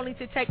 Love me only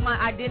to take my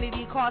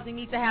identity, causing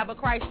me to have a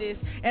crisis?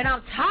 And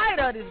I'm tired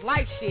of this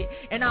life shit,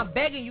 and I'm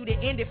begging you to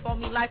end it for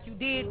me like you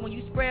did when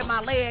you spread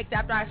my legs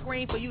after I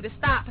screamed for you to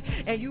stop,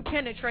 and you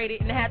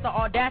penetrated and had the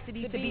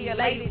audacity to be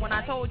elated when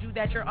I told you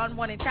that your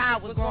unwanted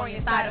child was growing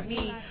inside of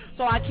me.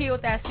 So I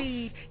killed that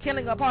seed,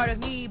 killing a part of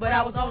me, but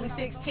I was only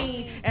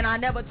 16, and I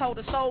never told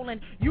a soul, and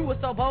you were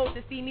so bold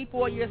to see me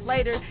 4 years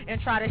later and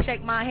try to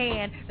shake my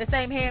hand, the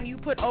same hand you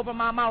put over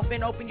my mouth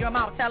and open your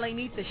mouth telling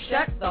me to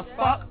shut the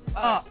fuck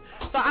up.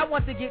 So I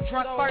want to get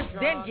drunk first,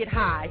 then get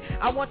high.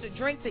 I want to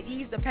drink to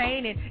ease the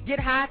pain and get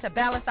high to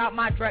balance out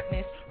my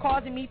drunkenness,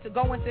 causing me to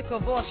go into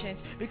convulsions,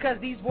 because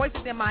these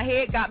voices in my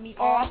head got me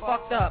all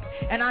fucked up.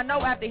 And I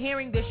know after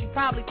hearing this you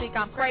probably think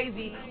I'm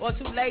crazy or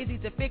too lazy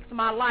to fix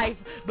my life,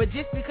 but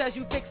just because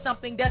you fix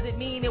something doesn't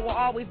mean it will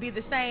always be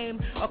the same.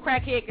 A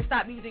crackhead can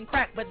stop using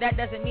crack, but that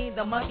doesn't mean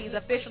the monkey's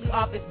officially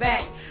off his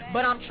back.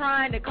 But I'm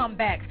trying to come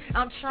back,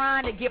 I'm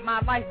trying to get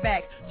my life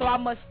back, so I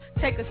must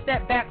take a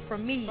step back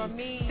from me,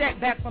 step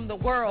back from the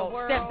world,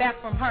 step back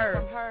from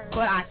her.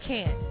 But I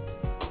can't,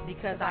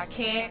 because I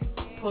can't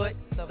put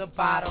the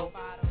bottle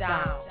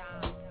down.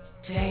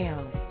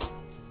 Damn.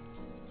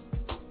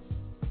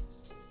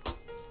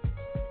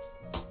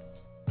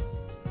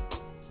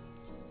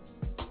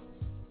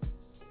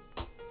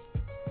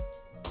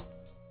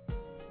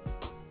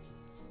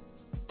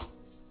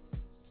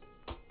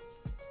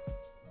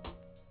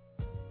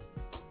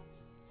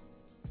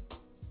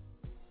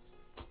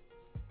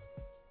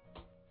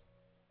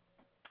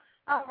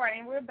 All right,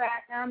 and we're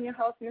back. I'm your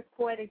host, Miss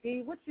Poetic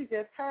D. What you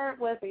just heard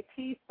was a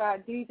piece by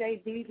DJ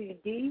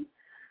DVD.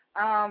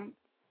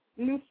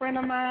 New friend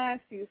of mine.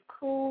 She's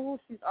cool.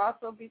 She's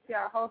also a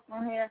BTR host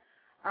on here.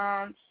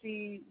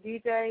 She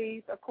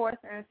DJs, of course,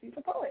 and she's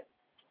a poet.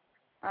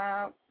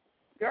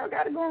 Girl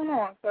got it going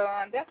on. So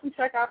definitely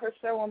check out her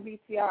show on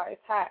BTR.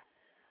 It's hot.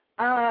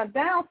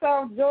 Down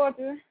South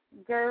Georgia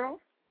girl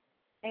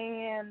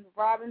and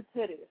Robin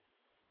Hoodis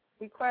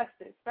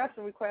requested,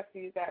 special request for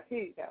you guys.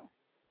 Here you go.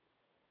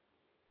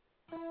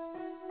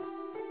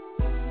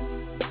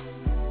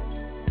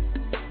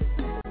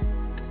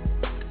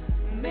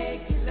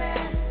 Make it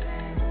last.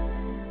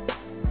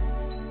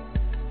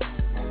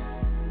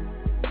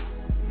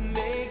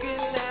 Make it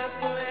last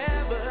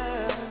forever.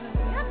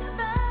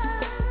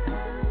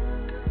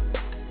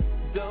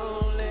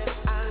 Don't let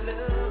I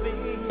love you.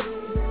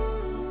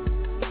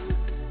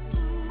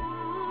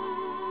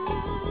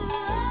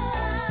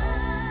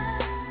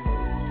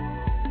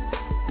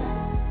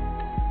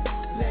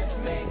 Let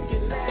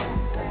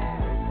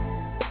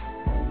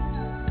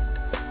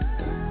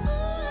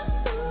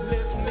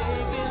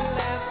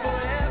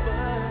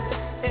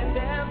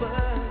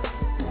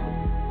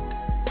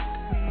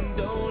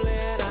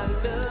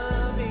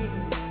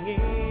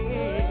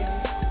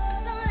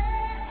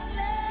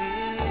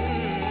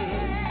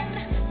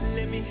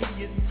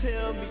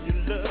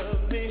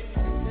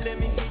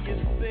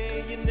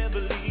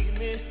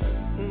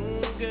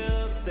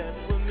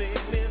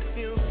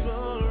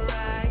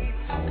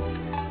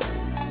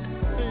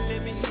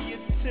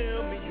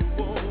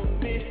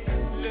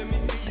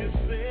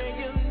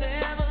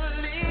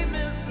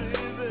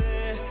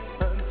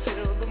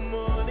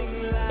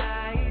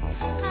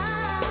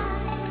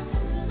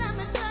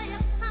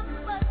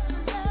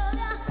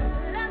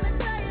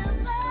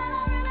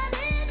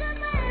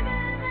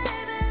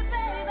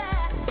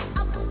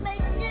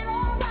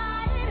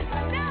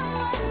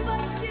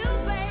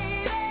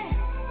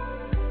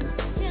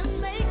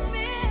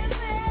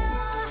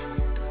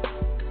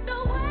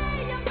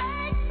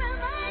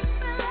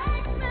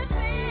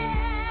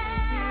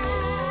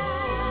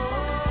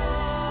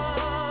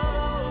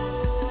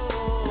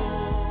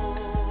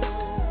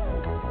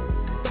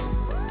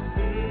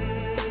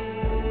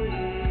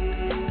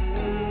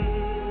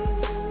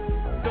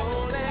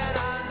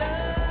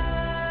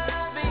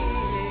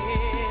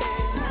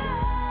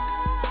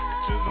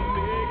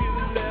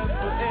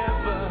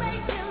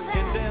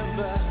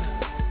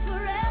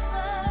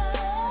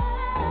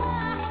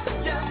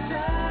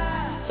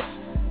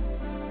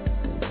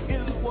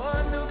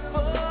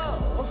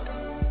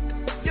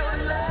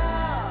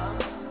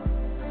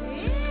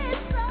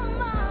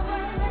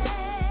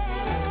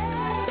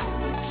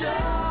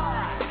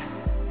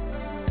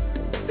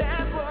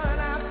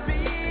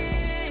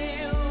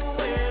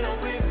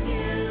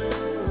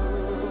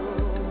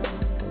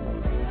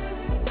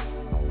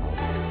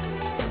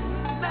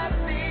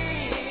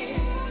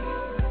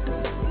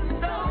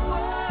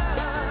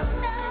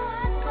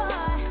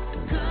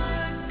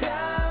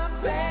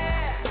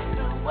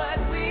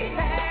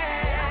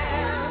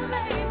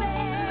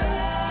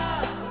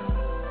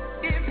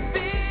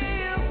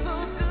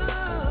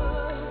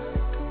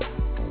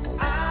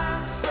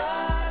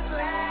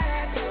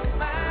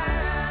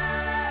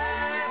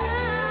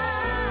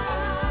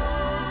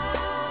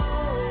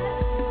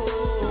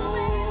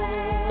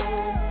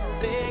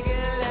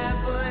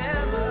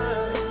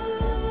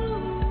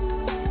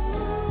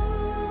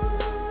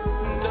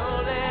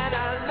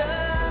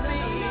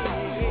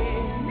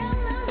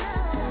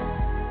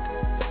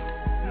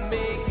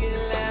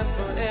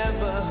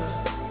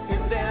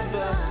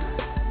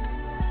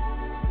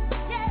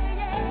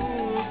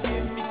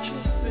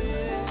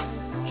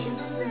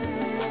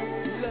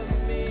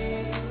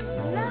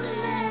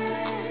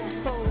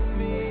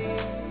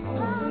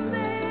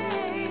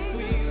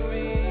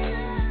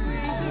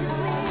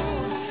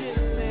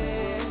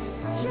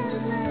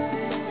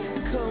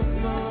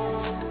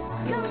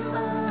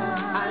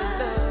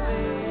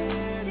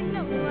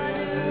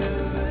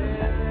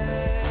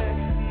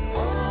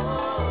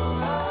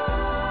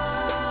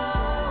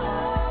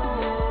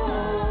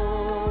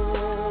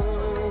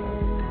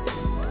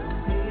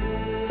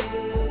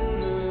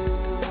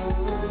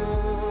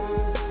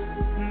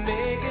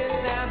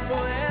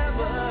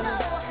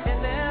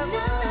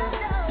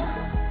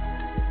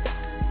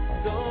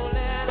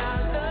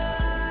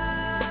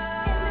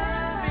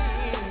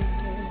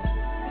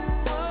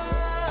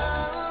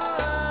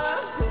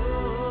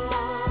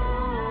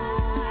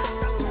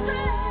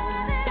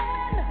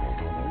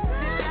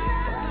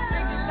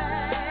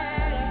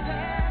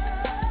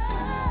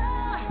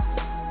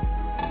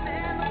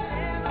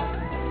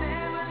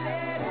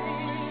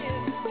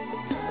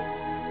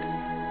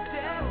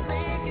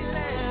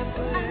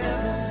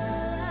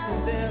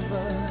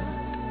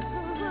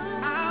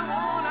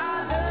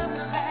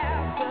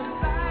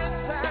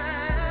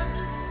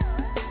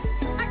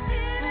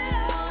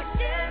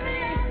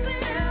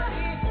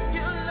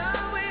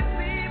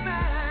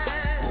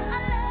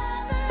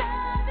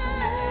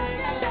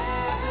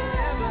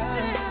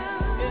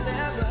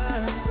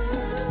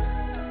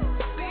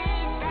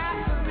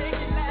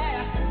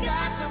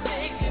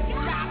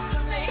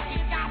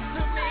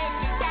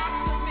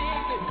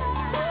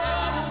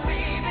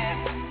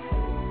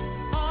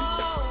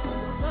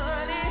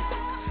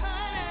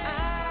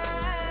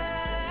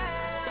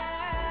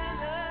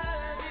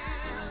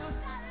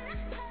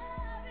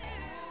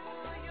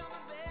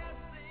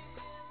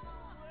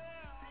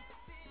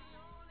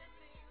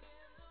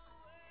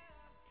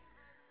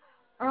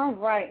All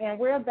right, and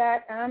we're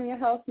back. I'm your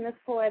host, Miss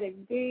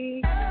Poetic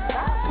D.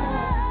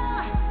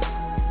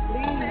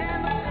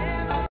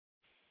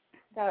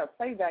 Got a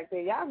playback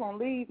there. Y'all gonna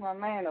leave my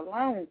man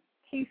alone.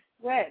 Keith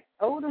Sweat.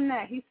 Older than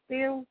that, he's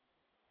still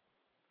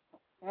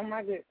on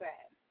my good side.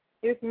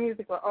 His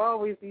music will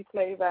always be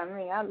played by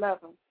me. I love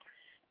him.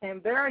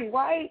 And Barry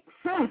White,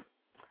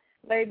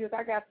 ladies,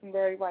 I got some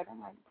Barry White. I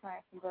might be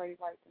playing some Barry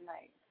White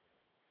tonight.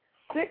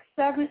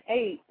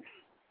 678.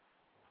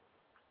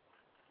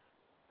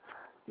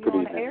 Good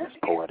evening, Miss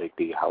Poetic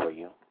D. How are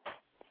you?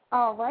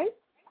 All right.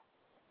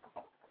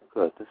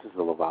 Good. This is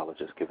the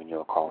Lovologist giving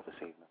you a call this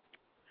evening.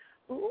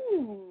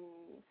 Ooh,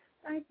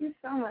 thank you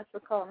so much for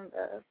calling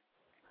us.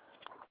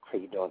 How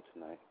you doing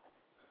tonight?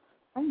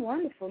 I'm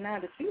wonderful now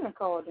that you have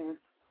called in.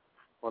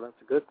 Well,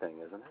 that's a good thing,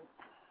 isn't it?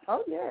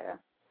 Oh, yeah.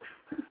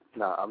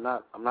 No, I'm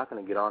not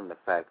going to get on the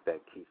fact that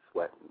Keith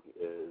Sweat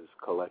is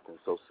collecting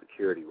Social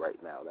Security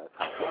right now. That's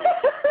how.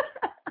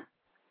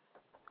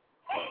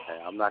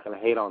 Okay, I'm not going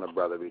to hate on the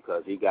brother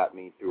because he got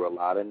me through a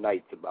lot of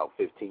nights about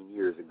 15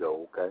 years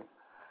ago. Okay.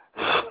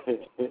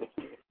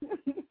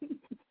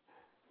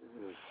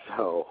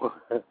 So,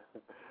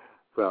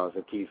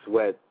 and Keith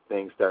Sweat,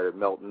 things started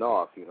melting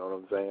off. You know what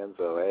I'm saying?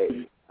 So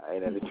hey, I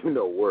ain't had to do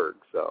no work.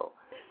 So.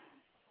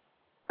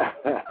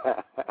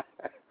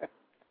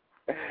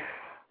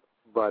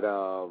 But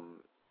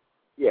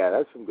yeah,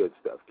 that's some good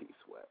stuff, Keith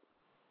Sweat.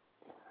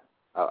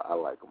 I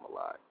like him a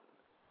lot.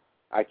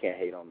 I can't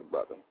hate on the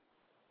brother.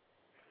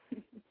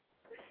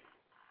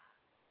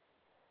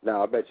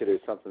 Now, I bet you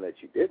there's something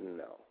that you didn't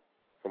know.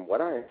 From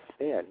what I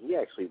understand, he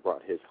actually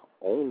brought his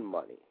own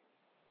money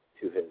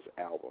to his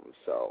album,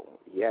 so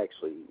he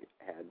actually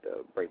had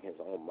to bring his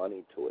own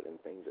money to it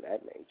and things of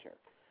that nature.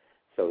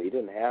 So he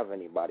didn't have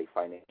anybody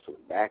financially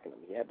backing him.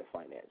 He had to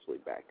financially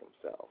back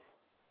himself.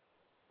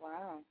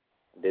 Wow.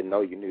 Didn't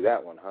know you knew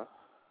that one, huh?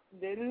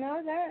 Didn't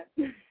know that.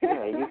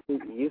 Yeah, he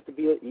used to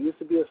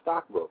be a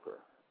stockbroker.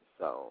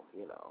 So,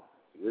 you know,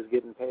 he was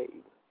getting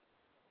paid.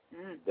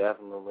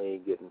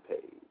 Definitely getting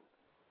paid.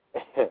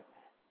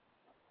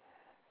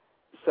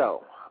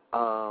 So,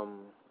 I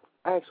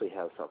actually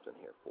have something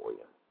here for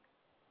you.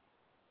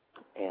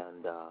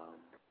 And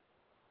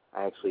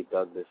I actually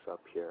dug this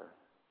up here,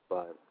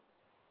 but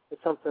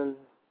it's something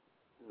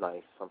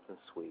nice, something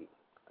sweet.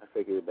 I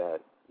figured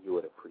that you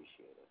would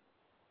appreciate it.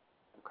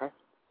 Okay?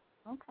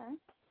 Okay.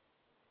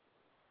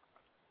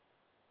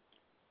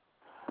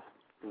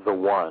 The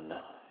one.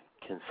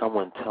 Can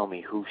someone tell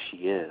me who she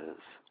is?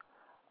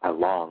 I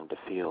long to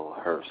feel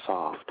her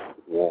soft,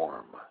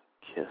 warm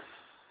kiss.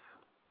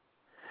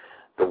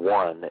 The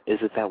one. Is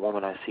it that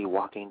woman I see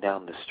walking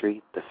down the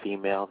street, the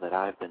female that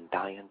I've been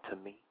dying to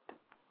meet?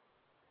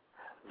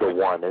 The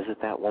one. Is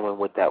it that woman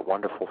with that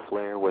wonderful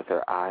flair, with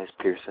her eyes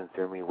piercing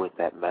through me with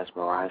that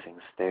mesmerizing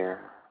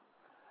stare?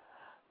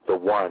 The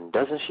one.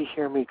 Doesn't she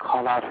hear me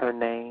call out her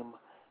name,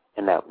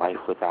 and that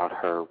life without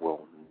her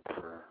will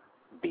never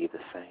be the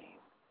same?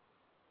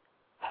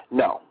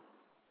 No.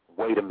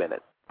 Wait a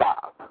minute.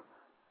 Stop.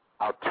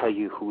 I'll tell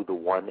you who the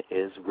one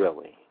is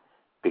really,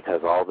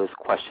 because all this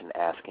question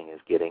asking is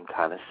getting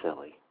kind of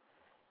silly.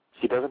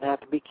 She doesn't have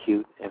to be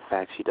cute. In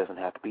fact, she doesn't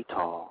have to be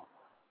tall.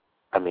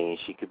 I mean,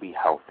 she could be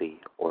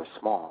healthy or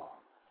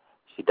small.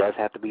 She does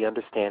have to be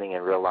understanding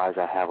and realize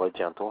I have a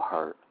gentle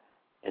heart.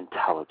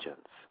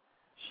 Intelligence.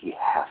 She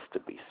has to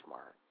be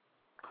smart.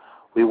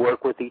 We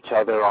work with each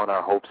other on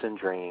our hopes and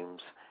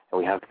dreams, and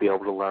we have to be able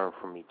to learn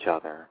from each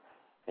other.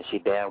 And she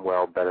damn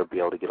well better be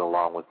able to get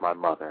along with my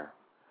mother.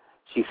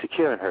 She's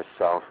secure in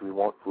herself. We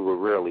will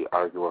rarely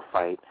argue or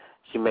fight.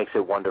 She makes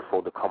it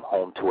wonderful to come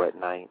home to at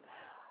night.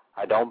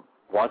 I don't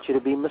want you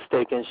to be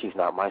mistaken. She's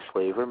not my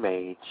slave or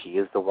maid. She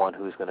is the one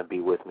who's going to be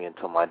with me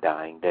until my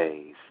dying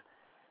days.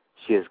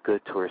 She is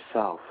good to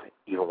herself,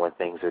 even when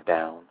things are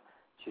down.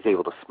 She's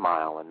able to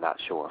smile and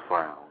not show a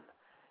frown.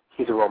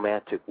 She's a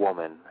romantic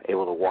woman,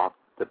 able to walk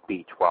the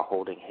beach while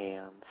holding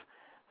hands,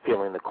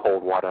 feeling the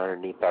cold water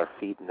underneath our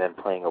feet and then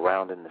playing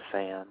around in the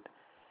sand.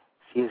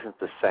 She isn't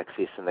the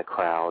sexiest in the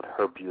crowd.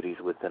 Her beauty's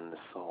within the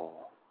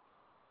soul.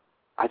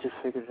 I just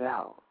figured it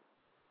out.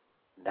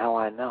 Now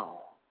I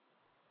know.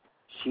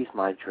 She's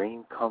my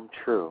dream come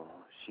true.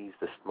 She's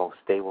the most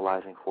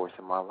stabilizing force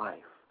in my life.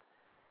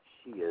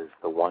 She is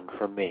the one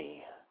for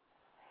me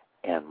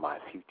and my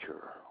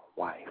future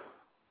wife.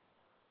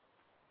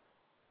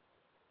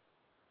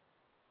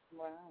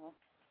 Wow.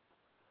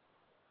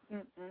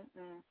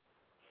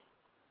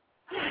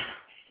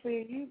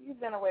 See, you've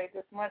been away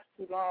this much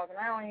too long, and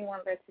I don't even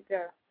want to let you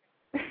go.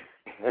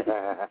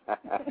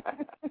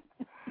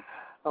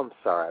 I'm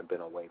sorry I've been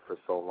away for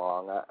so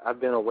long. I've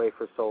been away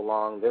for so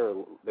long.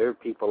 There are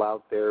people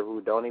out there who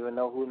don't even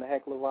know who in the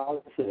heck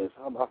Lovologist is.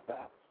 How about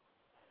that?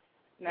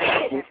 Now,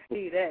 I can't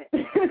see that.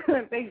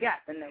 They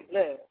got to know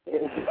love.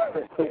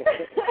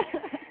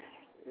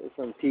 There's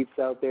some peeps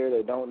out there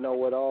that don't know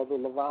what all the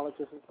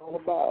Lovologist is all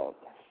about.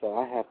 So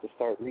I have to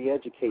start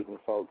re-educating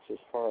folks as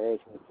far as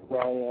who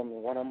I am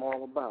and what I'm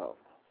all about.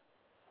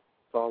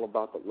 It's all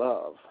about the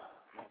love.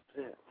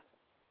 That's it.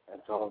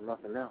 That's all,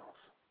 nothing else.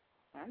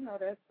 I know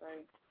that's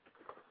right.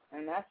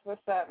 And that's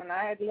what's up. And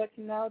I had to let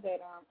you know that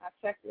I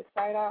checked your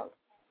site out.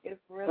 It's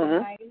really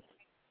nice.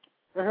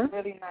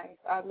 Really nice.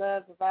 I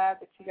love the vibe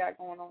that you got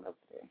going on over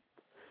there.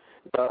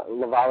 The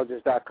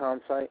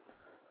Lovologist.com site?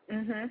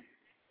 Mhm.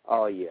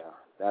 Oh, yeah.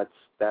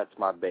 That's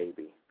my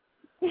baby.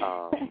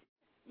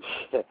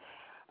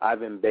 I've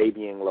been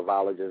babying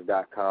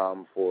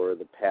Lovologist.com for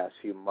the past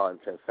few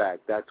months. In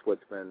fact, that's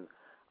what's been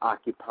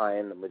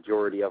occupying the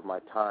majority of my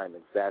time.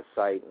 It's that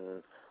site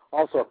and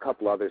also a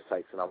couple other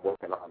sites that I'm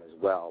working on as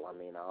well. I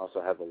mean, I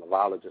also have a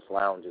Lovologist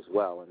Lounge as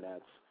well, and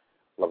that's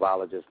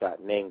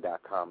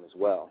lovologist.ning.com as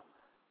well,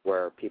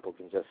 where people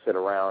can just sit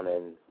around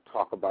and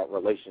talk about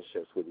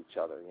relationships with each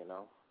other, you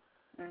know.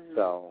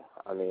 So,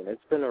 I mean,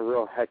 it's been a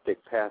real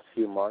hectic past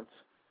few months,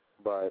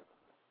 but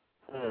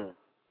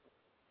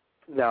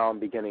now I'm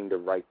beginning to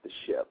right the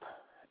ship,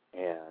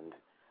 and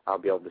I'll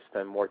be able to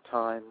spend more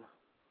time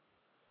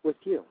with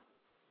you.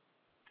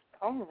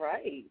 All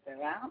right.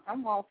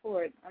 I'm all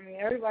for it. I mean,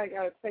 everybody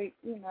got to take,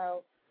 you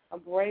know, a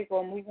break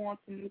or move on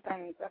to new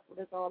things. That's what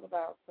it's all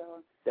about.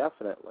 So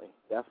Definitely.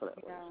 Yeah.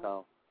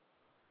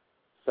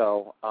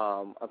 So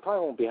I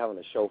probably won't be having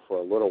a show for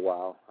a little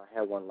while. I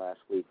had one last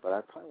week, but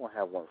I probably won't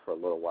have one for a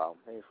little while,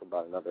 maybe for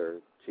about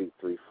another 2,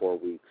 3, 4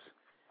 weeks.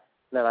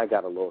 And then I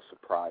got a little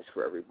surprise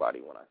for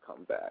everybody when I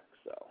come back.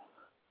 So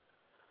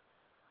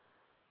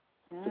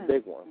it's a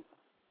big one.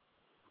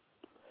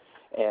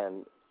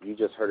 And you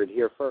just heard it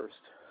here first.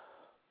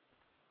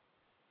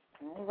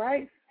 All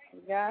right.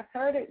 You guys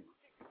heard it.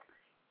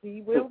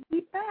 We will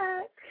be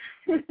back.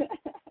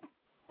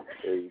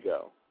 There you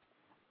go.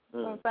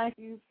 So thank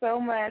you so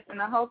much,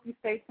 and I hope you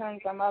stay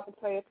tuned. I'm about to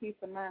play a piece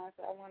of mine,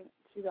 so I want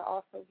you to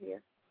also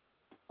hear.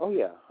 Oh,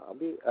 yeah. I'll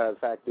be. In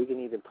fact, you can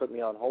even put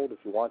me on hold if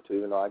you want to,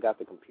 even though I got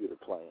the computer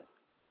playing.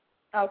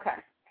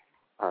 Okay.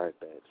 All right,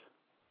 babes.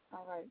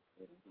 All right.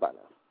 Bye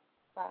now.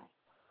 Bye.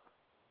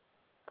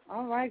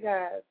 All right,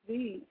 guys.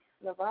 The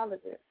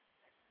Lovologist.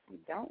 You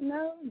don't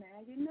know,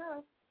 now you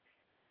know.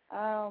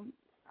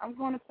 I'm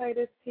going to play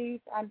this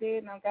piece I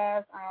did. Now,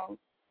 guys,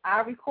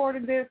 I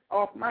recorded this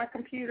off my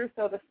computer,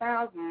 so the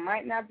sounds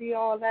might not be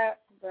all that,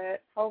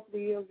 but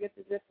hopefully you'll get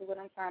the gist of what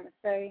I'm trying to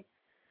say.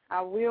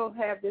 I will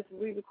have this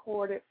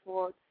re-recorded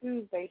for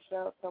Tuesday's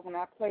show, so when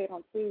I play it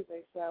on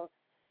Tuesday's show,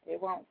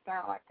 it won't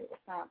sound like it will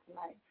sound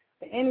tonight.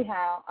 But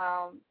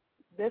anyhow,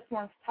 this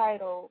one's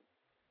titled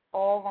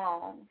All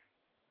Wrong.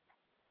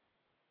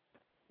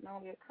 And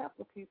only a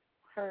couple of people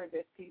heard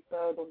this piece,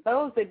 so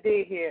those that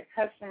did hear it,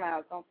 hush them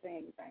out, don't say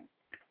anything.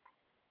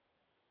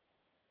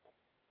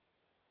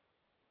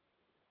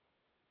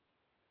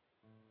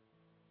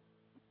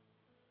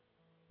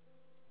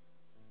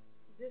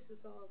 This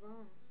is all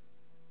wrong.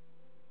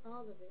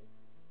 All of it.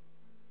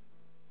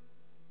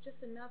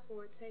 Just enough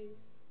for a taste,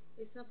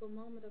 a simple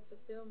moment of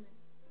fulfillment.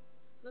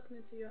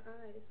 Looking into your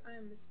eyes, I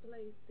am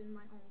misplaced in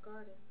my own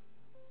garden.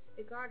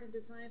 A garden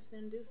designed for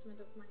the inducement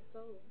of my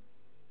soul.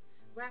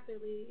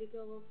 Rapidly, it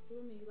goes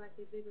through me like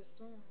a bigger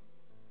storm.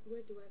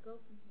 Where do I go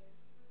from here?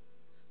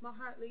 My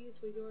heart leads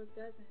where yours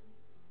doesn't.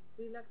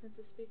 Reluctant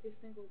to speak a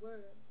single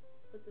word,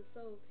 but the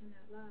soul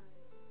cannot lie,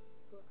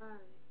 for I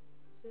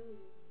feel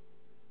you.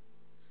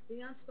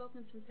 The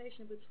unspoken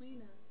temptation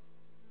between us,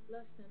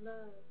 lust and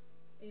love,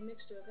 a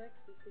mixture of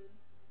ecstasy.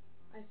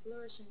 I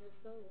flourish in your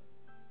soul,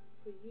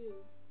 for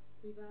you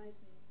revive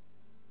me.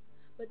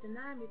 But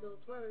deny me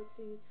those words,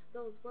 see,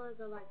 those words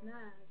are like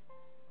knives,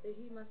 that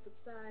he must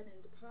subside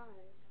and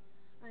deprive.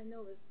 I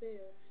know it's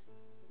there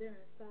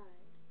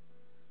inside.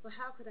 But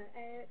how could I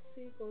add,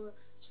 seek, or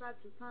try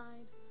to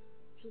find,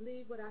 to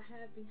leave what I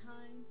have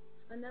behind,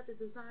 another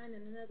design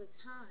and another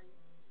time?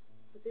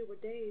 But there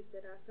were days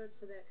that I searched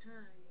for that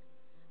kind.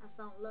 I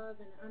found love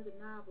in an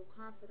undeniable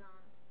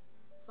confidant,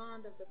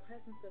 fond of the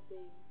presence of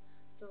thee,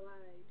 so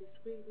I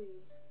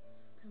discreetly,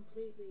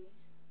 completely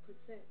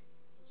protect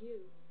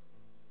you.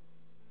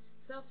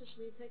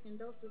 Selfishly taking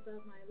doses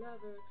of my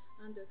lover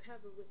under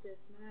cover with this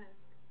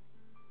mask.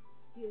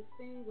 He has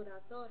seen what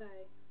I thought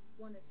I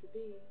wanted to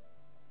be.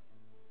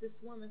 This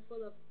woman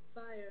full of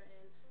fire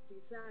and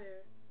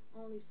desire,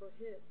 only for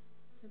his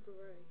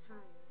temporary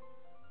hire.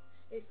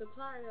 A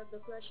supplier of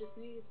the flesh's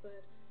needs,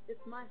 but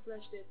it's my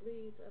flesh that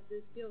bleeds of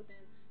this guilt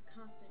and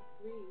constant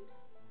greed.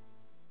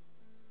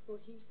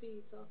 For he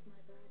feeds off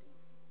my body.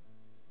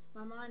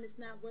 My mind is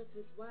not worth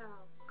his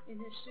while. In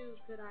his shoes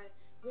could I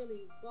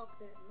really walk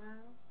that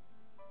mile?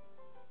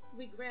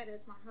 Regret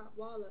as my heart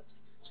wallops,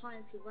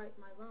 trying to right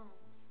my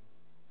wrongs.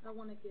 I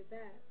want to get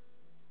back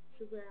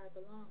to where I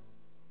belong.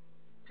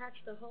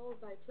 Patch the holes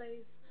I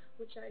placed,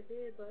 which I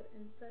did, but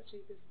in such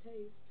a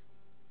distaste.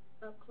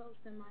 Up close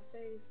in my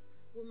face,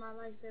 will my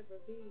life ever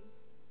be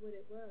what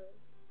it was?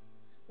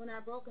 When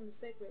I broken the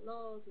sacred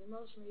laws,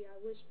 emotionally I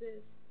wish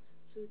this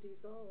to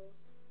dissolve.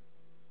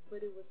 But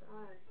it was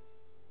I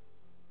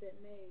that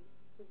made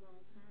the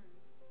wrong turn,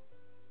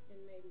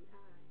 and maybe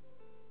I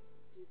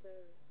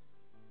deserve.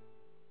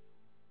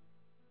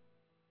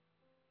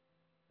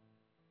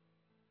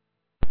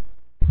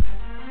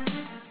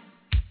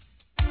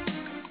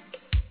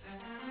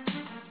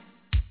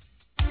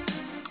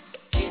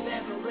 She's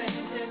ever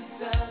in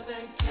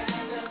Southern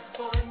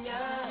California.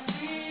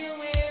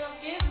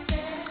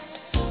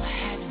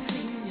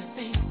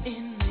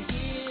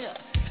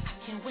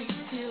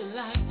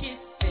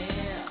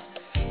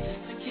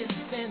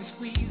 and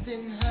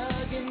squeezing,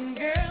 hugging,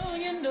 girl,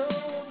 you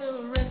know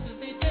the rest of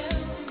they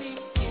tell me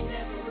it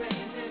never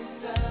rains in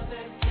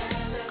Southern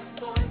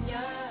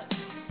California.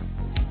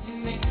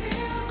 And they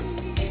tell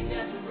me it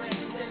never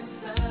rains in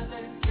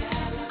Southern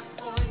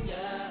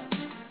California.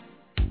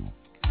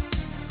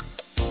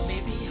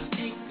 Maybe I'll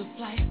take the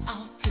flight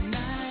out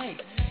tonight,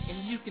 and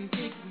you can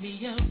pick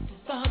me up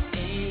about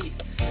 8.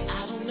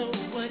 I don't know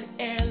what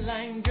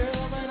airline,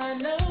 girl, but I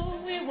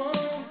know it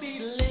won't be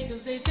late,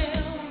 'cause they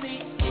tell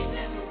me it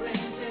never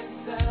rains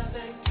in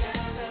Southern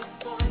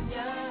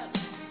California.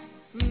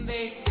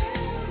 They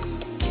tell me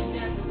it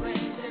never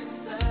rains in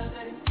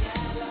Southern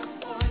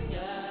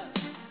California.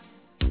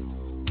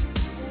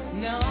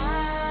 Now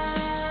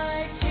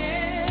I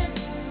can't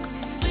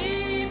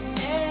sleep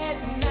at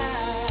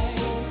night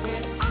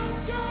without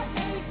your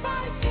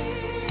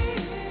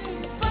invitation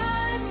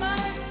by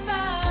my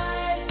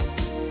side.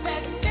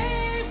 That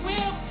day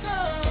will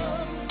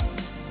come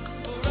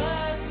for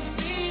us to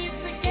be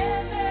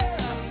together.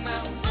 I'm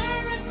not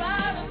worried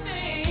about a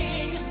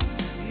thing,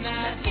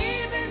 not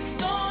even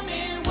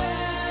stormy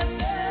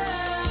weather.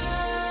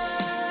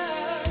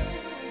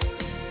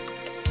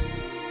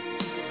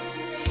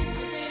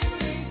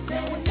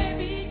 Now it may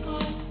be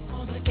cold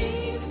on the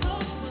East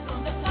Coast, but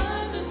on the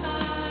other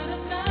side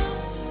of town,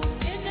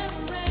 it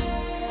never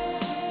rains.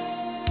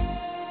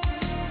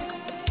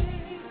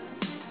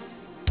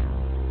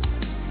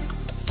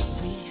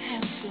 We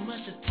have so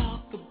much to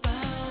talk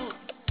about,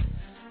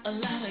 a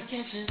lot of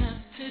catching up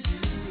to do.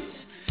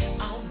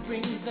 I'll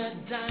bring the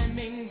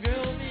diamond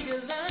girl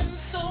because I'm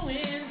so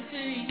into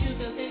you.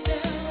 'Cause they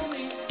tell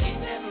me it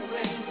never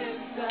rains in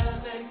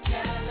Southern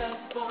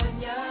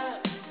California.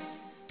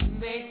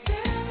 They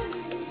tell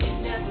me it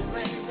never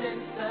rains in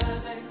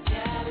Southern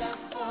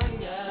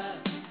California.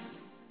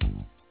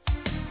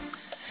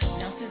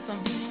 Now since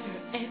I'm here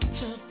at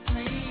your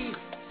place,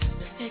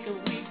 let's take a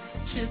week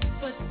trip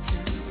or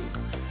two.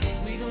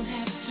 We don't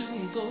have to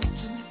go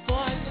too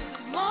far, just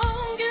as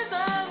long as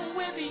I'm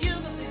with you.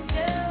 'Cause they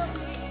tell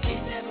me it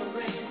never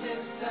rains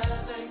in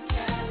Southern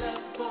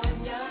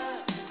California.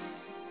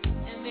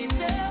 And they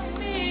tell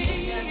me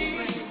it never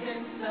rains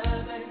in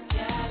Southern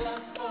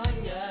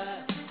California.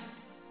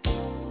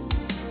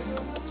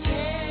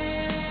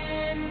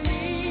 Can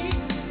we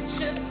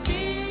just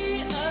be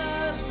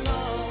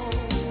alone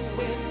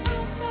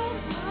without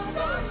those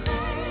other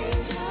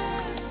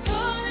strangers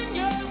calling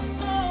your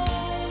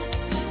phone?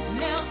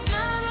 Now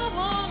I don't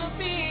wanna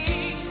be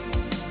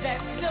that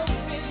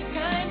selfish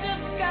kind of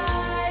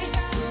guy,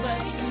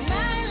 but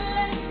tonight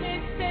let me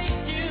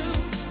take you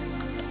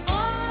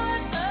on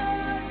a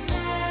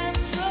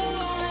natural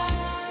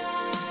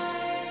high.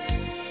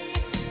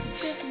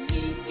 Just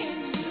me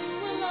and you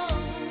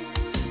alone.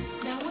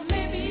 Now it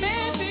may be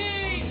on the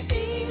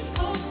East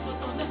Coast, but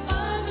on the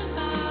other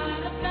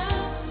side of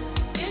town,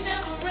 it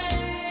never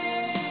rains.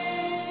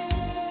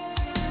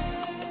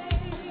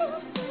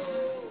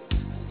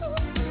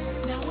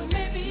 Now it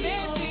may be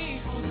on the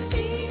East Coast, but on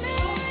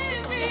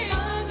the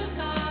other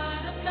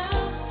side of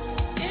town,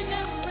 it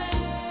never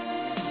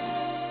rains.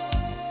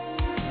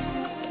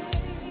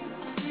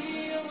 We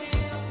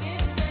will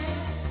get there.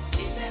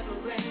 It never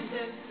rains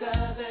in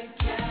Southern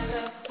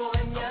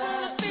California. I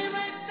wanna be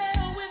right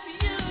there with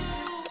you.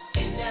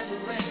 It never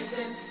rains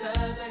in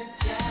Southern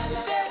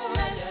California. There's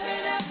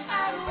nothing else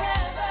I'd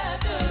rather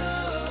do.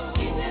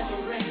 It never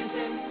rains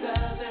in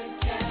Southern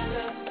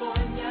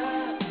California.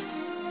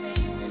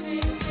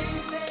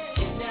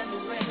 It never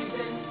rains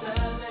in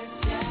Southern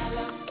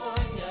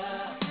California.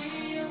 We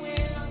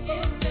will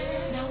get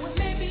there. Now it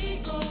may be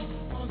cold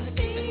on the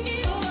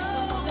East Coast,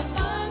 but on the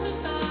other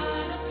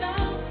side of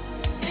town,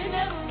 it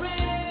never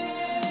rains.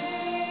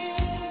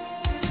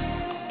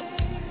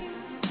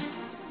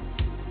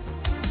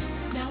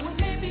 Now it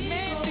may be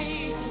cold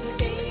on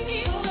the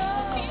East Coast, but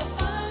on the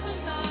other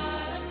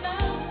side of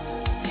town,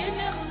 it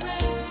never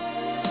rains.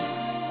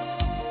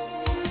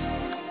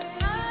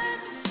 I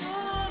just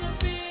wanna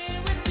be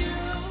with you.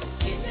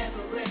 It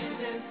never rains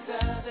in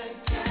Southern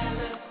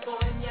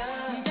California.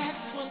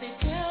 That's what they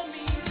tell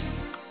me.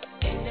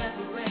 It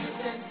never rains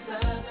in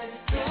Southern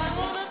California. I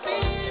wanna be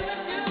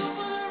with you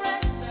for the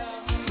rest of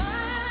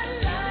my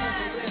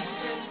life. It never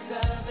rains in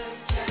Southern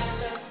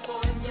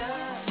California.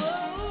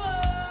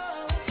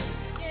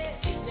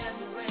 Yeah, it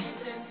never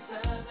rains in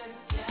Southern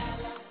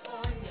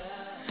California.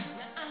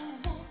 Now I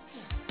want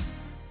to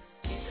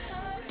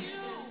hug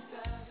you,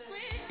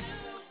 squeeze you.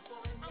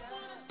 I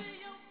wanna see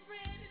your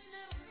pretty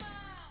little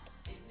smile.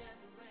 It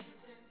never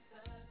rains in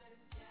Southern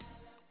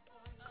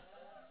California.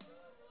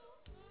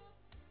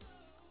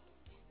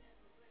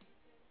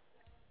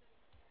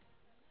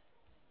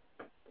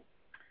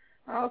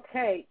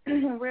 Okay,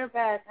 we're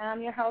back.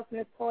 I'm your host,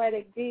 Miss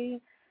Poetic D.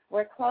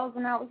 We're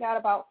closing out. We got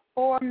about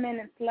 4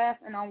 minutes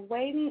left, and I'm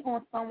waiting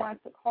on someone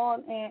to call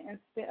in and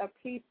spit a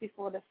piece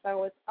before the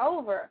show is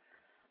over.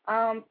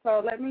 So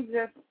let me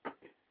just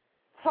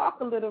talk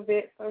a little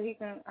bit so he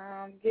can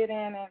get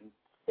in and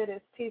spit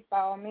his piece by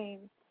all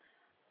means.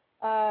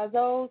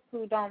 Those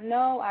who don't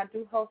know, I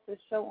do host a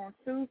show on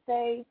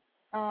Tuesday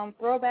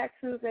Throwback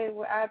Tuesday,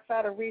 where I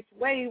try to reach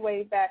way,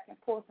 way back and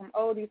pull some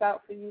oldies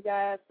out for you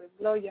guys to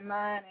blow your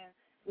mind, and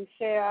we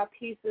share our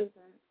pieces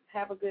and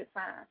have a good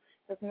time.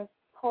 Because Miss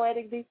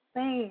Poetic Beat's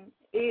theme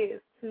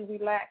is to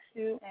relax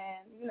you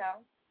and, you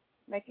know,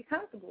 make you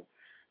comfortable.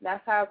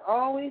 That's how it's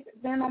always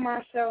been on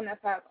my show, and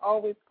that's how it's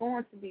always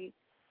going to be.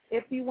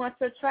 If you want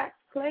your tracks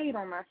played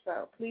on my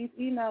show, please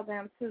email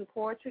them to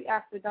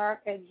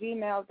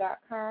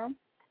poetryafterdark@gmail.com.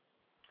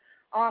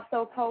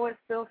 Also, poets,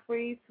 feel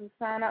free to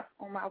sign up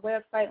on my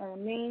website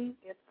on Ning.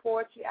 It's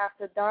Poetry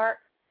After Dark,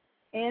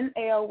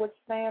 NL, which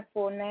stands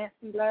for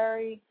Nancy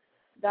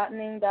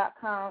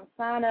Larry.ning.com.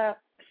 Sign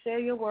up, share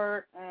your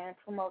work, and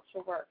promote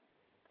your work,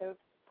 because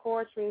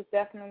poetry is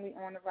definitely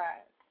on the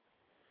rise.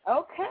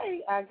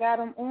 Okay, I got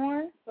them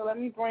on, so let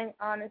me bring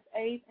Honest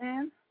Abe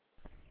in.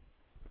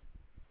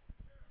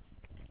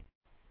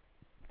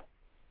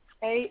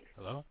 Abe?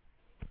 Hello?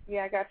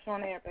 Yeah, I got you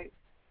on air, babe.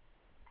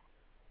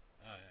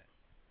 All right.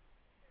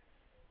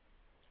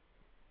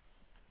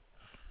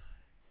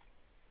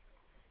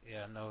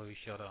 Yeah, I know we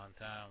short on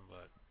time,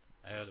 but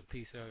I heard a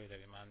piece earlier that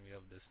reminded me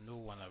of this new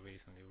one I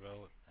recently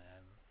wrote,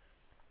 and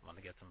I want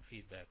to get some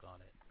feedback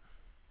on it.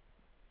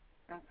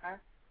 Okay.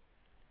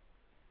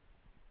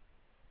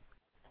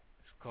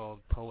 It's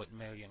called Poet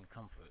Marion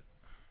Comfort.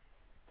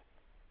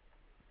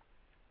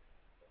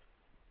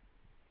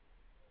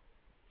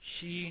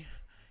 She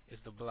is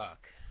the block.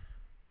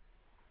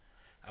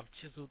 I've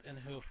chiseled in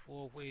her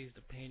 4 ways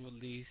the pain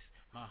release.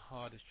 My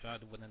heart has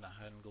tried to win in a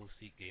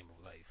hide-and-go-seek game of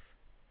life.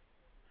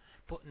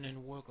 Putting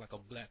in work like a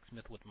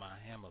blacksmith with my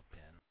hammer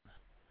pen,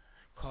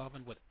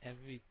 carving with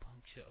every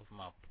puncture of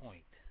my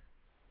point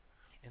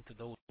into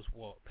those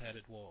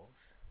padded walls.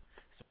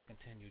 So I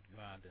continued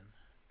grinding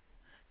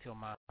till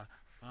my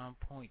fine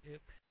point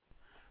tip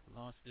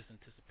launched this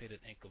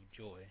anticipated ink of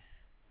joy.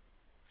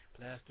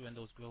 Plastering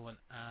those glowing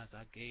eyes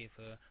I gave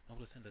her,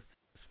 noticing the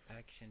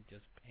satisfaction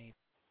just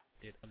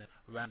painted on a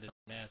rounded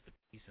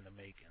masterpiece in the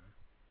making.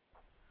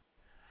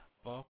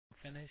 Far from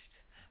finished,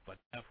 but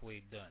halfway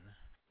done.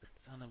 The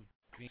sun of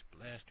dreams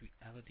blast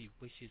reality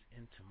wishes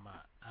into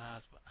my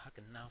eyes, but I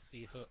can now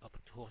see her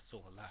upper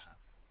torso alive.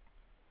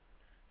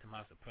 To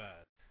my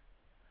surprise,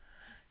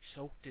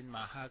 soaked in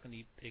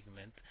mahogany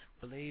pigment,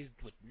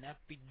 blazed with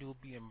nappy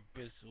Nubian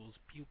bristles,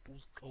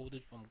 pupils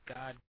coated from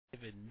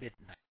God-given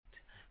midnight,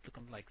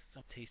 looking like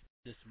some taste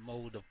this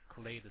mold of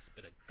clay to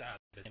spit a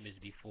godless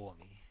image before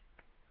me.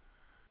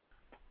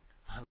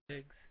 My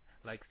legs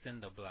like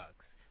cinder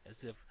blocks, as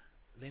if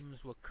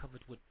limbs were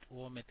covered with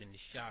torment and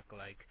shock,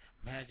 like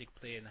magic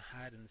playing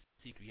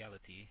hide-and-seek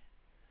reality.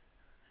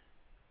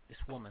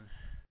 This woman,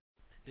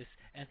 this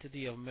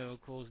entity of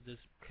miracles, this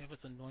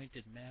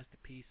crevice-anointed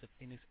masterpiece of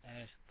phoenix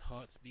ash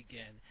thoughts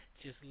began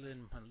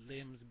chiseling my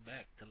limbs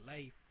back to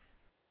life.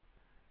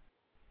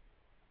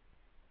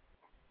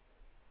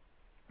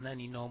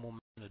 Any normal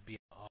man would be in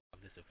awe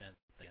of this event.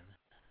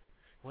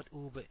 What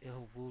uber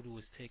ill voodoo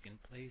is taking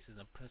place in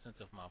the presence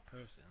of my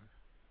person?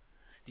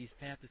 These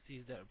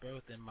fantasies that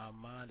birth in my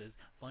mind as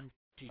bungee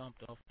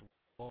jumped off the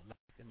wall,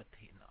 life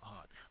imitating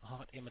art,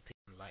 art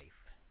imitating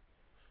life.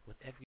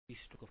 With every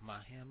stroke of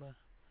my hammer,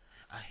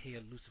 I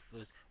hear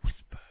Lucifer's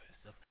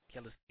whispers of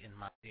jealousy in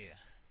my ear,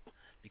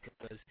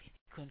 because he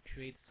couldn't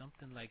create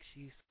something like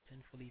she's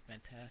sinfully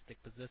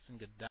fantastic, possessing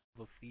the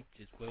diver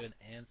features, wearing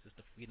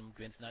ancestor freedom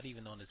grins, not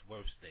even on his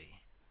worst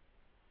day.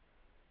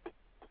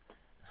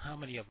 How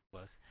many of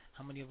us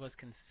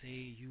can say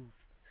you've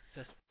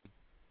successfully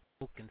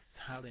broken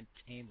silent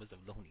chambers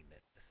of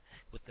loneliness,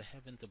 with the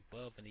heavens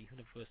above and the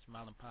universe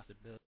smiling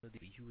possibility for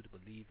you to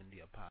believe in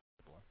the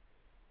impossible?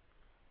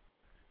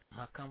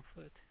 My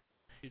comfort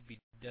should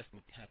be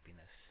destined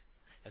happiness,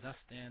 as I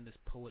stand as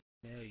poet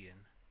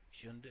Marion,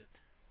 shouldn't it?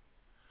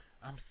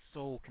 I'm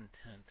so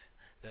content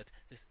that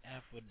this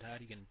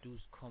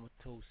Aphrodite-induced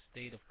comatose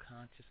state of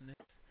consciousness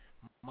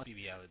must be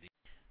reality,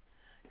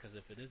 because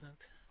if it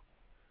isn't,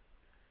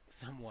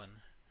 someone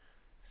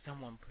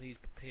please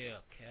prepare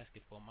a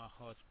casket for my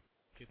heart's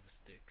strip of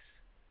sticks.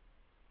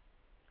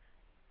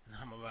 And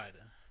I'm a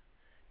writer,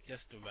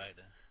 just a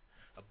writer,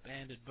 a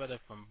bandit brother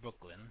from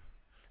Brooklyn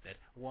that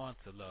wants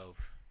a love,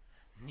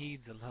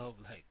 needs a love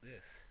like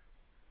this.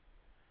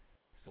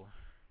 So,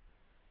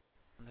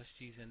 unless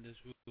she's in this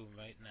room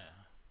right now,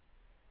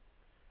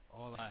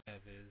 all I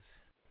have is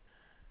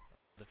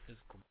the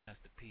physical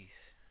masterpiece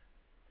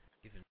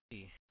given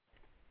me,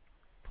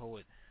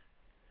 poet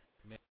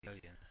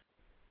Marion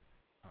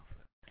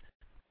Comfort.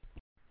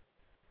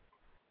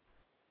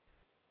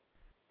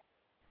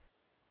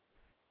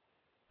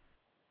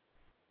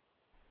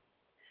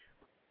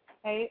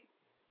 Hey,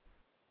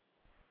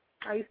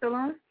 are you still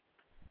on?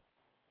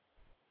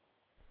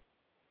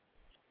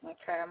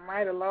 Okay, I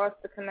might have lost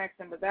the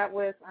connection, but that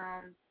was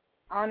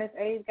Honest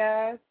Abe,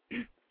 guys.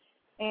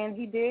 And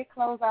he did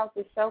close out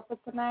the show for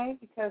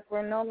tonight because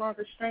we're no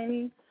longer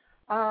streaming.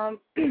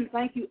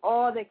 Thank you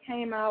all that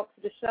came out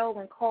to the show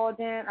and called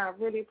in. I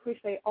really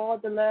appreciate all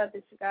the love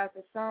that you guys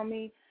have shown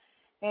me.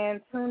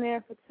 And tune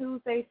in for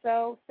Tuesday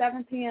show,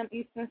 7 p.m.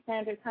 Eastern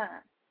Standard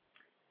Time.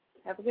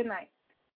 Have a good night.